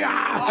I hear?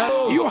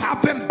 You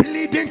have been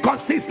bleeding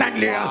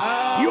consistently.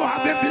 You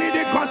have been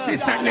bleeding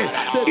consistently.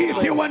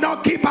 If you will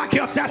not keep back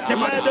your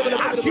testimony,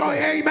 as your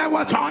amen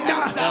will thunder,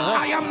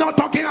 I am not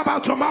talking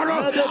about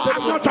tomorrow.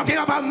 I'm not talking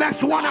about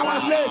next 1 hour.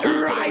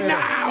 Right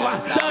now,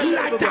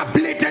 let the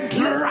bleeding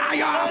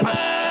dry up.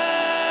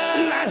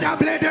 Let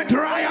the bleeding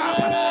dry up.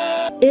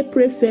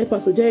 April 1st,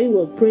 Pastor Jerry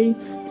was praying.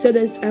 Said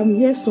I'm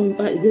here.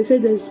 They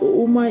said there's a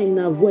woman in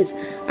her voice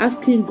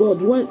asking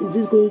God, when is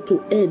this going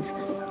to end?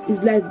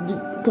 It's like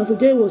Pastor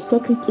Jerry was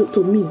talking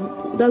to me.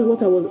 That's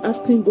what I was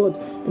asking God.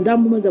 In that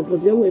moment that Pastor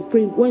Jerry was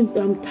praying, when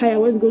I'm tired,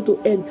 when it's going to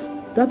end.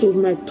 That was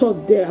my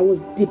thought there. I was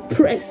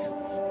depressed.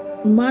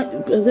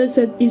 As I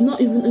said, it's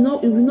not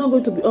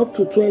going to be up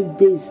to 12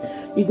 days.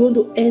 It's going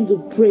to end the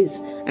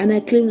praise. And I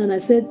claimed and I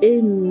said,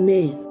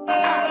 amen.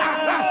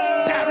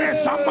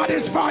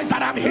 Somebody's voice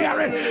that I'm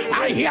hearing.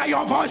 I hear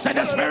your voice in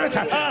the spirit,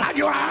 and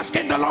you are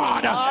asking the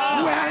Lord,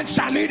 when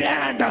shall it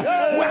end?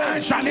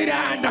 When shall it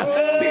end?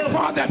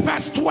 Before the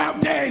first 12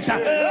 days of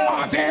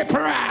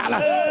April.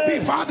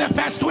 Before the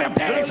first 12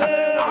 days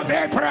of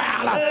April.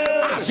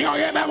 As your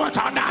amen will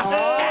turn,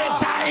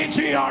 enter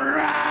into your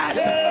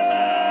rest.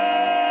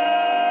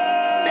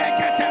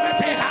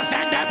 Negativity has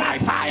ended by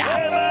fire.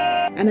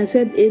 And I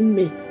said,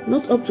 amen.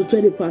 Not up to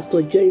 20,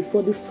 Pastor Jerry.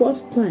 For the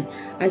first time,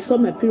 I saw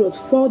my period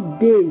 4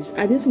 days.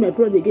 I didn't see my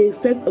period again,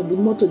 first of the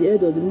month to the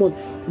end of the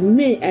month.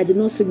 May, I did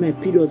not see my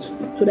period.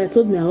 So I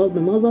told my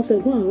husband. My husband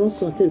said, go and run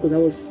some tests because I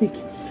was sick.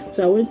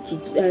 So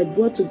I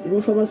bought to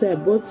one pharmacy, I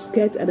bought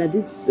skirt and I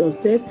did some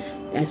tests.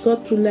 I saw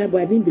 2 lines,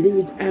 but I didn't believe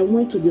it. I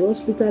went to the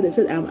hospital. They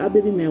said, I'm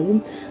baby in my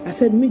womb. I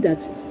said, me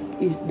that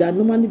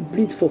normally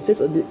bleed for first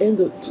of the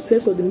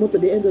month to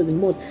the end of the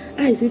month.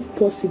 How is it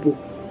possible?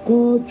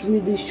 God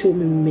really showed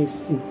me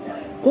mercy.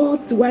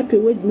 God wipe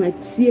away my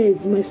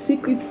tears, my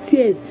secret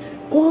tears.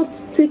 God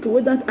take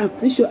away that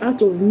affliction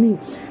out of me.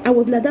 I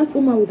was like that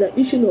woman with the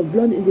issue of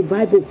blood in the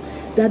Bible,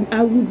 that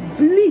I would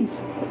bleed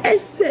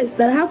excess,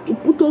 that I have to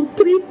put on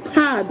 3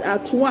 pads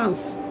at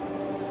once.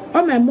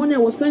 All my money I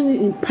was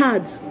spending in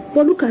pads.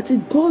 But look at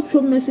it, God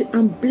showed mercy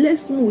and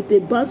blessed me with a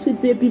bouncy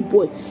baby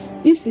boy.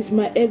 This is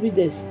my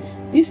evidence.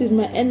 This is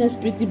my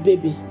nsppd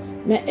baby.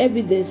 My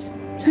evidence.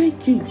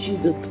 Thank you,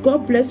 Jesus.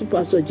 God bless you,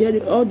 Pastor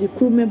Jerry, all the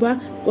crew member.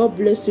 God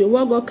bless you.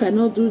 What God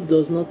cannot do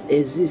does not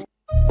exist.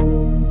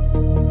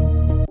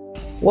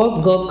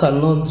 What God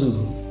cannot do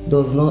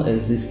does not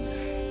exist.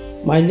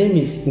 My name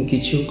is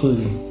Nkichi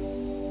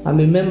Okoli. I'm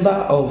a member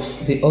of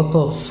the Author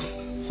of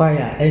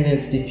Fire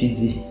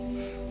nsppd.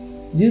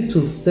 Due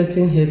to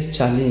certain health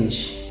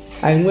challenge,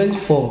 I went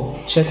for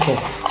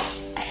checkup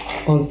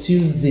on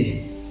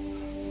Tuesday,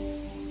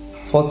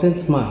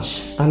 14th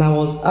March, and I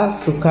was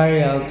asked to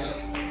carry out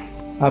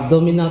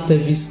abdominal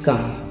pelvic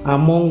scan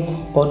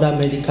among other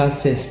medical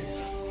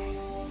tests.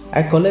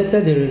 I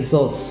collected the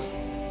results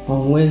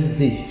on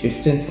Wednesday,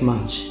 15th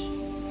March.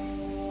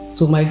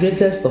 To my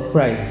greatest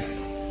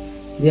surprise,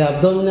 the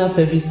abdominal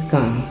pelvic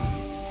scan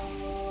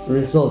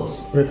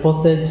results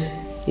reported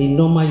a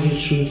normal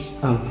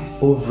uterus and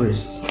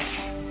ovaries.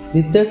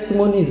 The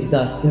testimony is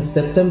that in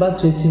September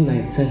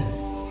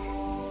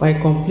 2019, my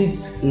complete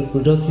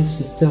reproductive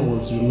system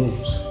was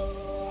removed.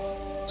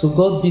 To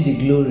God be the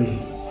glory.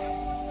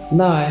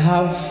 Now I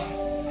have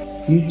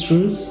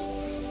uterus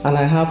and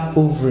I have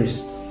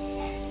ovaries.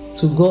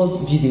 To God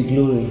be the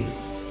glory.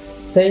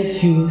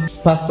 Thank you,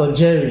 Pastor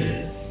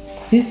Jerry.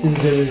 This is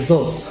the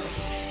result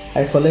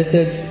I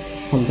collected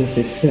on the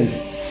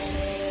 15th.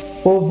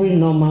 Ovary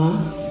normal,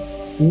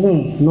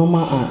 womb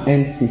normal and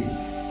empty.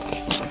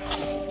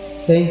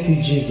 Thank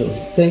you,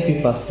 Jesus. Thank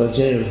you, Pastor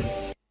Jerry.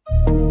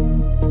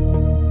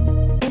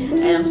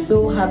 I am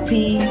so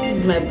happy. This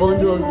is my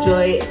bundle of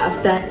joy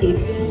after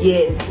 8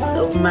 years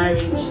of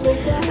marriage.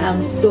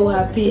 I'm so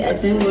happy. I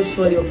thank God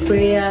for your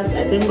prayers.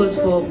 I thank God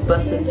for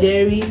Pastor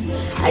Jerry.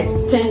 I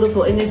thank God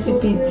for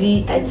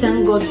nsppd. I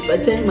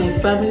thank my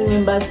family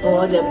members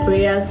for all their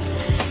prayers.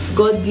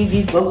 God did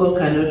it. What God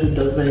cannot do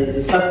does not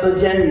exist. Pastor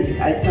Jerry,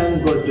 I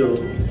thank God though.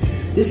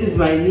 This is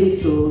my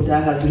niece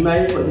that has been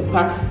married for the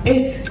past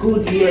 8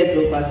 good years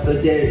of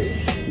Pastor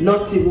Jerry.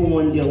 Not even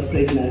 1 day of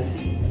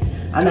pregnancy.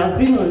 And I've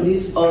been on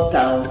this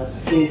altar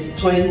since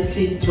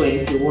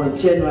 2021,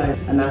 January,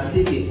 and I've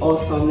seen the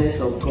awesomeness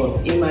of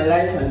God in my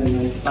life and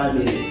in my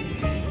family.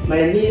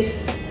 My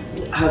niece,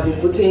 have been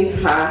putting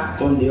her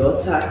on the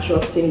altar,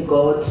 trusting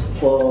God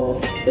for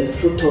the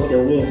fruit of the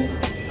womb.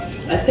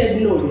 I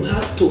said, no, you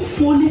have to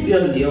fully be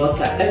on the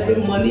altar. Every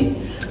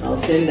morning, I'll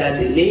send her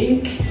the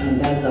link, and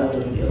that's how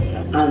we're on the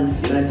altar.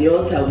 And at the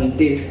altar, we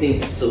did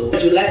things. So,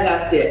 July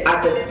last year,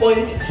 at the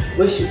point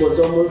where she was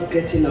almost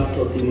getting out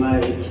of the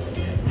marriage,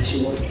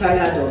 she was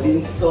tired of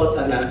insults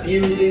and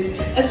abuses,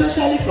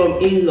 especially from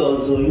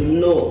in-laws. So, you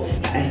know,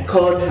 I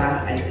called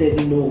her. I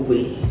said, no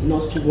way,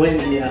 not when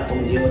we are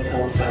on the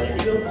altar of fire.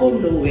 You don't go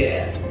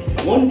nowhere.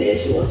 One day,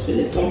 she was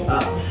feeling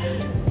somehow.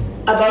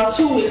 About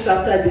 2 weeks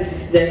after this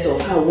incident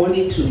of her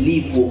wanting to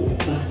leave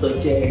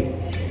Pastor Jerry,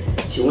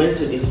 she went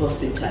to the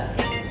hospital.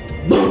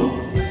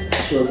 Boom!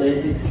 She was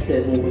already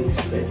 7 weeks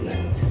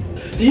pregnant.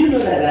 Do you know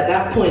that at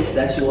that point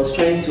that she was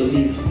trying to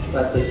leave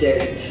Pastor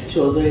Jerry, she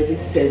was already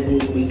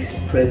 7 weeks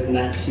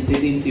pregnant? She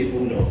didn't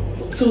even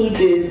know. 2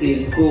 days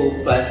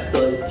ago,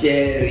 Pastor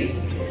Jerry,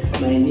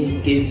 my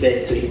niece, gave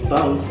birth to a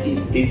bouncy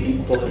baby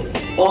boy.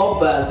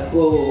 Oba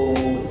go,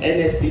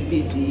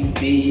 nsppd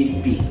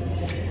baby.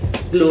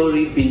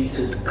 Glory be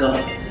to God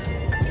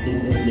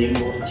in the name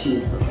of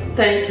Jesus.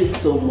 Thank you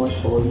so much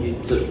for all you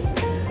do.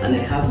 And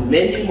I have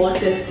many more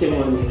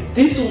testimonies.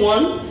 This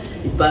one,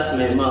 it passed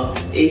my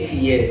mouth. 8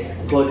 years,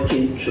 God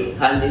came through.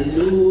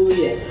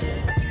 Hallelujah.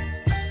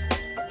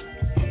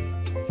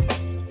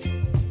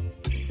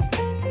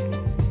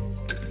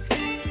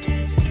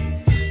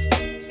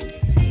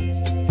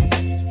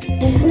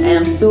 I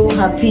am so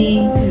happy.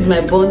 This is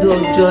my bundle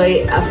of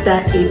joy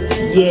after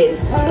 8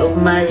 years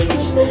of marriage.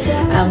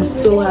 I'm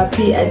so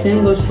happy. I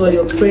thank God for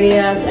your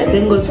prayers. I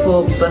thank God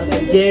for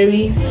Pastor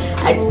Jerry.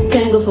 I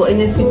thank God for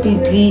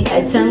nsppd.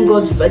 I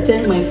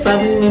thank my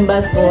family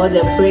members for all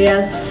their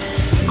prayers.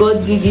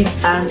 God did it,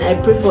 and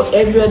I pray for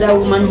every other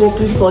woman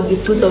hoping for the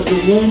fruit of the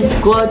womb.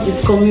 God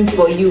is coming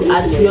for you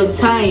at your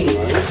time,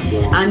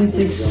 and it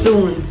is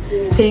soon.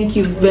 Thank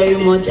you very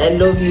much. I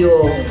love you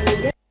all.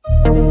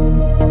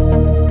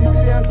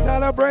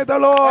 Celebrate the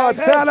Lord,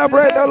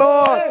 celebrate the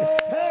Lord,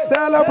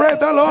 celebrate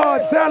the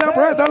Lord,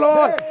 celebrate the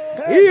Lord.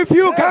 If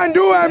you can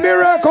do a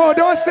miracle,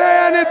 don't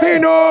say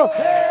anything, no.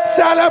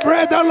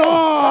 Celebrate the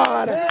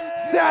Lord,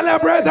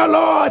 celebrate the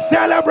Lord,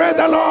 celebrate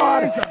the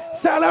Lord,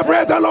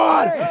 celebrate the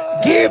Lord.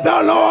 Give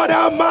the Lord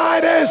a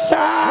mighty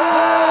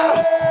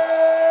shout.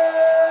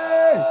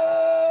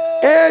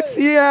 8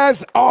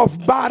 years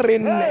of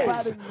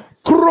barrenness,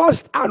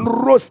 crushed and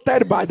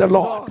roasted by the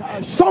Lord.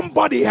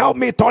 Somebody help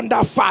me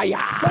thunder fire.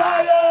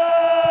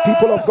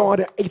 People of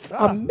God, it's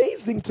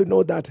amazing to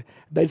know that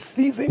the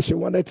season she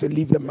wanted to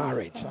leave the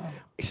marriage,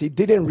 she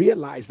didn't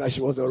realize that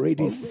she was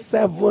already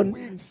 7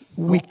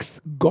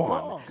 weeks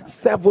gone.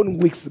 7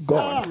 weeks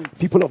gone,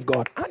 people of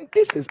God. And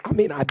this is,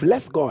 I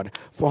bless God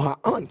for her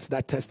aunt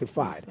that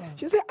testified.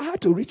 She said, I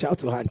had to reach out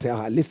to her and tell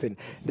her, listen,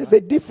 there's a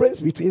difference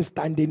between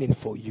standing in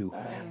for you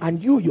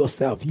and you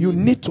yourself. You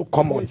need to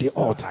come on the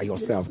altar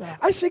yourself.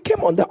 And she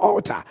came on the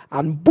altar,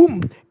 and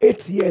boom,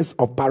 8 years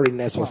of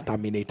barrenness was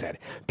terminated.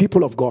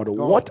 People of God,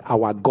 what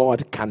our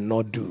God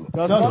cannot do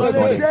does not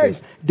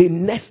exist. The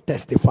next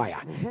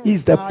testifier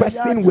is the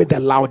person with the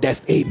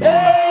loudest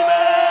amen.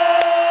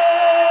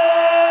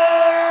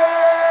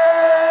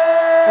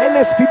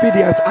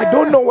 NSPPDs, I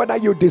don't know whether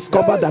you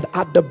discovered that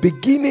at the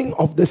beginning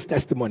of this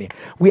testimony,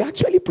 we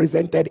actually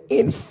presented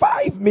in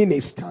 5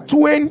 minutes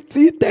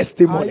 20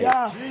 testimonies.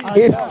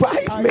 In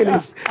 5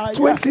 minutes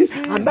 20,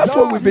 and that's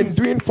what we've been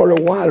doing for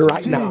a while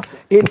right now.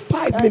 In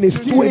 5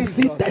 minutes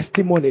 20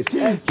 testimonies.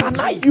 Can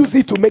I use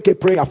it to make a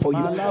prayer for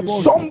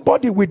you?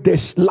 Somebody with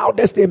the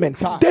loudest amen.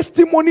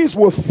 Testimonies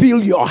will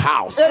fill your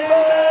house.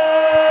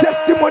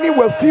 Testimony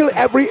will fill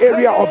every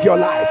area of your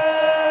life.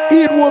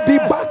 It will be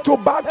back to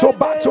back to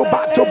back to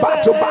back to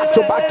back to back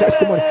to back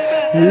testimony.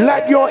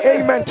 Let your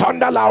amen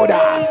thunder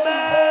louder.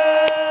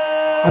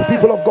 And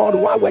people of God,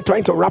 while we're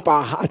trying to wrap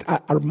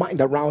our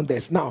mind around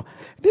this, now,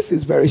 this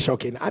is very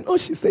shocking. I know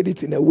she said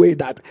it in a way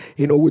that,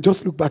 we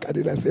just look back at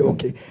it and say,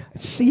 okay,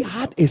 she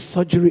had a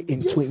surgery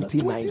in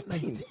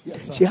 2019.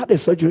 She had a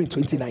surgery in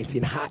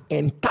 2019. Her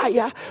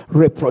entire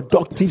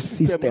reproductive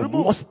system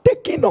was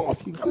taken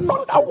off.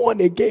 Another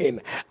one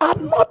again.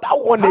 Another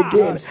one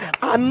again.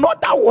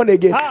 Another one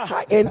again.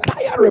 Her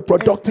entire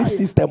reproductive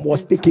system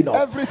was taken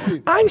off.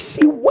 And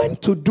she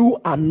went to do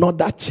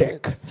another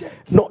check.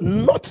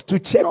 Not to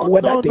check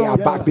whether they are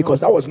back, because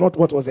that was not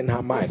what was in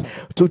her mind.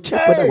 To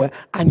check whether were,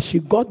 and she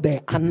got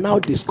there and now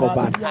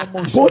discovered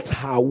both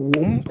her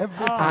womb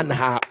and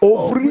her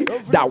ovary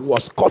that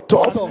was cut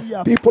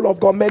off. People of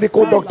God,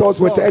 medical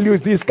doctors will tell you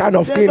this kind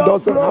of thing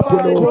doesn't happen.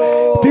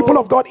 People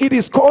of God, it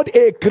is called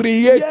a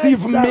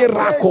creative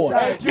miracle.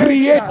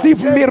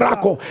 Creative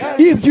miracle.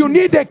 If you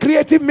need a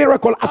creative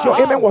miracle, as your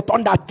amen will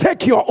thunder,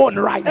 take your own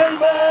right now.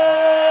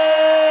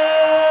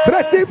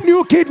 Receive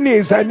new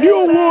kidneys,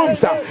 new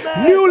wombs,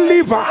 new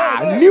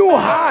liver, new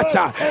heart,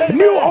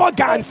 new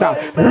organs.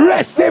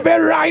 Receive it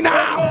right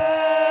now.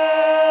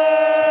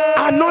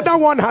 Another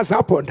one has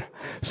happened.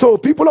 So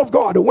people of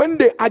God, when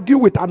they argue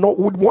with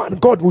one,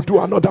 God will do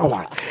another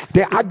one.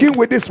 They argue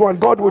with this one,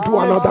 God will do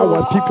another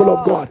one. People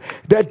of God,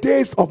 the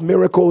days of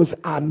miracles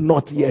are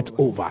not yet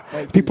over.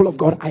 People of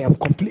God, I am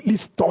completely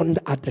stunned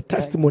at the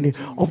testimony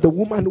of the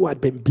woman who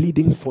had been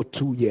bleeding for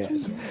 2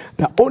 years.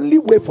 The only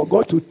way for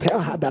God to tell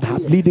her that her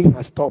bleeding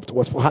has stopped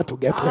was for her to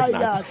get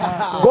pregnant.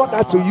 God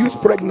had to use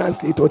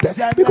pregnancy to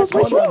tell, because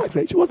when she asked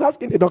her, she was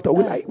asking the doctor,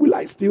 will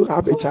I still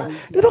have a child?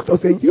 The doctor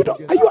said,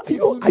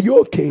 are you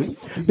okay?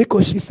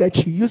 Because she said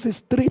she uses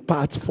 3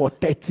 parts for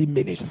 30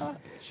 minutes.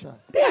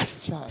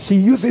 Yes, she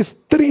uses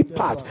 3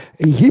 parts,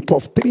 a heap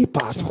of 3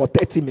 parts for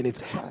 30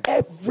 minutes.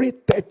 Every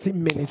 30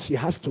 minutes she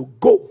has to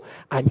go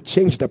and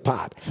change the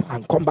part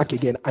and come back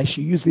again, and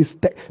she uses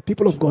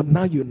people of God,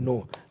 now you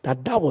know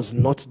that was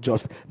not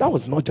just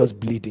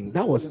bleeding,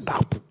 that was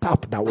tap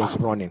that was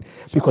running.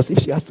 Because if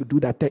she has to do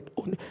that,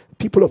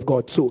 people of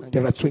God, so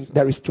there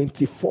is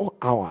 24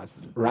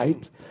 hours,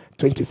 right?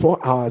 24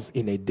 hours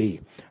in a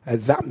day.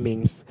 That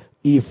means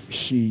if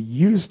she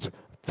used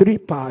 3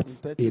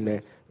 parts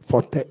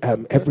for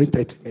every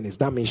 30 minutes,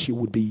 that means she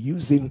would be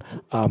using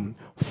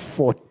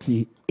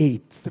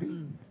 48.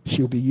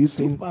 She'll be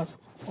using 2 parts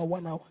for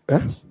 1 hour.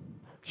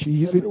 She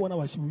uses every 1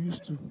 hour. She will use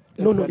 2.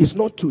 No, it's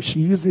not 2. She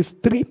uses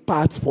 3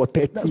 parts for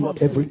 30. That's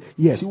what every.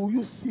 Yes. She will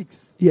use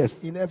 6.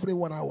 Yes. In every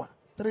 1 hour.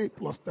 3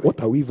 plus 3.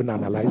 What are we even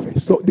analyzing?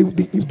 So the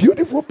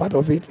beautiful part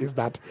of it is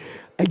that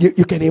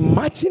you can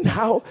imagine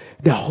how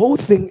the whole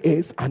thing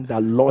is, and the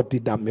Lord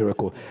did that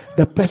miracle.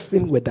 The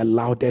person with the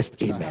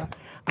loudest amen.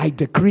 I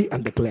decree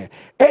and declare,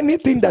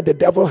 anything that the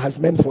devil has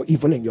meant for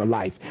evil in your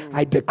life,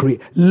 I decree,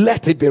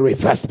 let it be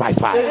reversed by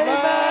fire.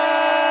 Amen.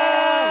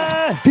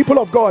 People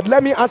of God,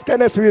 let me ask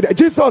NSPPD,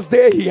 Jesus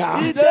there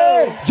here.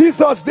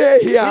 Jesus there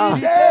here.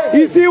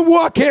 Is he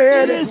working?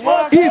 Is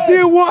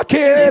he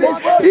working?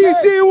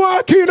 Is he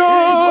working?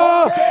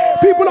 Oh,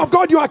 people of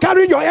God, you are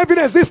carrying your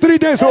evidence these 3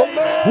 days. Oh,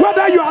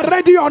 whether you are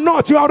ready or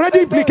not, you are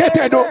already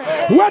implicated. Oh,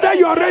 whether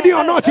you are ready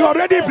or not, you are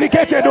already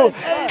implicated. Oh,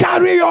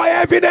 carry your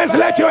evidence.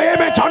 Let your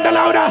amen thunder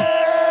louder.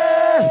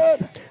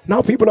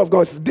 Now, people of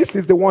God, this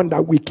is the one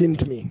that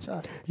weakened me.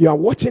 You are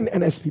watching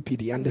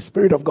NSPPD, and the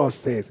Spirit of God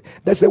says,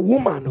 there's a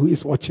woman who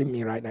is watching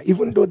me right now.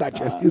 Even though that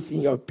you're still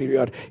seeing your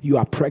period, you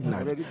are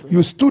pregnant.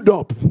 You stood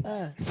up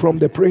from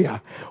the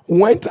prayer,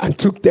 went and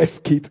took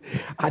test kit,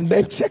 and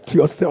then checked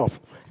yourself.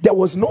 There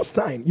was no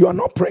sign. You are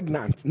not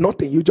pregnant.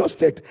 Nothing. You just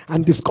checked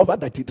and discovered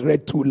that it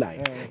read 2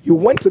 lines. You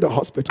went to the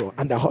hospital,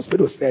 and the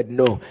hospital said,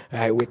 no,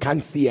 we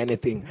can't see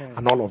anything,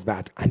 and all of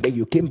that. And then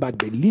you came back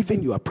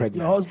believing you are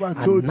pregnant. Your husband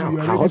told you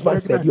her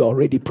husband said you're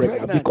already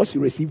pregnant because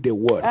you received the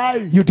word.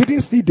 You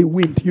didn't see the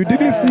wind. You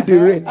didn't see the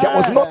rain. There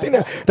was nothing.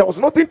 There was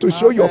nothing to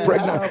show you're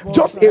pregnant.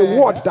 Just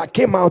a word that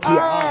came out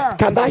here.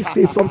 Can I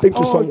say something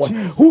to someone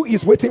who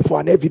is waiting for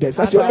an evidence?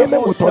 As your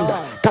amen will thunder,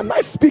 can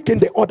I speak in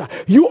the order?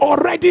 You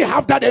already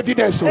have that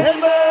evidence.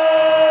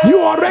 You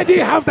already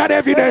have that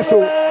evidence.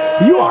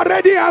 You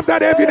already have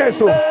that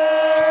evidence.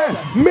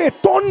 May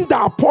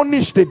thunder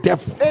punish the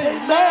devil.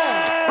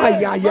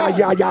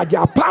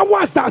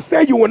 Powers that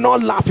say you will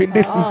not laugh in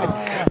this season,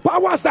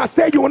 powers that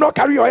say you will not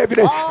carry your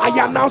evidence,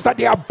 I announce that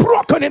they are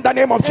broken in the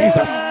name of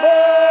Jesus.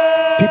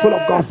 People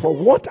of God, for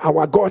what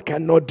our God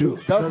cannot do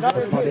Does not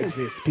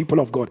exist. People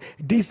of God,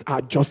 these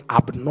are just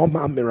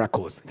abnormal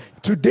miracles.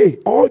 Today,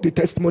 all the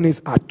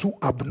testimonies are too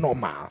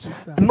abnormal.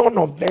 None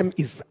of them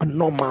is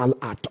normal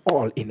at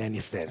all in any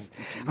sense.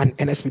 And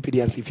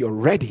NSPPDs, if you're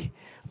ready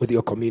with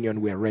your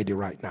communion, we are ready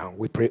right now.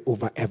 We pray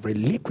over every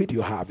liquid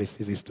you have, it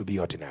ceases to be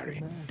ordinary.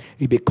 Amen.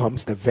 It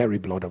becomes the very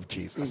blood of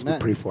Jesus. Amen. We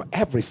pray for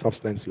every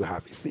substance you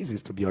have, it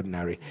ceases to be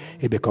ordinary.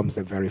 It becomes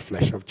the very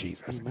flesh of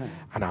Jesus. Amen.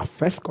 And our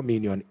first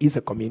communion is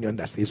a communion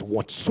that says,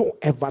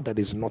 whatsoever that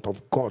is not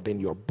of God in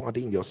your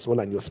body, in your soul,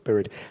 and your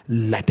spirit,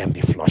 let them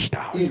be flushed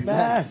out.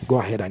 Amen. Go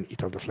ahead and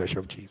eat of the flesh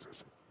of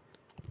Jesus.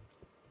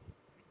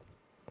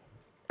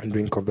 And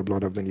drink of the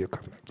blood of the new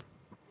covenant.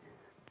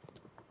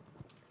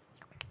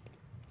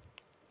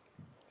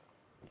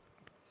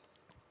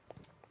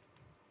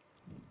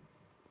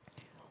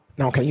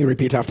 Now, can you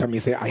repeat after me?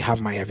 Say, I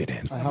have my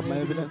evidence. I have my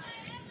evidence.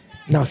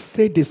 Now,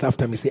 say this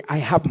after me. Say, I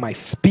have my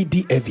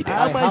speedy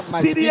evidence. I have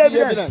my speedy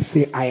evidence.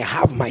 Say, I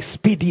have my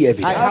speedy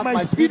evidence. I have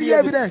my speedy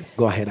evidence.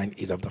 Go ahead and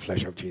eat of the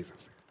flesh of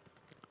Jesus.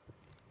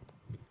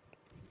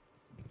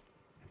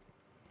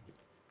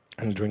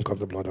 And drink of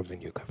the blood of the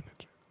new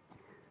covenant.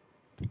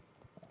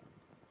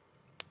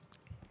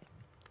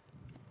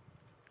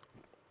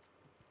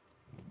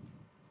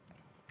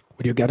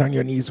 Would you get on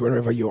your knees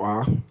wherever you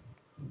are?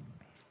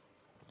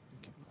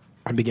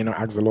 And begin to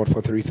ask the Lord for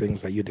three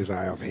things that you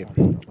desire of Him.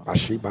 In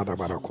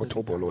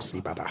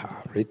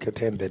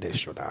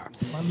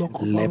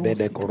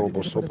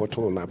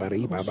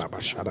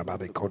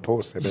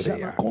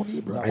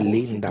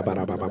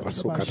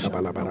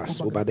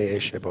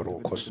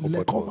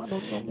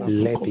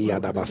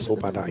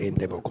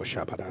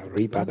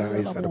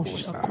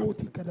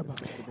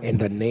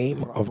the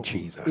name of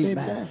Jesus,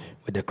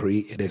 we decree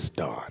it is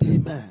done.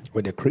 Amen.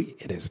 We decree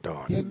it is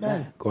done.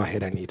 Amen. Go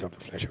ahead and eat of the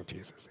flesh of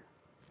Jesus.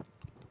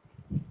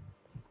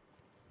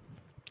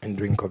 And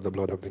drink of the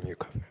blood of the new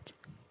covenant.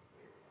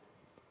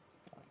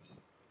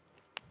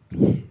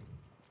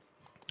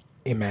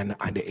 Amen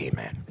and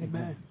amen.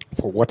 Amen.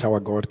 For what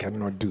our God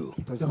cannot do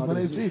does not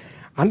exist.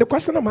 And the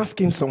question I'm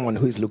asking someone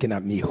who is looking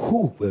at me,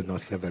 who will not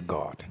serve a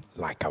God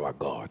like our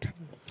God?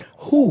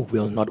 Who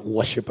will not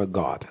worship a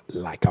God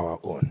like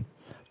our own?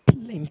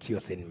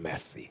 Plenteous in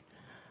mercy,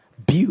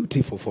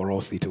 beautiful for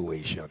all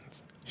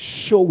situations,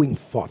 showing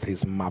forth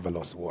His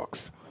marvelous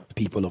works.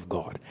 People of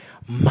God,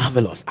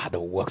 marvelous are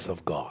the works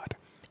of God.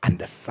 And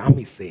the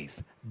psalmist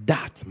says,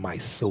 that my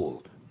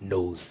soul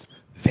knows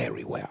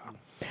very well.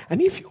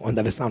 And if you're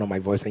under the sound of my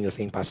voice and you're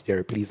saying, Pastor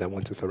Jerry, please, I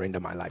want to surrender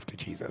my life to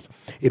Jesus,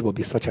 it will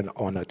be such an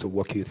honor to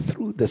walk you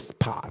through this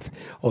path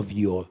of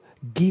your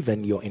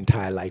giving your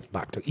entire life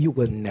back to. You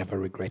will never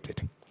regret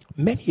it.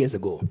 Many years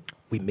ago,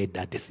 we made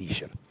that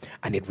decision,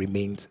 and it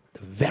remains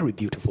the very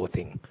beautiful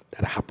thing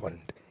that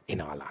happened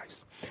in our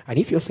lives. And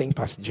if you're saying,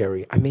 Pastor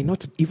Jerry, I may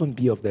not even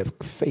be of the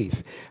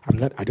faith,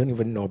 I don't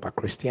even know about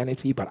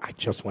Christianity, but I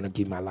just want to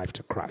give my life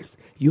to Christ,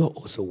 you're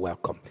also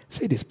welcome.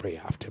 Say this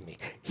prayer after me.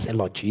 Say,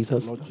 Lord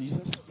Jesus,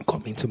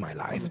 come into my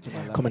life.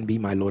 Come and be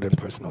my Lord and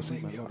personal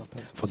Savior.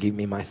 Forgive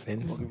me my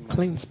sins,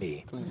 cleanse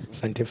me,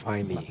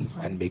 sanctify me,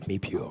 and make me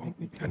pure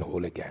and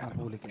whole again.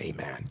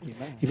 Amen.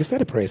 If you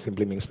said a prayer,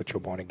 simply means that you're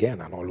born again,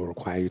 and all we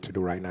require you to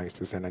do right now is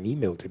to send an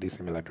email to this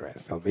email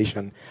address,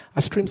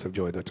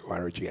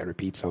 salvation@streamsofjoy.org. I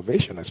repeat,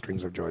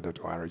 salvation@streamsofjoy.org,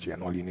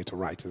 and all you need to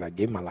write is, I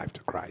gave my life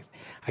to Christ.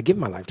 I give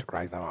my life to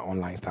Christ. Now our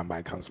online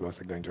standby counselors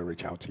are going to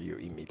reach out to you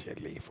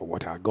immediately. For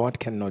what our God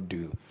cannot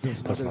do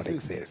does not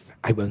exist.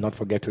 I will not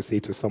forget to say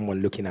to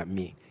someone looking at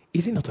me,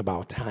 is it not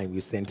about time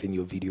you sent in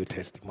your video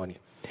testimony?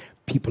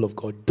 People of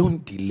God,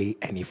 don't delay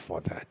any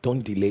further.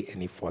 Don't delay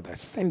any further.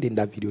 Send in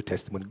that video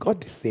testimony.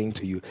 God is saying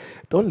to you,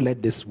 don't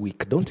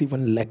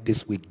even let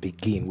this week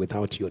begin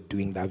without you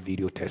doing that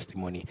video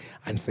testimony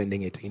and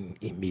sending it in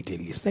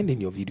immediately. Send in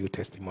your video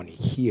testimony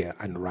here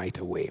and right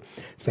away.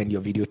 Send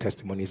your video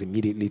testimonies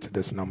immediately to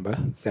this number,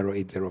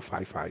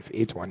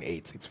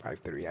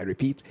 08055-818-653. I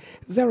repeat,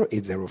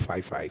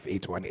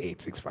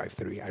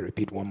 08055-818-653. I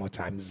repeat one more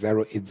time,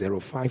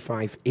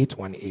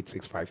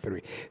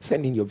 08055-818-653.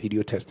 Send in your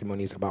video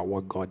testimonies about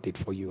what God did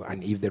for you,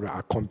 and if there are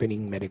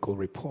accompanying medical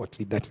reports,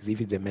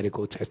 if it's a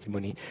medical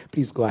testimony,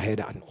 please go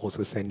ahead and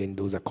also send in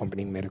those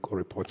accompanying medical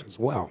reports as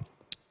well.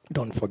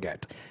 Don't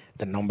forget,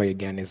 the number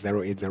again is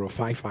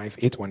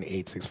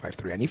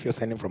 08055-818-653. And if you're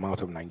sending from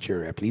out of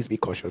Nigeria, please be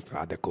cautious to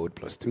add the code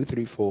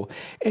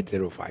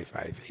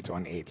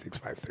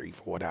 +234-8055-818-653.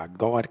 For what our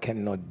God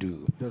cannot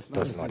do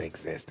does not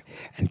exist.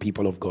 And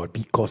people of God,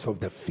 because of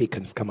the fake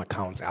and scam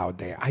accounts out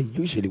there, I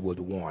usually would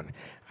warn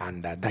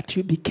and that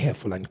you be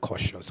careful and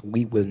cautious.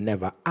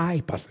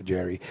 I, Pastor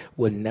Jerry,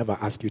 will never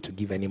ask you to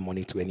give any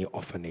money to any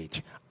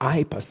orphanage.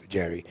 I, Pastor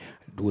Jerry,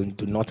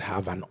 do not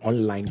have an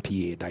online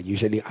PA that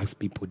usually asks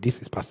people, this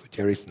is Pastor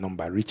Jerry's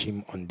number, reach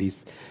him on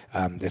this.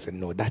 They say,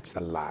 no, that's a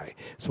lie.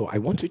 So I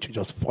want you to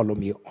just follow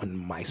me on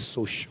my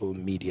social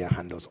media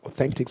handles,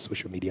 authentic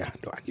social media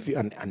handle. And if you're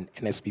an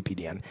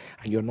NSPPD and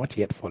you're not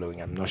yet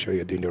following, I'm not sure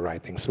you're doing the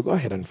right thing, so go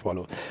ahead and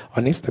follow.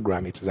 On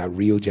Instagram, it is a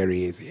real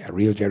Jerry Eze,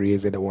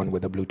 the one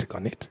with the blue tick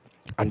on it.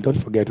 And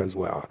don't forget as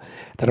well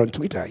that on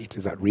Twitter, it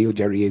is at Real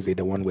Jerry Eze,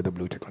 the one with the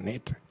blue tick on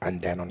it.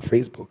 And then on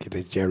Facebook, it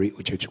is Jerry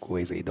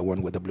Uchechukwu Eze, the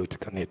one with the blue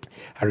tick on it.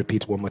 I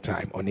repeat one more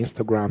time. On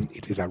Instagram,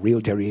 it is at Real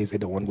Jerry Eze,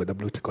 the one with the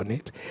blue tick on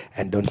it.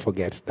 And don't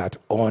forget that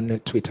on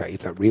Twitter,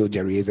 it's at Real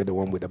Jerry Eze, the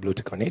one with the blue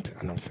tick on it.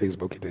 And on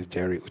Facebook, it is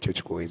Jerry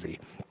Uchechukwu Eze,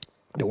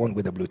 the one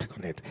with the blue tick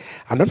on it.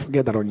 And don't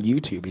forget that on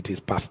YouTube, it is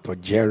Pastor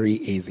Jerry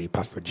Eze,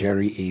 Pastor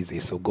Jerry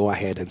Eze. So go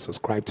ahead and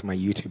subscribe to my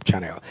YouTube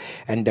channel.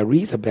 And there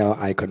is a bell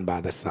icon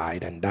by the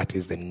side, and that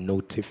is the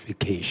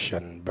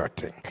notification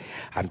button.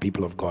 And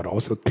people of God,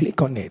 also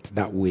click on it.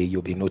 That way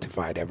you'll be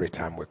notified every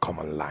time we come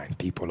online.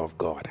 People of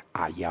God,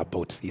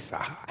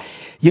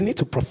 you need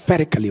to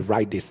prophetically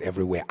write this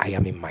everywhere. I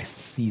am in my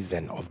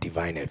season of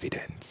divine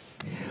evidence.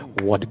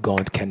 What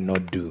God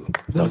cannot do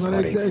does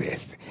not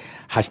exist.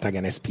 Hashtag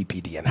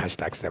nsppd and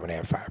hashtag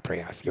 7am fire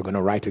prayers. You're going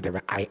to write it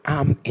every. I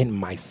am in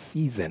my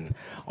season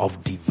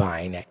of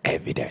divine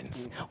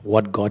evidence.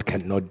 What God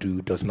cannot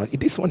do does not.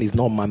 This one is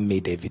not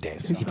man-made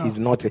evidence. Yes,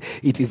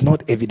 it is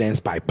not evidence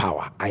by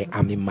power. I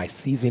am in my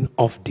season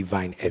of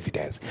divine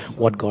evidence. Yes,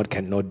 what God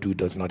cannot do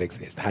does not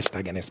exist.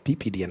 Hashtag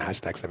nsppd and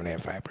hashtag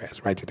 7am fire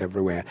prayers. Write it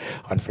everywhere,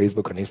 on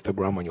Facebook, on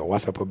Instagram, on your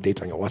WhatsApp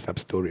update, on your WhatsApp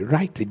story.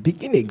 Write it.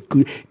 Begin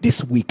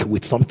this week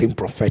with something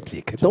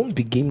prophetic. Don't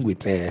begin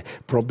with a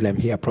problem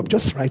here.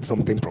 Just write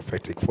something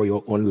prophetic for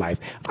your own life.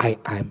 I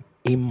am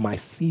in my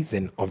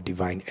season of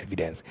divine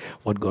evidence.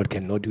 What God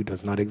cannot do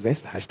does not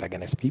exist. Hashtag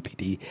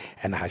nsppd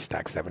and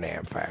hashtag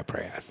 7am fire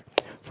prayers.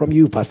 From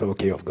you, Pastor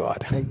OK of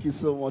God. Thank you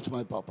so much,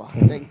 my Papa.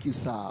 Thank you,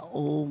 sir.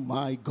 Oh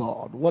my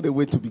God. What a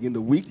way to begin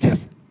the week.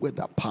 Yes. With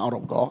the power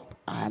of God.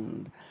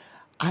 And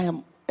I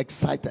am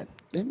excited.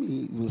 Let me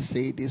even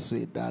say this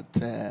way,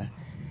 that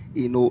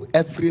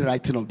every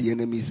writing of the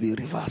enemy is being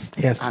reversed.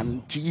 Yes.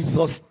 And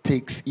Jesus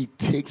takes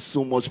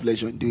so much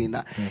pleasure in doing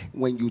that.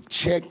 When you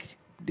check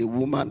the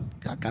woman,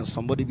 can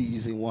somebody be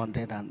using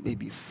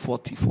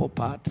 144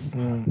 parts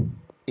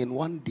in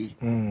one day?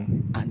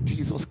 And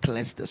Jesus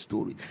clears the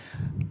story.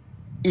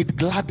 It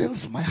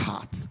gladdens my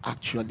heart,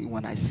 actually,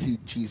 when I see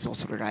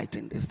Jesus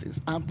rewriting these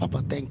things. And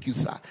Papa, thank you,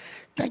 sir.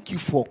 Thank you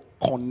for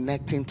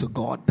connecting to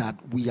God, that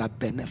we are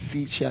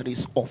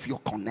beneficiaries of your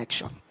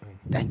connection.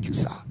 Thank you,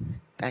 sir.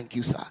 Thank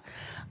you, sir.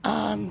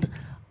 And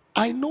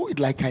I know it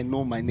like I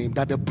know my name,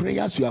 that the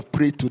prayers you have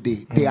prayed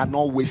today, they are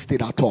not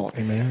wasted at all.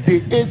 Amen.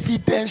 The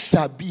evidence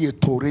shall be a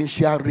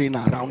torrential rain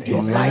around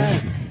your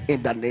life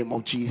in the name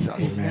of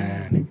Jesus.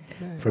 Amen.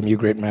 From you,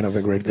 great man of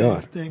a great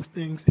God. Thanks,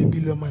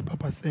 Ebilo, my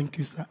Papa. Thank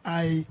you, sir.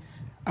 I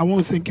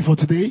want to thank you for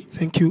today.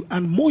 Thank you.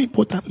 And more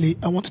importantly,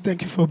 I want to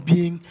thank you for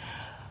being,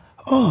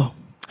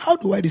 how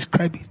do I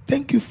describe it?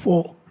 Thank you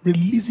for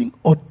releasing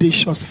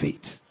audacious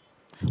faith.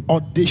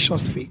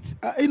 Audacious faith.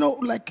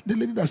 Like the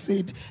lady that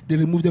said they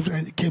removed everything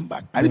and they came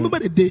back. I remember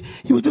the day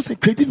you were just saying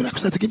creative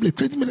miracles are taking place.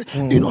 Creative miracles.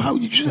 You know how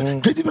you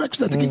creative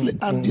miracles are taking place,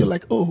 and you're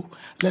like, oh,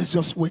 let's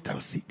just wait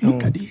and see.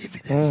 Look at the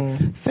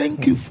evidence.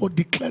 Thank you for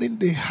declaring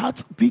the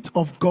heartbeat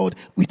of God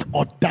with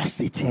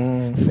audacity.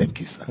 Thank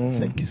you, sir.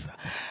 Thank you, sir.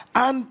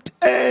 And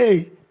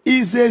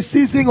is a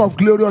season of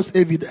glorious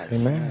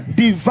evidence. Amen.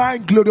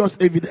 Divine glorious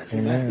evidence.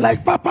 Amen.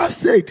 Like Papa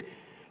said,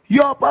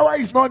 your power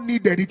is not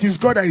needed. It is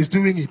God that is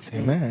doing it.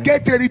 Amen.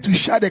 Get ready to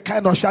shout the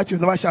kind of shout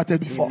you've never shouted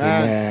before.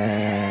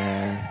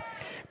 Amen.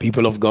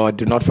 People of God,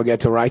 do not forget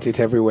to write it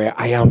everywhere.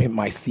 I am in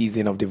my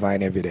season of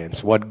divine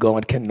evidence. What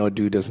God cannot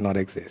do does not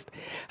exist.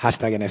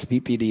 Hashtag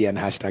nsppd and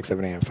hashtag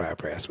 7am fire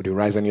prayers. Would you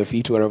rise on your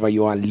feet wherever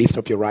you are, lift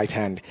up your right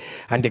hand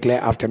and declare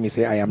after me,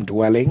 say, I am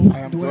dwelling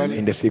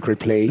in the secret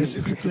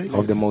place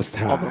of the Most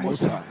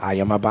High. I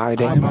am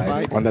abiding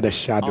under the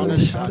shadow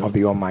of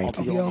the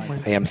Almighty.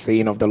 I am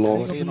saying of the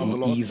Lord,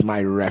 He is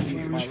my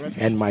refuge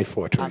and my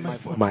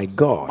fortress. My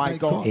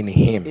God, in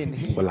Him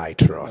will I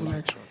trust.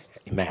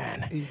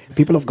 Amen.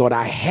 People of God,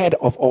 ahead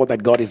of all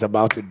that God is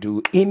about to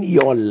do in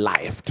your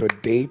life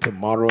today,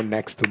 tomorrow,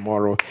 next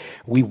tomorrow,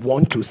 we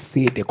want to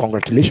say the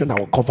congratulations. I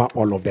will cover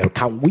all of them.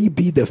 Can we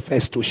be the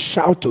first to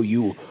shout to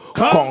you,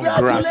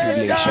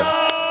 congratulations?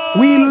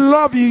 We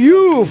love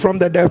you from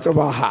the depth of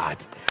our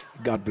heart.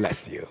 God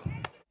bless you.